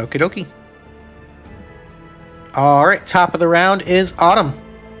 Okie dokie. Alright, top of the round is Autumn.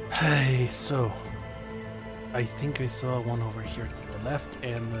 Hey, so I think I saw one over here to the left,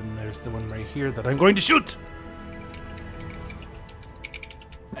 and then there's the one right here that I'm going to shoot.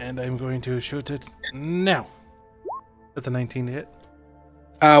 And I'm going to shoot it now. That's a 19 to hit.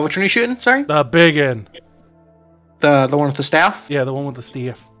 Which one are you shooting? Sorry? The big one. The one with the staff? Yeah, the one with the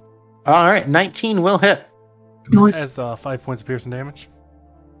staff. Alright, 19 will hit. Nice. Has 5 points of piercing damage.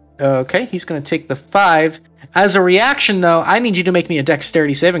 Okay, he's going to take the 5. As a reaction, though, I need you to make me a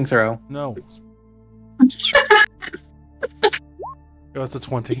dexterity saving throw. No. That's a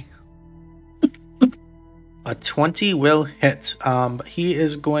 20. A 20 will hit. But he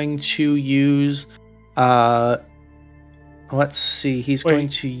is going to use... let's see, he's going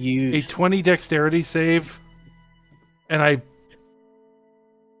to use... A 20 dexterity save, and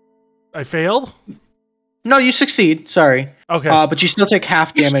I failed? No, you succeed, sorry. Okay. But you still take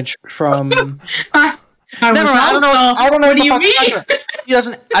half damage from... Never mind, I don't know. I don't know What do you the mean? fuck- He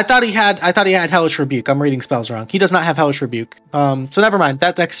doesn't. I thought he had Hellish Rebuke. I'm reading spells wrong. He does not have Hellish Rebuke. So never mind.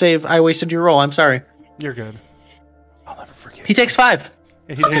 That dex save. I wasted your roll. I'm sorry. You're good. I'll never forget. He takes 5.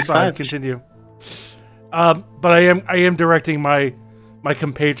 Yeah, he takes 5. Continue. But I am directing my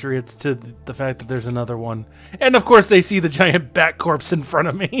compatriots to the fact that there's another one, and of course they see the giant bat corpse in front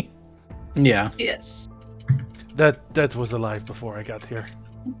of me. Yeah. Yes. That was alive before I got here.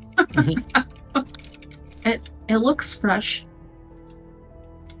 It looks fresh.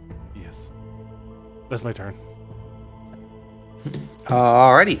 Yes. That's my turn.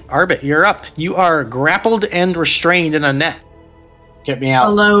 Alrighty, Arbit, you're up. You are grappled and restrained in a net. Get me out.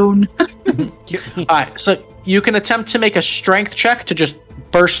 Alone. Alright, so you can attempt to make a strength check to just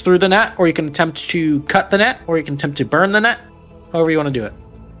burst through the net, or you can attempt to cut the net, or you can attempt to burn the net. However you want to do it.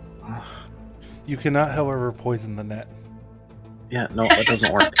 You cannot, however, poison the net. Yeah, no, that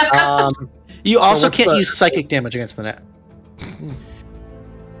doesn't work. You also what's can't the- use psychic damage against the net.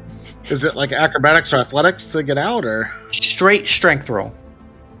 Is it like acrobatics or athletics to get out, or? Straight strength roll.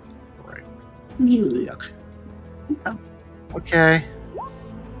 Right. You. Yuck. Okay.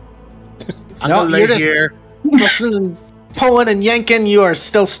 I'm No, gonna lay you're just- here. Listen, pulling and yanking, you are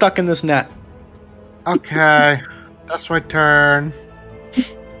still stuck in this net. Okay. That's my turn.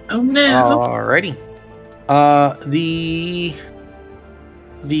 Oh no. Alrighty.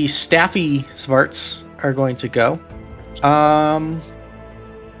 The staffy Xvarts are going to go.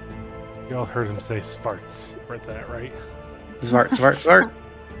 You all heard him say Svarts. Read that, right? Xvart.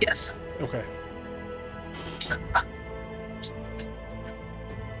 Yes. Okay.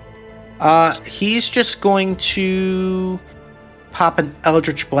 He's just going to pop an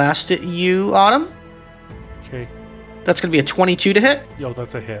Eldritch Blast at you, Autumn. Okay. That's going to be a 22 to hit Yo,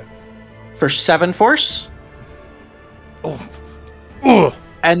 that's a hit. for 7 force. Oh. Ugh.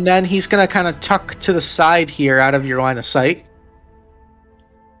 And then he's going to kind of tuck to the side here out of your line of sight.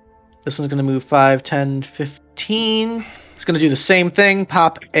 This one's going to move 5, 10, 15. It's going to do the same thing,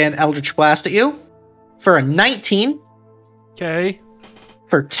 pop an Eldritch Blast at you for a 19 Okay.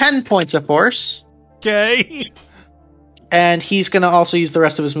 for 10 points of force. Okay. And he's going to also use the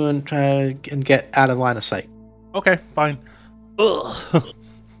rest of his movement and get out of line of sight. Okay, fine. Ugh.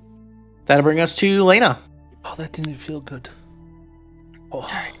 That'll bring us to Laena. Oh, that didn't feel good. Oh.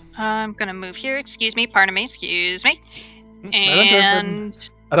 I'm gonna move here. Excuse me. Excuse me. And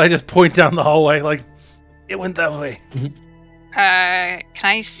And I just point down the hallway like, It went that way. Can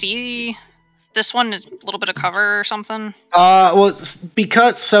I see this one? Is a little bit of cover or something? Well,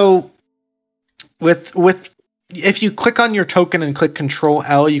 because with if you click on your token and click Control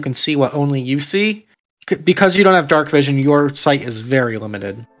L, you can see what only you see. Because you don't have dark vision, your sight is very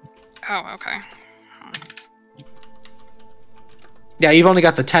limited. Oh, okay. Yeah, you've only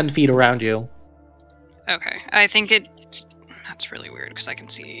got the 10 feet around you. Okay, I think that's really weird because I can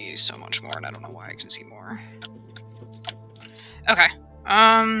see so much more, and I don't know why I can see more. Okay,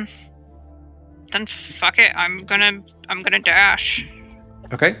 then fuck it. I'm gonna dash.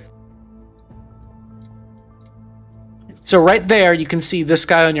 Okay. So right there, you can see this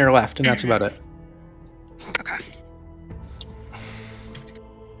guy on your left, and that's about it. Okay.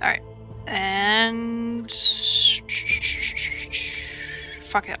 All right, and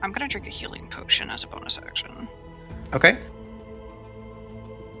fuck it. I'm gonna drink a healing potion as a bonus action. Okay.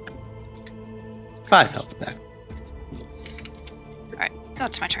 5 health back. Alright,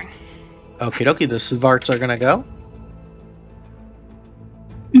 that's my turn. Okie dokie, the Xvarts are gonna go.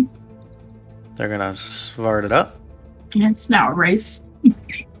 They're gonna Xvart it up. It's now a race. This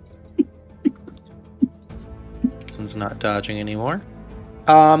one's not dodging anymore.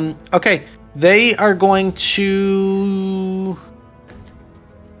 Okay. They are going to...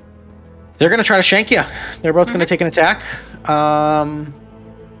 They're gonna try to shank you. They're both gonna take an attack.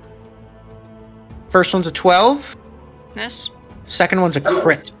 First one's a 12. Miss. Second one's a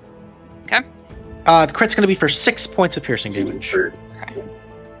crit. Okay. The crit's going to be for 6 points of piercing damage. Okay.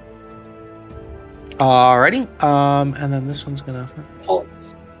 Alrighty. And then this one's going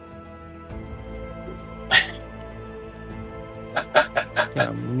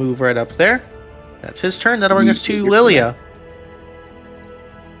to move right up there. That's his turn. That'll bring us to Lillia.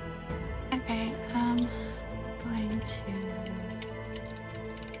 Okay, going to...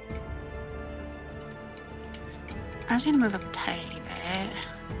 I was gonna move up a tiny bit.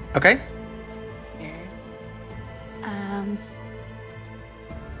 Okay. Here.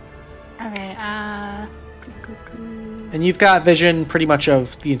 Okay, And you've got vision pretty much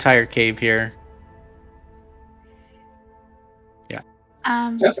of the entire cave here. Yeah.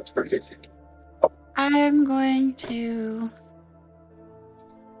 That's pretty good. I'm going to...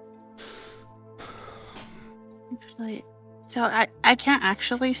 Actually... So I can't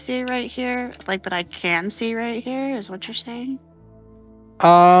actually see right here, like, but I can see right here, is what you're saying?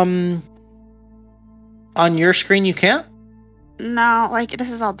 On your screen you can't? No, like,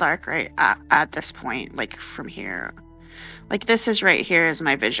 this is all dark right at this point, like, from here. Like, this is right here is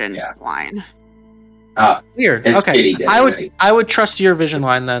my vision line. Weird. It's Okay. kitty day, I would trust your vision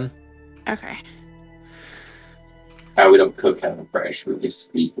line then. Okay. We don't cook out of fresh, we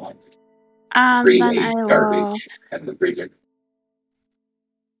just eat one. Then I will... Garbage at the freezer.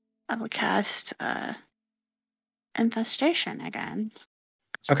 I will cast Infestation again.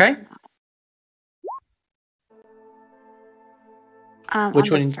 Okay. Which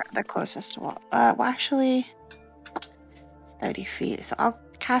one? The closest wall. Well, actually, 30 feet. So I'll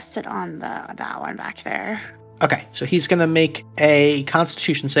cast it on that one back there. Okay, so he's going to make a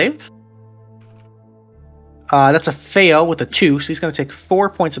Constitution save. That's a fail with a 2, so he's going to take 4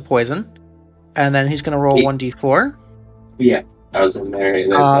 points of poison. And then he's going to roll 1d4. Yeah, I was in there. And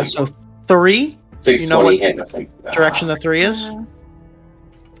like so 3. 620 you know what hit. I think, direction the 3 is? Do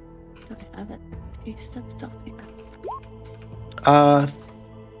I have it pasted still here?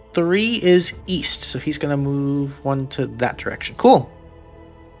 3 is east, so he's going to move 1 to that direction. Cool.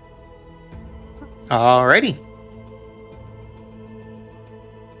 Alrighty.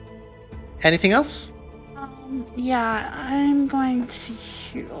 Anything else? Yeah, I'm going to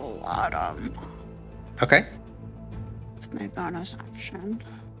heal Autumn. Okay. With my bonus action.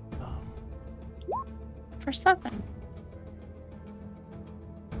 For 7.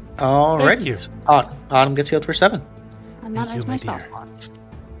 Alrighty. Thank you. Autumn gets healed for 7. And that Thank is you, my my spell dear. slots.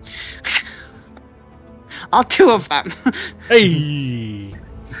 All 2 of them. Hey!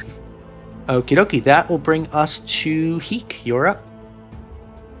 Okie dokie, that will bring us to Heehk. You're up.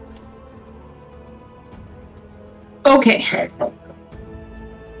 Okay.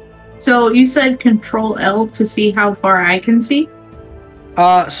 So you said Control L to see how far I can see?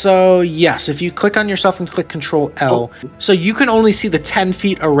 So yes, if you click on yourself and click Control L, so you can only see the 10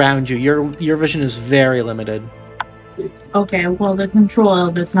 feet around you. Your vision is very limited. Okay, well the Control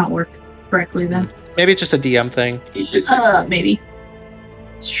L does not work correctly then. Maybe it's just a DM thing. He's just Maybe.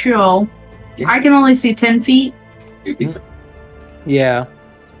 Sure. I can only see 10 feet. Yeah.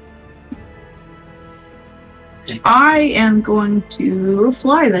 I am going to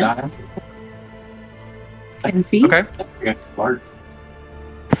fly then. 10 feet. Okay.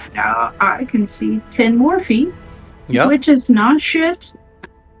 now I can see 10 more feet, Yep. which is not shit.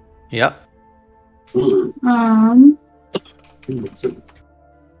 Yep.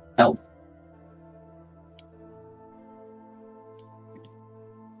 Help.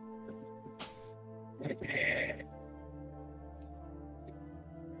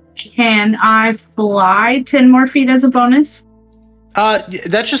 Can I fly 10 more feet as a bonus?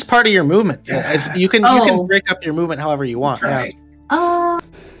 That's just part of your movement. As you can break up your movement however you want. Yeah. Right. I've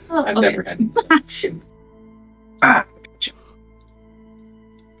Okay. never had shit.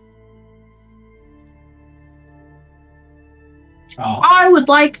 I would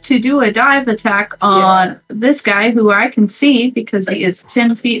like to do a dive attack on this guy who I can see because he is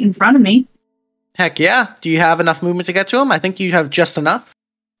 10 feet in front of me. Heck yeah. Do you have enough movement to get to him? I think you have just enough.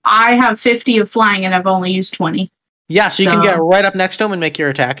 I have 50 of flying and I've only used 20. Yeah, so you can get right up next to him and make your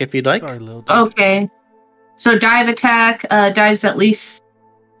attack if you'd like. Sorry, little dude. Okay. So dive attack, dives at least...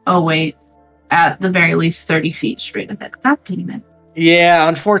 Oh, wait. At the very least 30 feet straight ahead. God damn it. Yeah,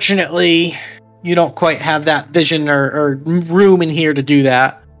 unfortunately, you don't quite have that vision or room in here to do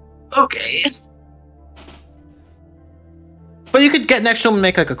that. Okay. But you could get next to him and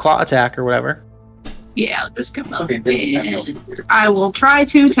make like a claw attack or whatever. Yeah, I'll just come up. Okay, And I will try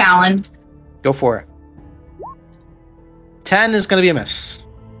to Talon. Go for it. 10 is going to be a miss.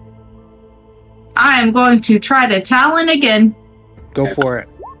 I am going to try to Talon again. Go for it.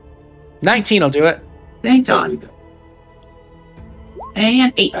 19 will do it. Thank God.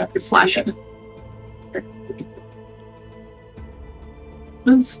 And 8 slashing.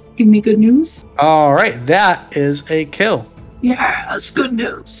 Let's give me good news. All right, that is a kill. Yes, good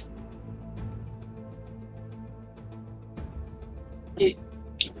news.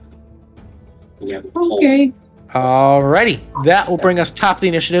 Okay. Alrighty, that will bring us top of the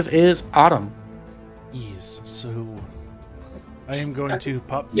initiative is Autumn. Yes, so I am going to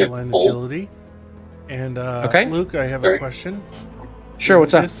pop Yep. feline agility. And Okay. Luke, I have a Sorry. question. Sure,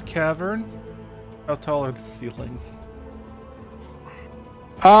 what's up? This cavern, how tall are the ceilings?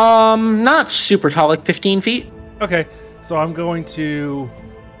 Not super tall, like 15 feet. Okay, so I'm going to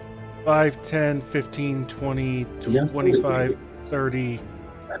 5, 10, 15, 20, 25, 30,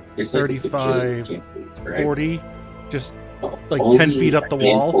 35, 40, just like 10 feet up the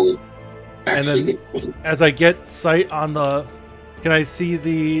wall. And then as I get sight on the... Can I see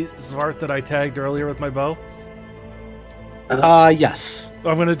the Xvart that I tagged earlier with my bow? Yes. So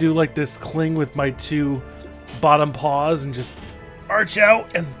I'm going to do like this cling with my 2 bottom paws and just arch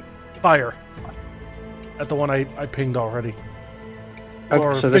out and fire at the one I pinged already. Okay,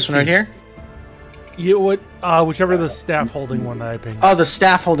 Or so this one right 15. here? You would whichever the staff holding one that I pinged. Oh, the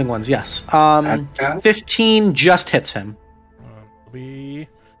staff holding ones, yes. 15 just hits him. It'll be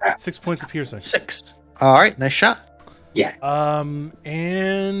 6 points of piercing. 6. Alright, nice shot. Yeah.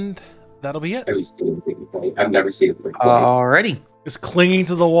 And that'll be it. I've never seen it. Alrighty. Just clinging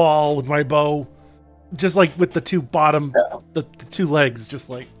to the wall with my bow, just like with the 2 bottom, the 2 legs, just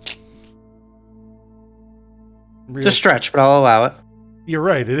like. It's a stretch, but I'll allow it. You're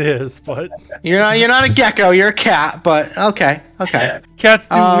right, it is, but You're not a gecko, you're a cat, but okay. cats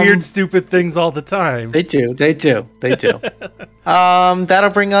do weird, stupid things all the time. They do. That'll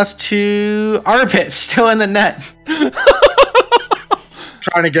bring us to Arbit, still in the net.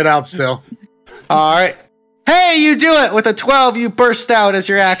 Trying to get out still. Alright. Hey, you do it! With a 12, you burst out as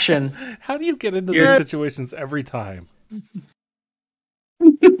your action. How do you get into these situations every time?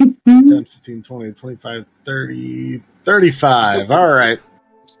 10, 15, 20, 25, 30, 35. All right.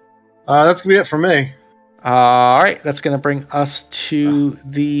 That's going to be it for me. Alright, that's going to bring us to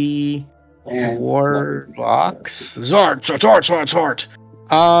the warlocks. Zort.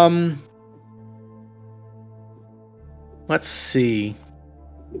 Let's see.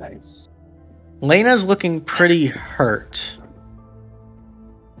 Nice. Laena's looking pretty hurt.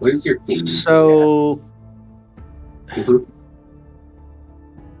 What is your ping? So...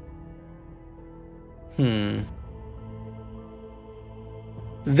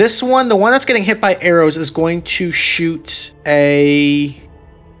 This one, the one that's getting hit by arrows, is going to shoot a...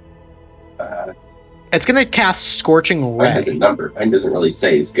 it's going to cast Scorching Mine Ray. has a number. Mine doesn't really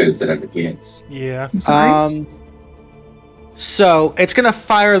say as good as it ever gets. Yeah. So, it's going to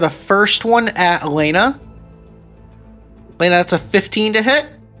fire the first one at Laena. Laena, that's a 15 to hit.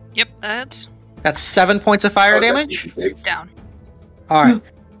 Yep, that's That's 7 points of fire damage. down. Alright.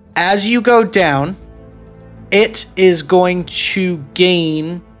 As you go down, it is going to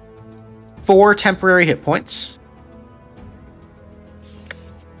gain 4 temporary hit points.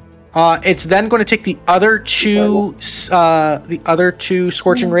 It's then going to take the other two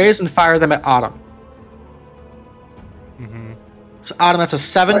Scorching Rays and fire them at Autumn. So Autumn, that's a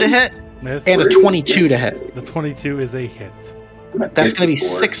 7 to hit Miss. and a 22 to hit. The 22 is a hit. That's going to be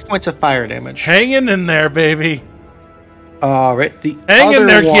 6 points of fire damage. Hanging in there, baby. All right. Hang in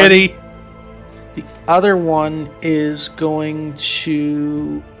there, kitty. The other one is going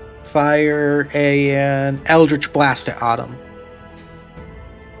to fire an Eldritch Blast at Autumn.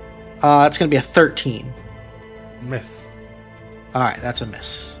 It's going to be a 13. Miss. All right, that's a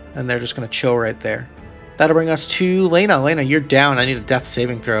miss. And they're just going to chill right there. That'll bring us to Laena. Laena, you're down. I need a death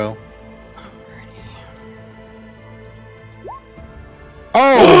saving throw.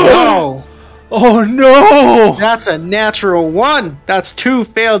 Oh, no! Oh, no! That's a natural 1. That's 2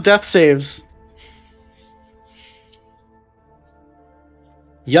 failed death saves.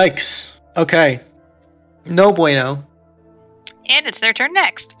 Yikes. Okay. No bueno. And it's their turn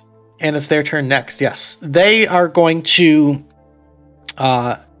next. And it's their turn next, yes. They are going to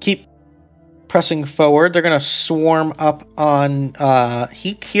keep pressing forward. They're going to swarm up on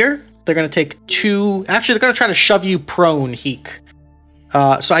Heehk here. They're going to take 2... Actually, they're going to try to shove you prone, Heehk.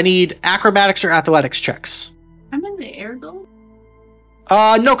 So I need acrobatics or athletics checks. I'm in the air, though?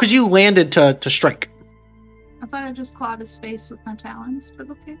 No, because you landed to strike. I thought I just clawed his face with my talons, but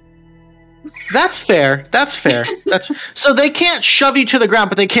okay. That's fair. So they can't shove you to the ground,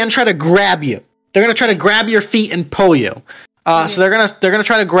 but they can try to grab you. They're gonna try to grab your feet and pull you. So they're gonna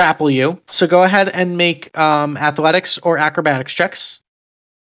try to grapple you. So go ahead and make athletics or acrobatics checks.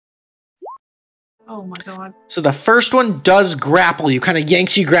 Oh my god. So the first one does grapple you, kind of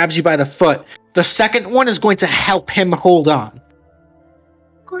yanks you, grabs you by the foot. The second one is going to help him hold on.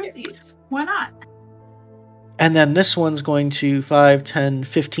 Of course he is. Why not? And then this one's going to 5, 10,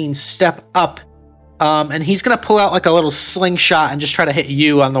 15 step up. And he's going to pull out like a little slingshot and just try to hit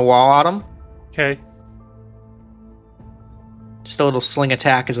you on the wall, Autumn. Okay. Just a little sling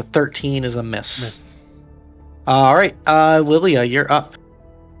attack as a 13 is a miss. Miss. All right, Lillia, you're up.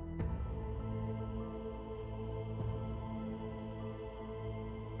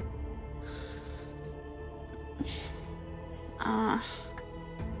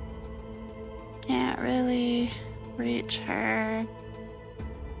 Can't really reach her.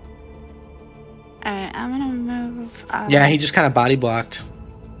 Alright, I'm gonna move up. Yeah, he just kind of body blocked.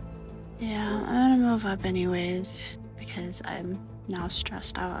 Yeah, I'm gonna move up anyways, because I'm now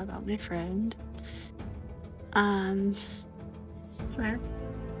stressed out about my friend. Where?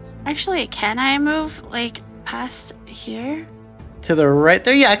 Actually, can I move, like, past here? To the right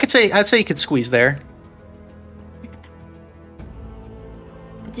there? Yeah, I'd say you could squeeze there.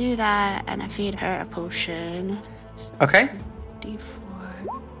 Do that, and I feed her a potion. Okay. D4.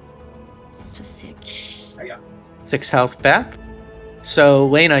 So 6. 6 health back. So,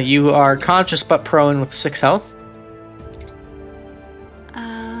 Laena, you are conscious but prone with 6 health.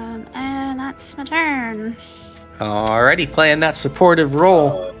 And that's my turn. Alrighty, playing that supportive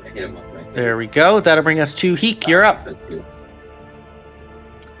role. I hit him up right There we go. That'll bring us to Heehk. You're up.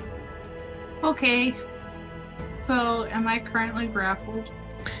 Okay. So, am I currently grappled?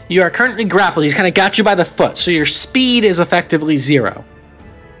 You are currently grappled. He's kind of got you by the foot, so your speed is effectively 0.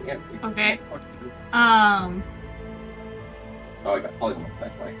 Okay. Oh, I got polymorph,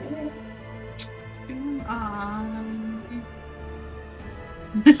 that's why.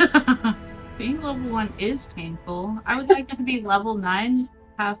 Being level 1 is painful. I would like to be level 9,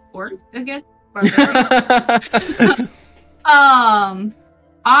 half orc again.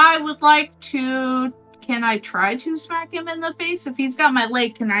 I would like to. Can I try to smack him in the face? If he's got my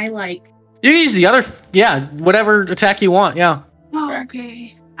leg, can I, like... You can use the other... Yeah, whatever attack you want, yeah. Oh,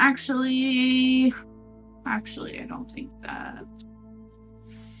 okay. Actually, I don't think that...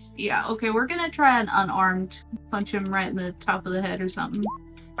 Yeah, okay, we're gonna try an unarmed. Punch him right in the top of the head or something.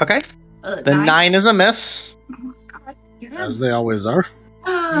 Okay. The 9 is a miss. Oh, God. As they always are.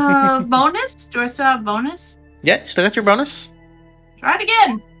 Bonus? Do I still have bonus? Yeah, still got your bonus. Try it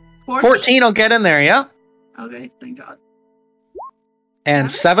again. 14 will get in there, yeah. Okay, thank God.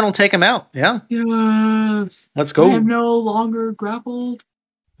 And 7 will take him out, yeah. Yes. Let's go. I am no longer grappled.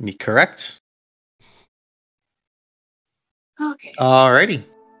 Correct. Okay. Alrighty.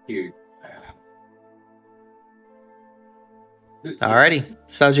 Dude. Alrighty.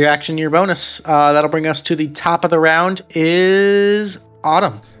 So that's your action, your bonus. That'll bring us to the top of the round is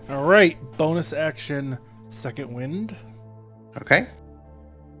Autumn. Alright, bonus action, second wind. Okay.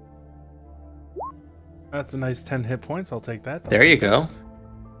 That's a nice 10 hit points. I'll take that. There you go.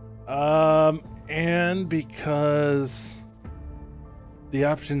 And because the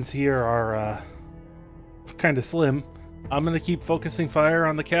options here are kind of slim, I'm going to keep focusing fire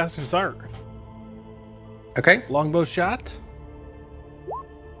on the caster's art. Okay. Longbow shot.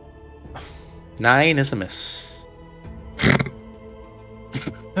 9 is a miss.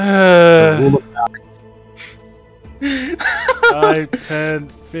 The rule of 5, 10,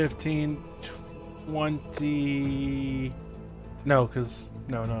 15, 20. No, because.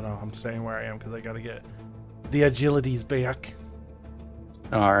 No. I'm staying where I am because I gotta get the agilities back.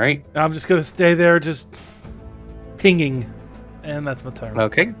 Alright. I'm just gonna stay there, just pinging. And that's my turn.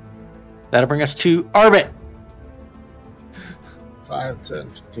 Okay. That'll bring us to Arbit. 5,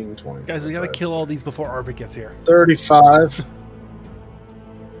 10, 15, 20. Guys, we gotta 25, kill all these before Arvid gets here. 35.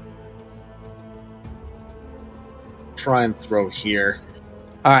 Try and throw here.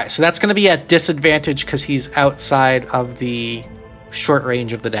 Alright, so that's going to be at disadvantage because he's outside of the short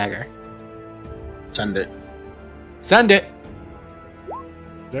range of the dagger. Send it. Send it.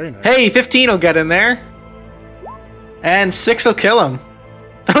 Very nice. Hey, 15 will get in there. And 6 will kill him.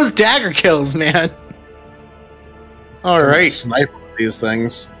 Those dagger kills, man. Alright. Snipe these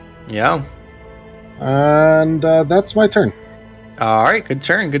things. Yeah. And that's my turn. Alright, good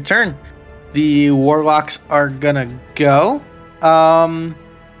turn. The warlocks are gonna go.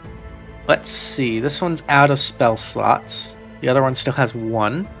 Let's see. This one's out of spell slots. The other one still has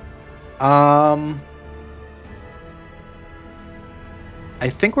one. I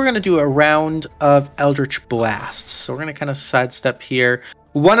think we're gonna do a round of Eldritch Blasts. So we're gonna kind of sidestep here.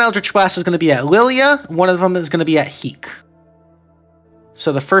 One Eldritch Blast is gonna be at Lillia. One of them is gonna be at Heehk.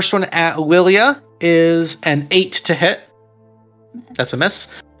 So the first one at Lillia is an 8 to hit. That's a miss.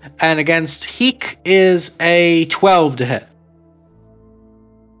 And against Heehk is a 12 to hit.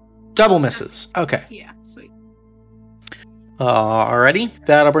 Double misses. Okay. Yeah, sweet. Alrighty.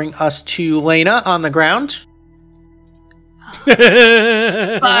 That'll bring us to Laena on the ground. Smart.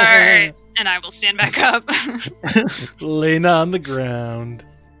 And I will stand back up. Laena on the ground.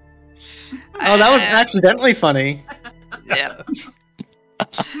 Oh, that was accidentally funny. Yeah.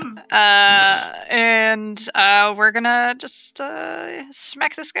 And we're gonna just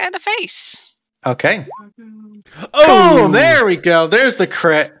smack this guy in the face. Okay. Oh, Boom! There we go. There's the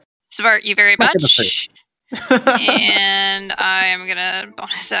crit. Xvart you very Smack in the much. face. And I am gonna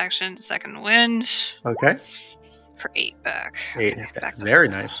bonus action second wind Okay. for 8 back. 8. Okay, back to Very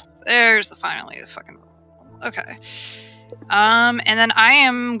full. nice. There's finally the fucking roll. Okay. And then I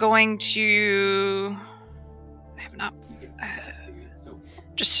am going to. I have not.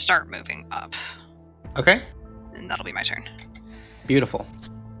 Just start moving up, Okay. and that'll be my turn. Beautiful.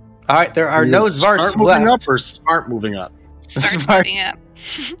 Alright, there are no Zvarts Start moving left. up or smart moving up? Start Smart. moving up.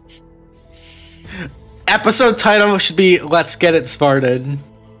 Episode title should be Let's Get It Sparted.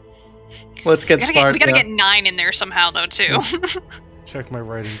 Let's get We Sparted. gotta get 9 in there somehow, though, too. check my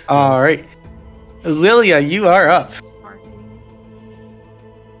writing skills. Alright. Lillia, you are up.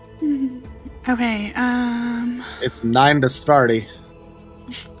 Okay, It's 9 to Sparty.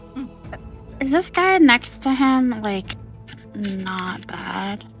 is this guy next to him, like, not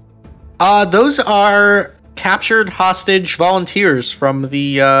bad? Those are captured hostage volunteers from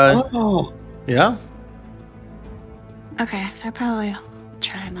the, Oh. yeah. Okay, so I probably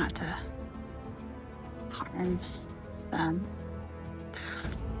try not to harm them.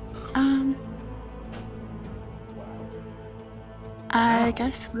 I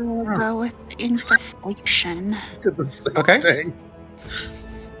guess we'll go with infestation Did the same Okay. thing.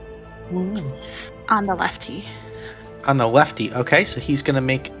 on the lefty. On the lefty. Okay, so he's gonna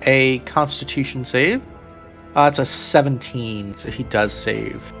make a constitution save. It's a 17, so he does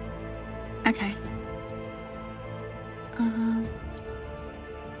save. Okay.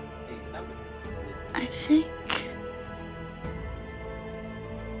 I think.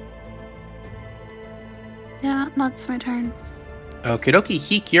 Yeah, that's my turn. Okie dokie,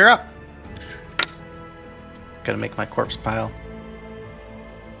 Heehk, you're up. Gotta make my corpse pile.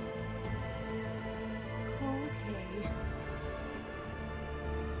 Okay.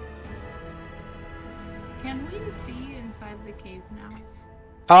 Can we see inside the cave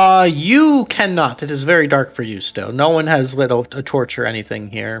now? You cannot. It is very dark for you still. No one has lit a torch or anything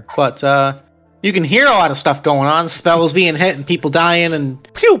here. But, you can hear a lot of stuff going on. Spells being hit and people dying and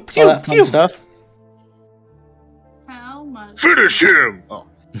Pew, all pew, that fun pew. stuff. How much? Finish him! Oh.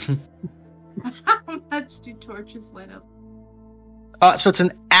 How much do torches light up? So it's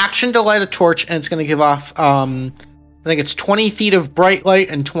an action to light a torch, and it's going to give off, I think it's 20 feet of bright light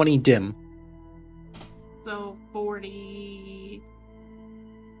and 20 dim. So 40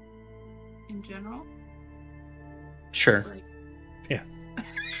 in general? Sure. Like,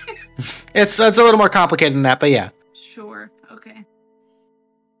 It's a little more complicated than that, but yeah. sure. Okay.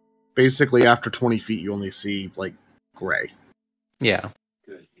 Basically, after 20 feet, you only see, like, gray. Yeah.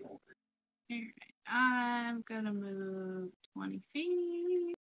 Alright. I'm gonna move 20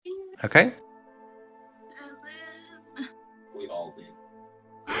 feet. Okay. And then We all did.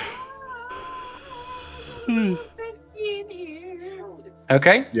 15 here.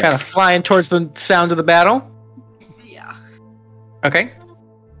 Okay, Yes. kind of flying towards the sound of the battle. Yeah. Okay.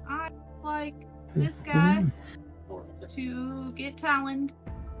 I like this guy to get taloned.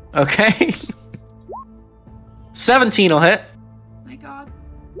 Okay. 17 will hit. Thank God.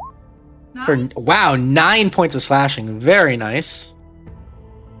 For Nice. wow, 9 points of slashing. Very nice.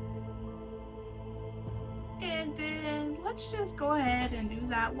 And then let's just go ahead and do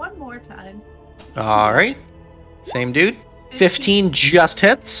that one more time. All right. Same dude. 15 just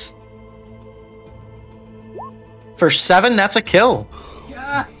hits. For 7, that's a kill.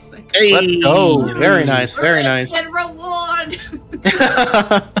 Yes. Hey. Let's go. Very nice. Very nice. And reward.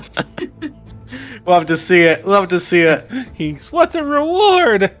 Love to see it. Love to see it. Heehk, what's a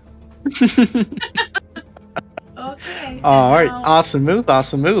reward? Okay. All right. now, Awesome move.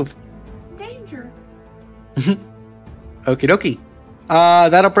 Awesome move. Danger. Okie dokie.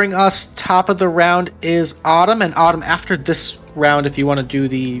 That'll bring us top of the round is Autumn, and Autumn after this round if you want to do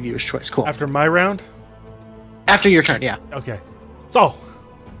the viewer's choice. Cool. After my round? After your turn, yeah. Okay. So,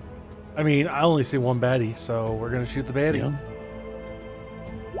 I mean, I only see one baddie, so we're going to shoot the baddie.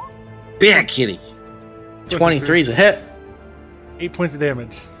 Damn, kitty. 23 is a hit. 8 points of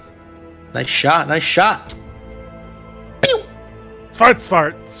damage. Nice shot. Nice shot. Pew! Svart,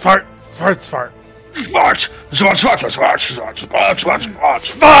 svart, svart, svart, svart. Smart! Smart, smart, smart, smart, smart, smart, smart, smart.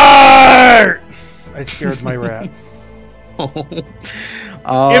 Svart! I scared my rat.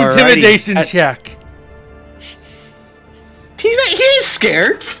 Alrighty. Intimidation check. He's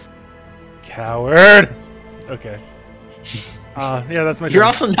scared. Coward. Okay. Yeah, that's my turn. You're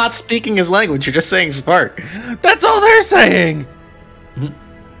also not speaking his language. You're just saying Spark. That's all they're saying!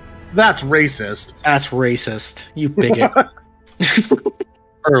 That's racist. That's racist. You bigot.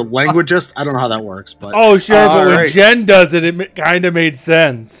 Or languageist. I don't know how that works, but Oh, sure, but when Alright. Jen does it, it kind of made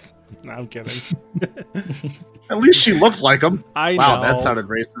sense. No, I'm kidding. at least she looked like him. I Wow, know. that sounded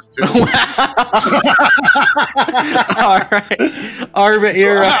racist too. Alright. Arbit, So,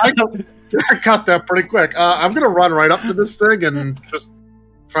 you're I cut that pretty quick. I'm gonna run right up to this thing and just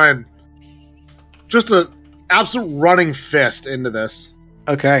try and just a absolute running fist into this.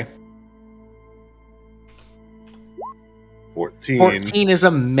 Okay. 14. 14 is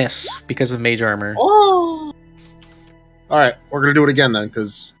a miss because of mage armor. Oh. All right, we're gonna do it again then,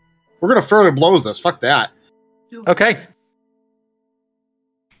 because we're gonna further blows this. Fuck that. Okay.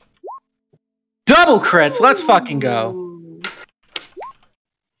 Double crits. Let's fucking go. Ooh.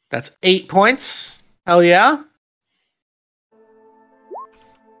 That's 8 points. Hell yeah.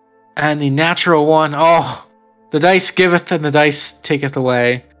 And the natural one. Oh, the dice giveth and the dice taketh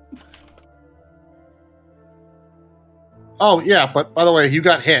away. Oh yeah, but by the way, you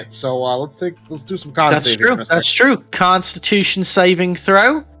got hit, so let's do some con That's saving. true. mister. That's true. Constitution saving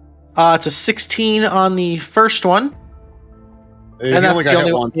throw. It's a 16 on the first one. He And that's only the got only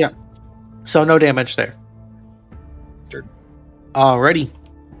hit one. once. Yeah. So no damage there. Good. Alrighty.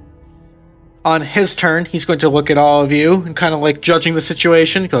 On his turn, he's going to look at all of you and kind of like judging the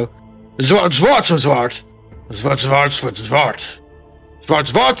situation. Go, Zwart, Zwart, Zwart, Zwart, Zwart, Zwart, Zwart, Zwart,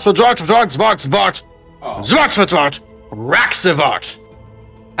 Zwart, Zwart, Zwart, Zwart, Oh. Zwart, Zwart, Zwart, Raxivart.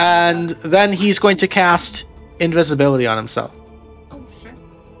 And then he's going to cast invisibility on himself. Oh shit.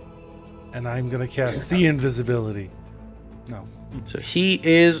 And I'm going to cast See Invisibility. No. So he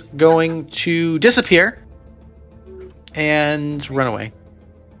is going to disappear and run away.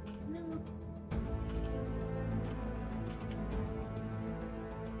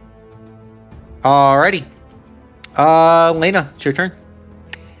 Alrighty. Laena, it's your turn.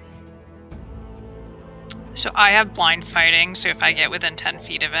 So I have blind fighting, so if I get within 10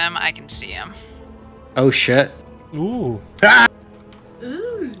 feet of him, I can see him. Oh shit. Ooh.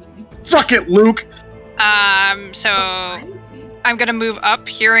 Ooh. Suck it, Luke. So I'm gonna move up,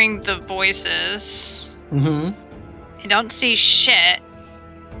 hearing the voices. Mm-hmm. I don't see shit,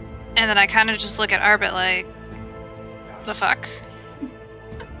 and then I kind of just look at Arbit like, the fuck?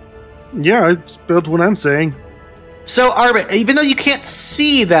 Yeah, it's about what I'm saying. So Arbit, even though you can't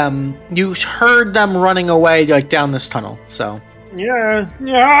see them, you heard them running away like down this tunnel. So Yeah.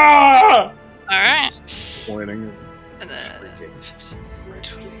 Yeah. Alright. Pointing is And then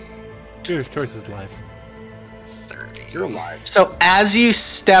Viewer's choice is life. 30. you're alive. So as you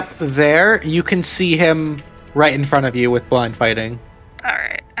step there, you can see him right in front of you with blind fighting.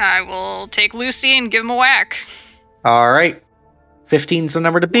 Alright. I will take Lucy and give him a whack. Alright. 15's the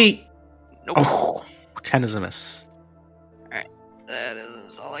number to beat. Nope. Oh, 10 is a miss. That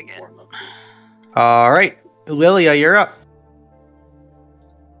is all I get. Alright. Lillia, you're up.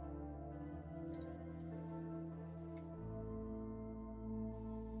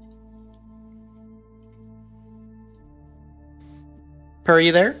 Are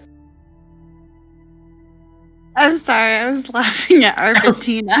you there? I'm sorry, I was laughing at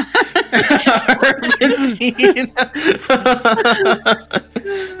Arbentina.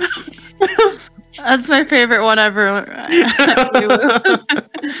 That's my favorite one ever.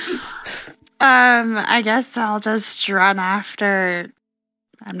 I guess I'll just run after.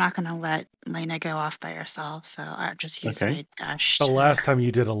 I'm not gonna let Laena go off by herself, so I'll just use my dash. The last time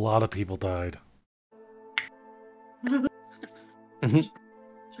you did, a lot of people died.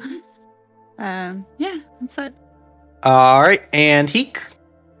 Yeah, that's it. All right, and Heehk.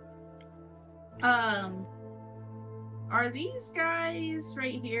 Are these guys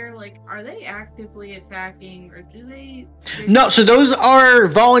right here, like, are they actively attacking, or do they... No, so those are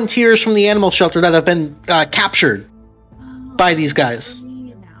volunteers from the animal shelter that have been captured by these guys.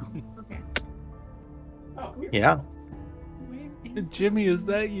 Okay. Yeah. Jimmy, is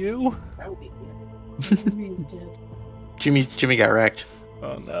that you? Jimmy got wrecked.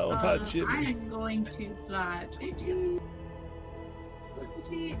 Oh no, not Jimmy. I am going to fly 20,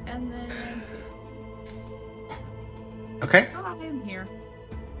 and then... Okay. Oh, I am here.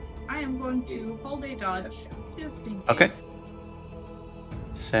 I am going to hold a dodge, just in case. Okay.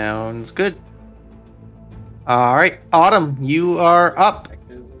 Sounds good. Alright, Autumn, you are up.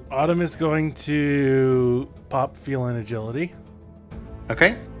 Autumn is going to pop feline agility.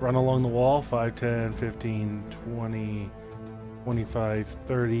 Okay. Run along the wall, 5, 10, 15, 20, 25,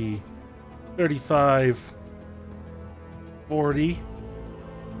 30, 35, 40.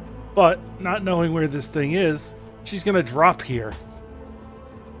 But, not knowing where this thing is, she's going to drop here.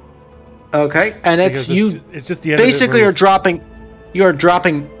 Okay, and it's just the end basically of you're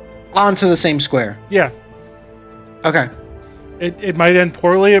dropping onto the same square. Yeah. Okay. It might end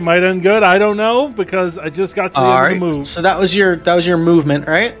poorly, it might end good, I don't know, because I just got to the end of the move. So that was your movement,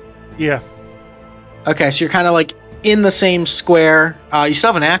 right? Yeah. Okay, so you're kind of like in the same square. You still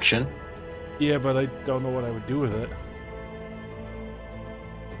have an action. Yeah, but I don't know what I would do with it.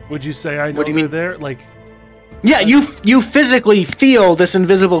 Would you say I know What do you mean? there? Like, yeah, you physically feel this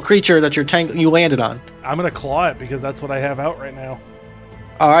invisible creature that you landed on. I'm gonna claw it because that's what I have out right now.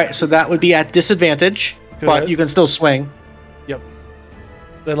 All right, so that would be at disadvantage, but you can still swing. Yep.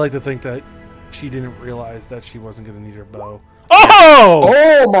 I'd like to think that she didn't realize that she wasn't gonna need her bow. Oh!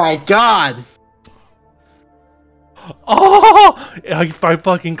 Oh my god! Oh! If I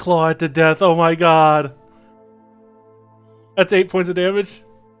fucking claw it to death, oh my god. That's 8 points of damage.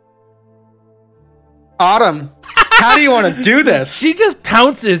 Autumn, how do you want to do this? She just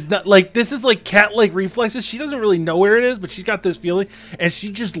pounces. Like, this is like cat-like reflexes. She doesn't really know where it is, but she's got this feeling, and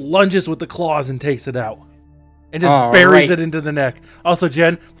she just lunges with the claws and takes it out. And just buries it into the neck. Also,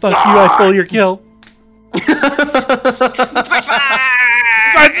 Jen, fuck you, I stole your kill.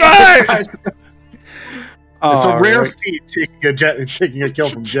 It's a rare feat taking a kill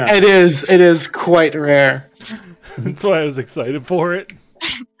from Jen. It is quite rare. That's why I was excited for it.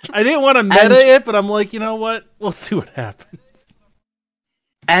 I didn't want to meta it, but I'm like, you know what? We'll see what happens.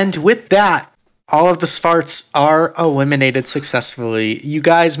 And with that, all of the Xvarts are eliminated successfully. You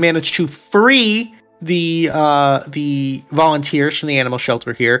guys managed to free the volunteers from the animal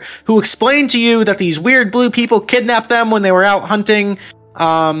shelter here, who explained to you that these weird blue people kidnapped them when they were out hunting,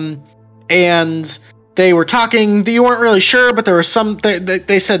 and they were talking. You weren't really sure, but there was some.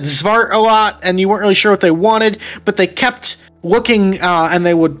 They said Xvart a lot, and you weren't really sure what they wanted, but they kept looking, and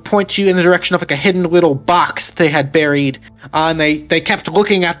they would point you in the direction of like a hidden little box that they had buried, and they kept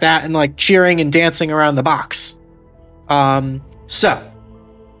looking at that and like cheering and dancing around the box. So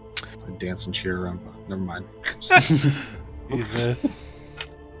dance and cheer around. Never mind. Jesus.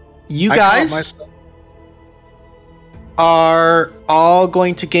 You guys are all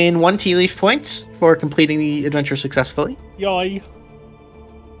going to gain 1 Tealeaf point for completing the adventure successfully. Yay.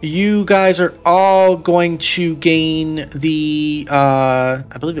 You guys are all going to gain the, I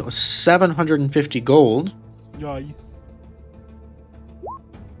believe it was 750 gold. Yay.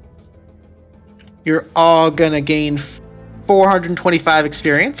 You're all going to gain 425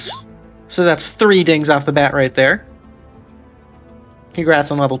 experience. So that's 3 dings off the bat right there.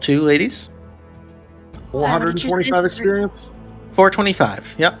 Congrats on level 2, ladies. 425 experience?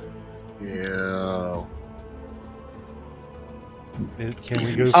 425, yep. Yeah. Can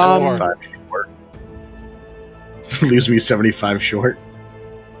we go 75 short? Leaves me 75 short.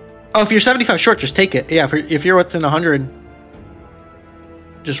 Oh, if you're 75 short, just take it. Yeah, if you're within 100,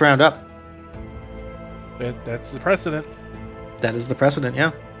 just round up. That's the precedent. That is the precedent,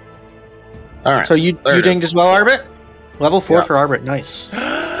 yeah. All right. So you dinged as well, Arbit? Level 4 for Arbit, nice.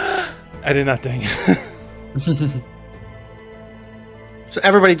 I did not ding. So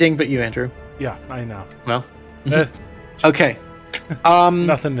everybody dinged but you, Andrew. Yeah, I know. Well, okay.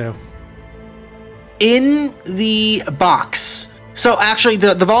 Nothing new. In the box. So actually,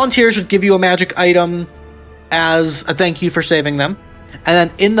 the volunteers would give you a magic item as a thank you for saving them. And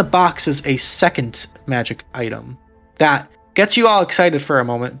then in the box is a second magic item that gets you all excited for a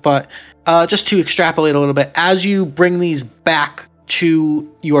moment. But just to extrapolate a little bit, as you bring these back to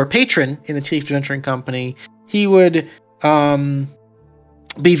your patron in the Tealeaf Adventuring Company, he would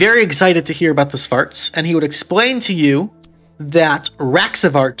be very excited to hear about the Xvarts, and he would explain to you that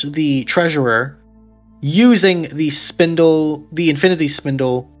Xvart, the treasurer, using the spindle, the infinity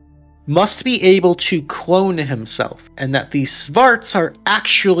spindle, must be able to clone himself, and that the Xvarts are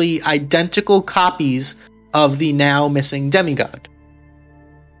actually identical copies of the now missing demigod.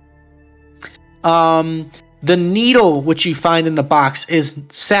 The needle which you find in the box is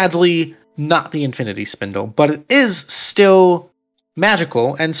sadly not the infinity spindle, but it is still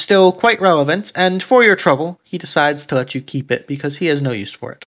magical and still quite relevant, and for your trouble, he decides to let you keep it because he has no use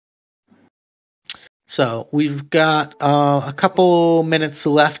for it. So, we've got a couple minutes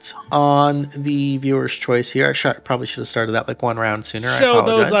left on the viewer's choice here. I probably should have started that like one round sooner. Show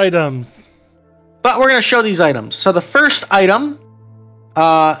those items. But we're going to show these items. So the first item,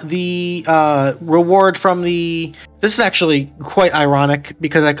 the reward from the... This is actually quite ironic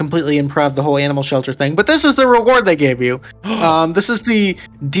because I completely improv the whole animal shelter thing. But this is the reward they gave you. This is the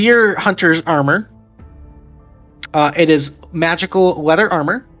Deer Hunter's Armor. It is magical leather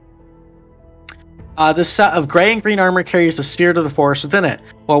armor. This set of gray and green armor carries the spirit of the forest within it.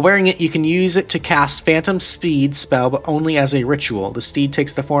 While wearing it, you can use it to cast Phantom Speed spell, but only as a ritual. The steed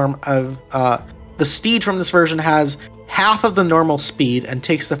takes the form of... the steed from this version has half of the normal speed and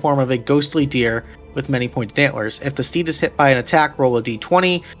takes the form of a ghostly deer with many pointed antlers. If the steed is hit by an attack, roll a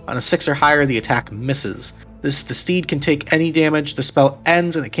d20. On a 6 or higher, the attack misses. The steed can take any damage, the spell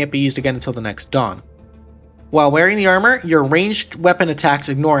ends, and it can't be used again until the next dawn. While wearing the armor, your ranged weapon attacks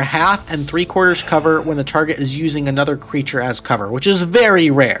ignore half and 3/4 cover when the target is using another creature as cover, which is very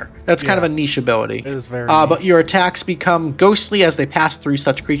rare. That's kind of a niche ability. It is very niche. But your attacks become ghostly as they pass through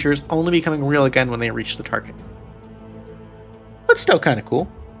such creatures, only becoming real again when they reach the target. But still kind of cool.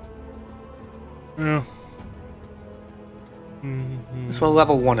 Yeah. It's a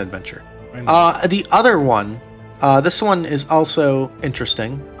level 1 adventure. The other one, this one is also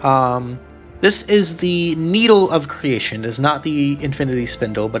interesting. This is the Needle of Creation. It is not the Infinity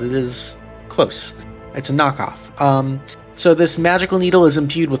Spindle, but it is close. It's a knockoff. So this magical needle is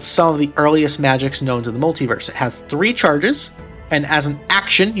imbued with some of the earliest magics known to the multiverse. It has 3 charges, and as an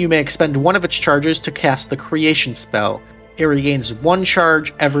action, you may expend one of its charges to cast the Creation spell. It regains 1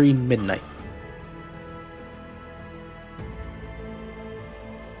 charge every midnight.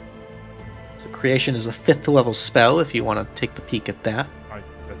 So Creation is a 5th level spell, if you want to take the peek at that.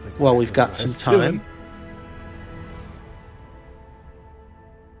 Well, we've got some time.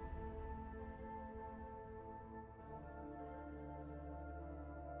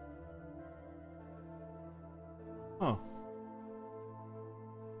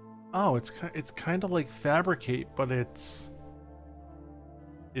 Oh, it's kind of like Fabricate, but it's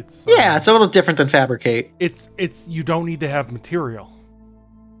yeah, it's a little different than Fabricate. It's you don't need to have material.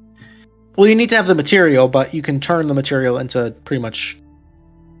 Well, you need to have the material, but you can turn the material into pretty much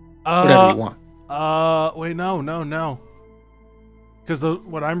whatever you want. Wait, no. Because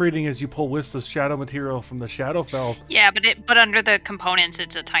what I'm reading is you pull wisps of shadow material from the Shadowfell. Yeah, but under the components,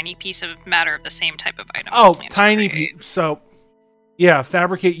 it's a tiny piece of matter of the same type of item. Oh, tiny piece. So, yeah,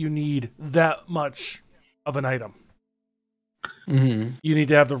 Fabricate, you need that much of an item. Mm-hmm. You need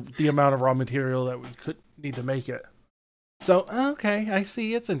to have the amount of raw material that we could need to make it. So, okay, I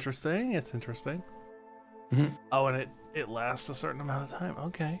see. It's interesting. Mm-hmm. Oh, and it lasts a certain amount of time.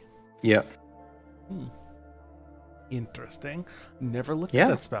 Okay. Yeah. Interesting. Never looked at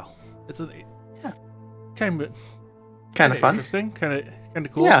that spell. It's kind of fun. Interesting. Kind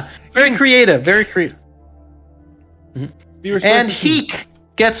of cool. Yeah. Very creative. Mm-hmm. And Heehk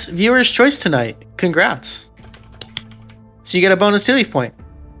gets viewer's choice tonight. Congrats. So you get a bonus Tealeaf point.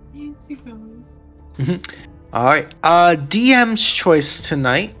 Mm-hmm. All right. DM's choice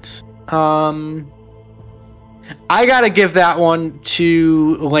tonight. I gotta give that one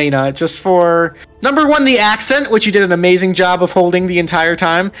to Laena, just for number 1, the accent, which you did an amazing job of holding the entire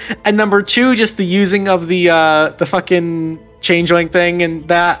time, and number 2, just the using of the fucking changeling thing, and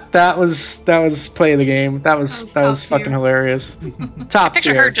that was play of the game. That was fucking hilarious. Top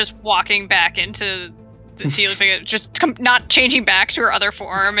Picture tier. her just walking back into the Tealeaf, just not changing back to her other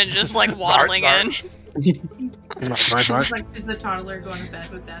form and just like waddling in. It's like she's the toddler going to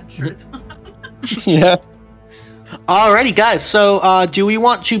bed with dad's shirts on. Yeah. Alrighty, guys. So, do we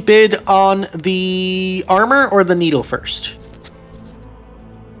want to bid on the armor or the needle first?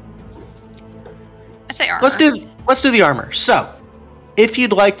 I say armor. Let's do the armor. So, if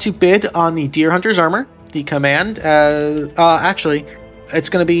you'd like to bid on the Deer Hunter's armor, the command, actually, it's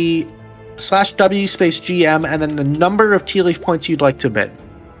going to be /W space GM and then the number of Tealeaf points you'd like to bid.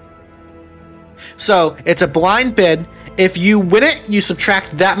 So, it's a blind bid. If you win it, you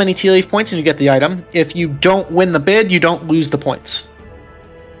subtract that many Tealeaf points and you get the item. If you don't win the bid, you don't lose the points.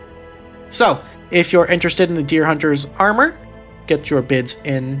 So, if you're interested in the Deer Hunter's armor, get your bids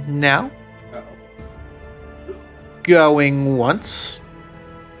in now. Going once.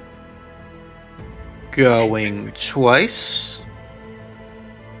 Going twice.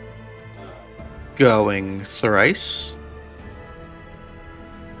 Going thrice.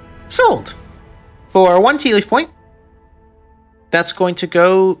 Sold. For 1 Tealeaf point, that's going to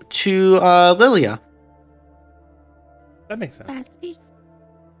go to Lillia. That makes sense.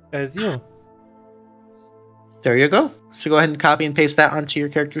 As you. There you go. So go ahead and copy and paste that onto your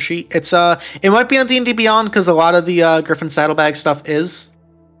character sheet. It's it might be on D&D Beyond because a lot of the Griffin Saddlebag stuff is.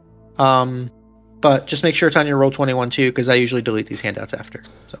 But just make sure it's on your Roll21 too, because I usually delete these handouts after.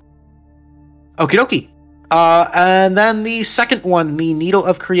 So, okie dokie. And then the second one, the Needle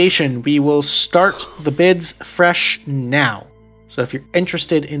of Creation. We will start the bids fresh now. So if you're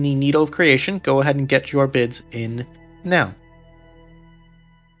interested in the Needle of Creation, go ahead and get your bids in now.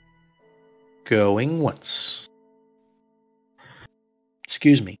 Going once.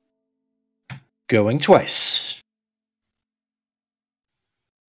 Excuse me. Going twice.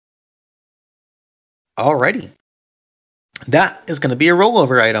 Alrighty. That is going to be a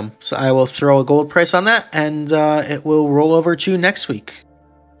rollover item. So I will throw a gold price on that, and it will roll over to next week.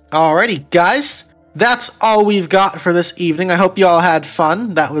 Alrighty, guys. That's all we've got for this evening. I hope you all had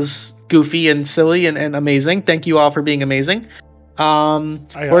fun. That was goofy and silly and amazing. Thank you all for being amazing.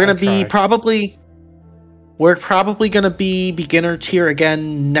 We're probably going to be beginner tier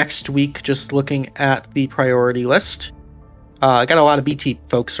again next week, just looking at the priority list. I got a lot of BT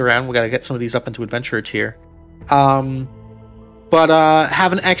folks around. We got to get some of these up into adventurer tier. But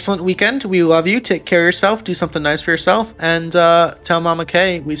have an excellent weekend. We love you. Take care of yourself. Do something nice for yourself. And tell Mama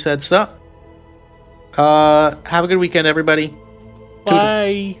Kay we said sup. Have a good weekend, everybody.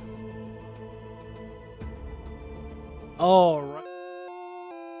 Bye. All right.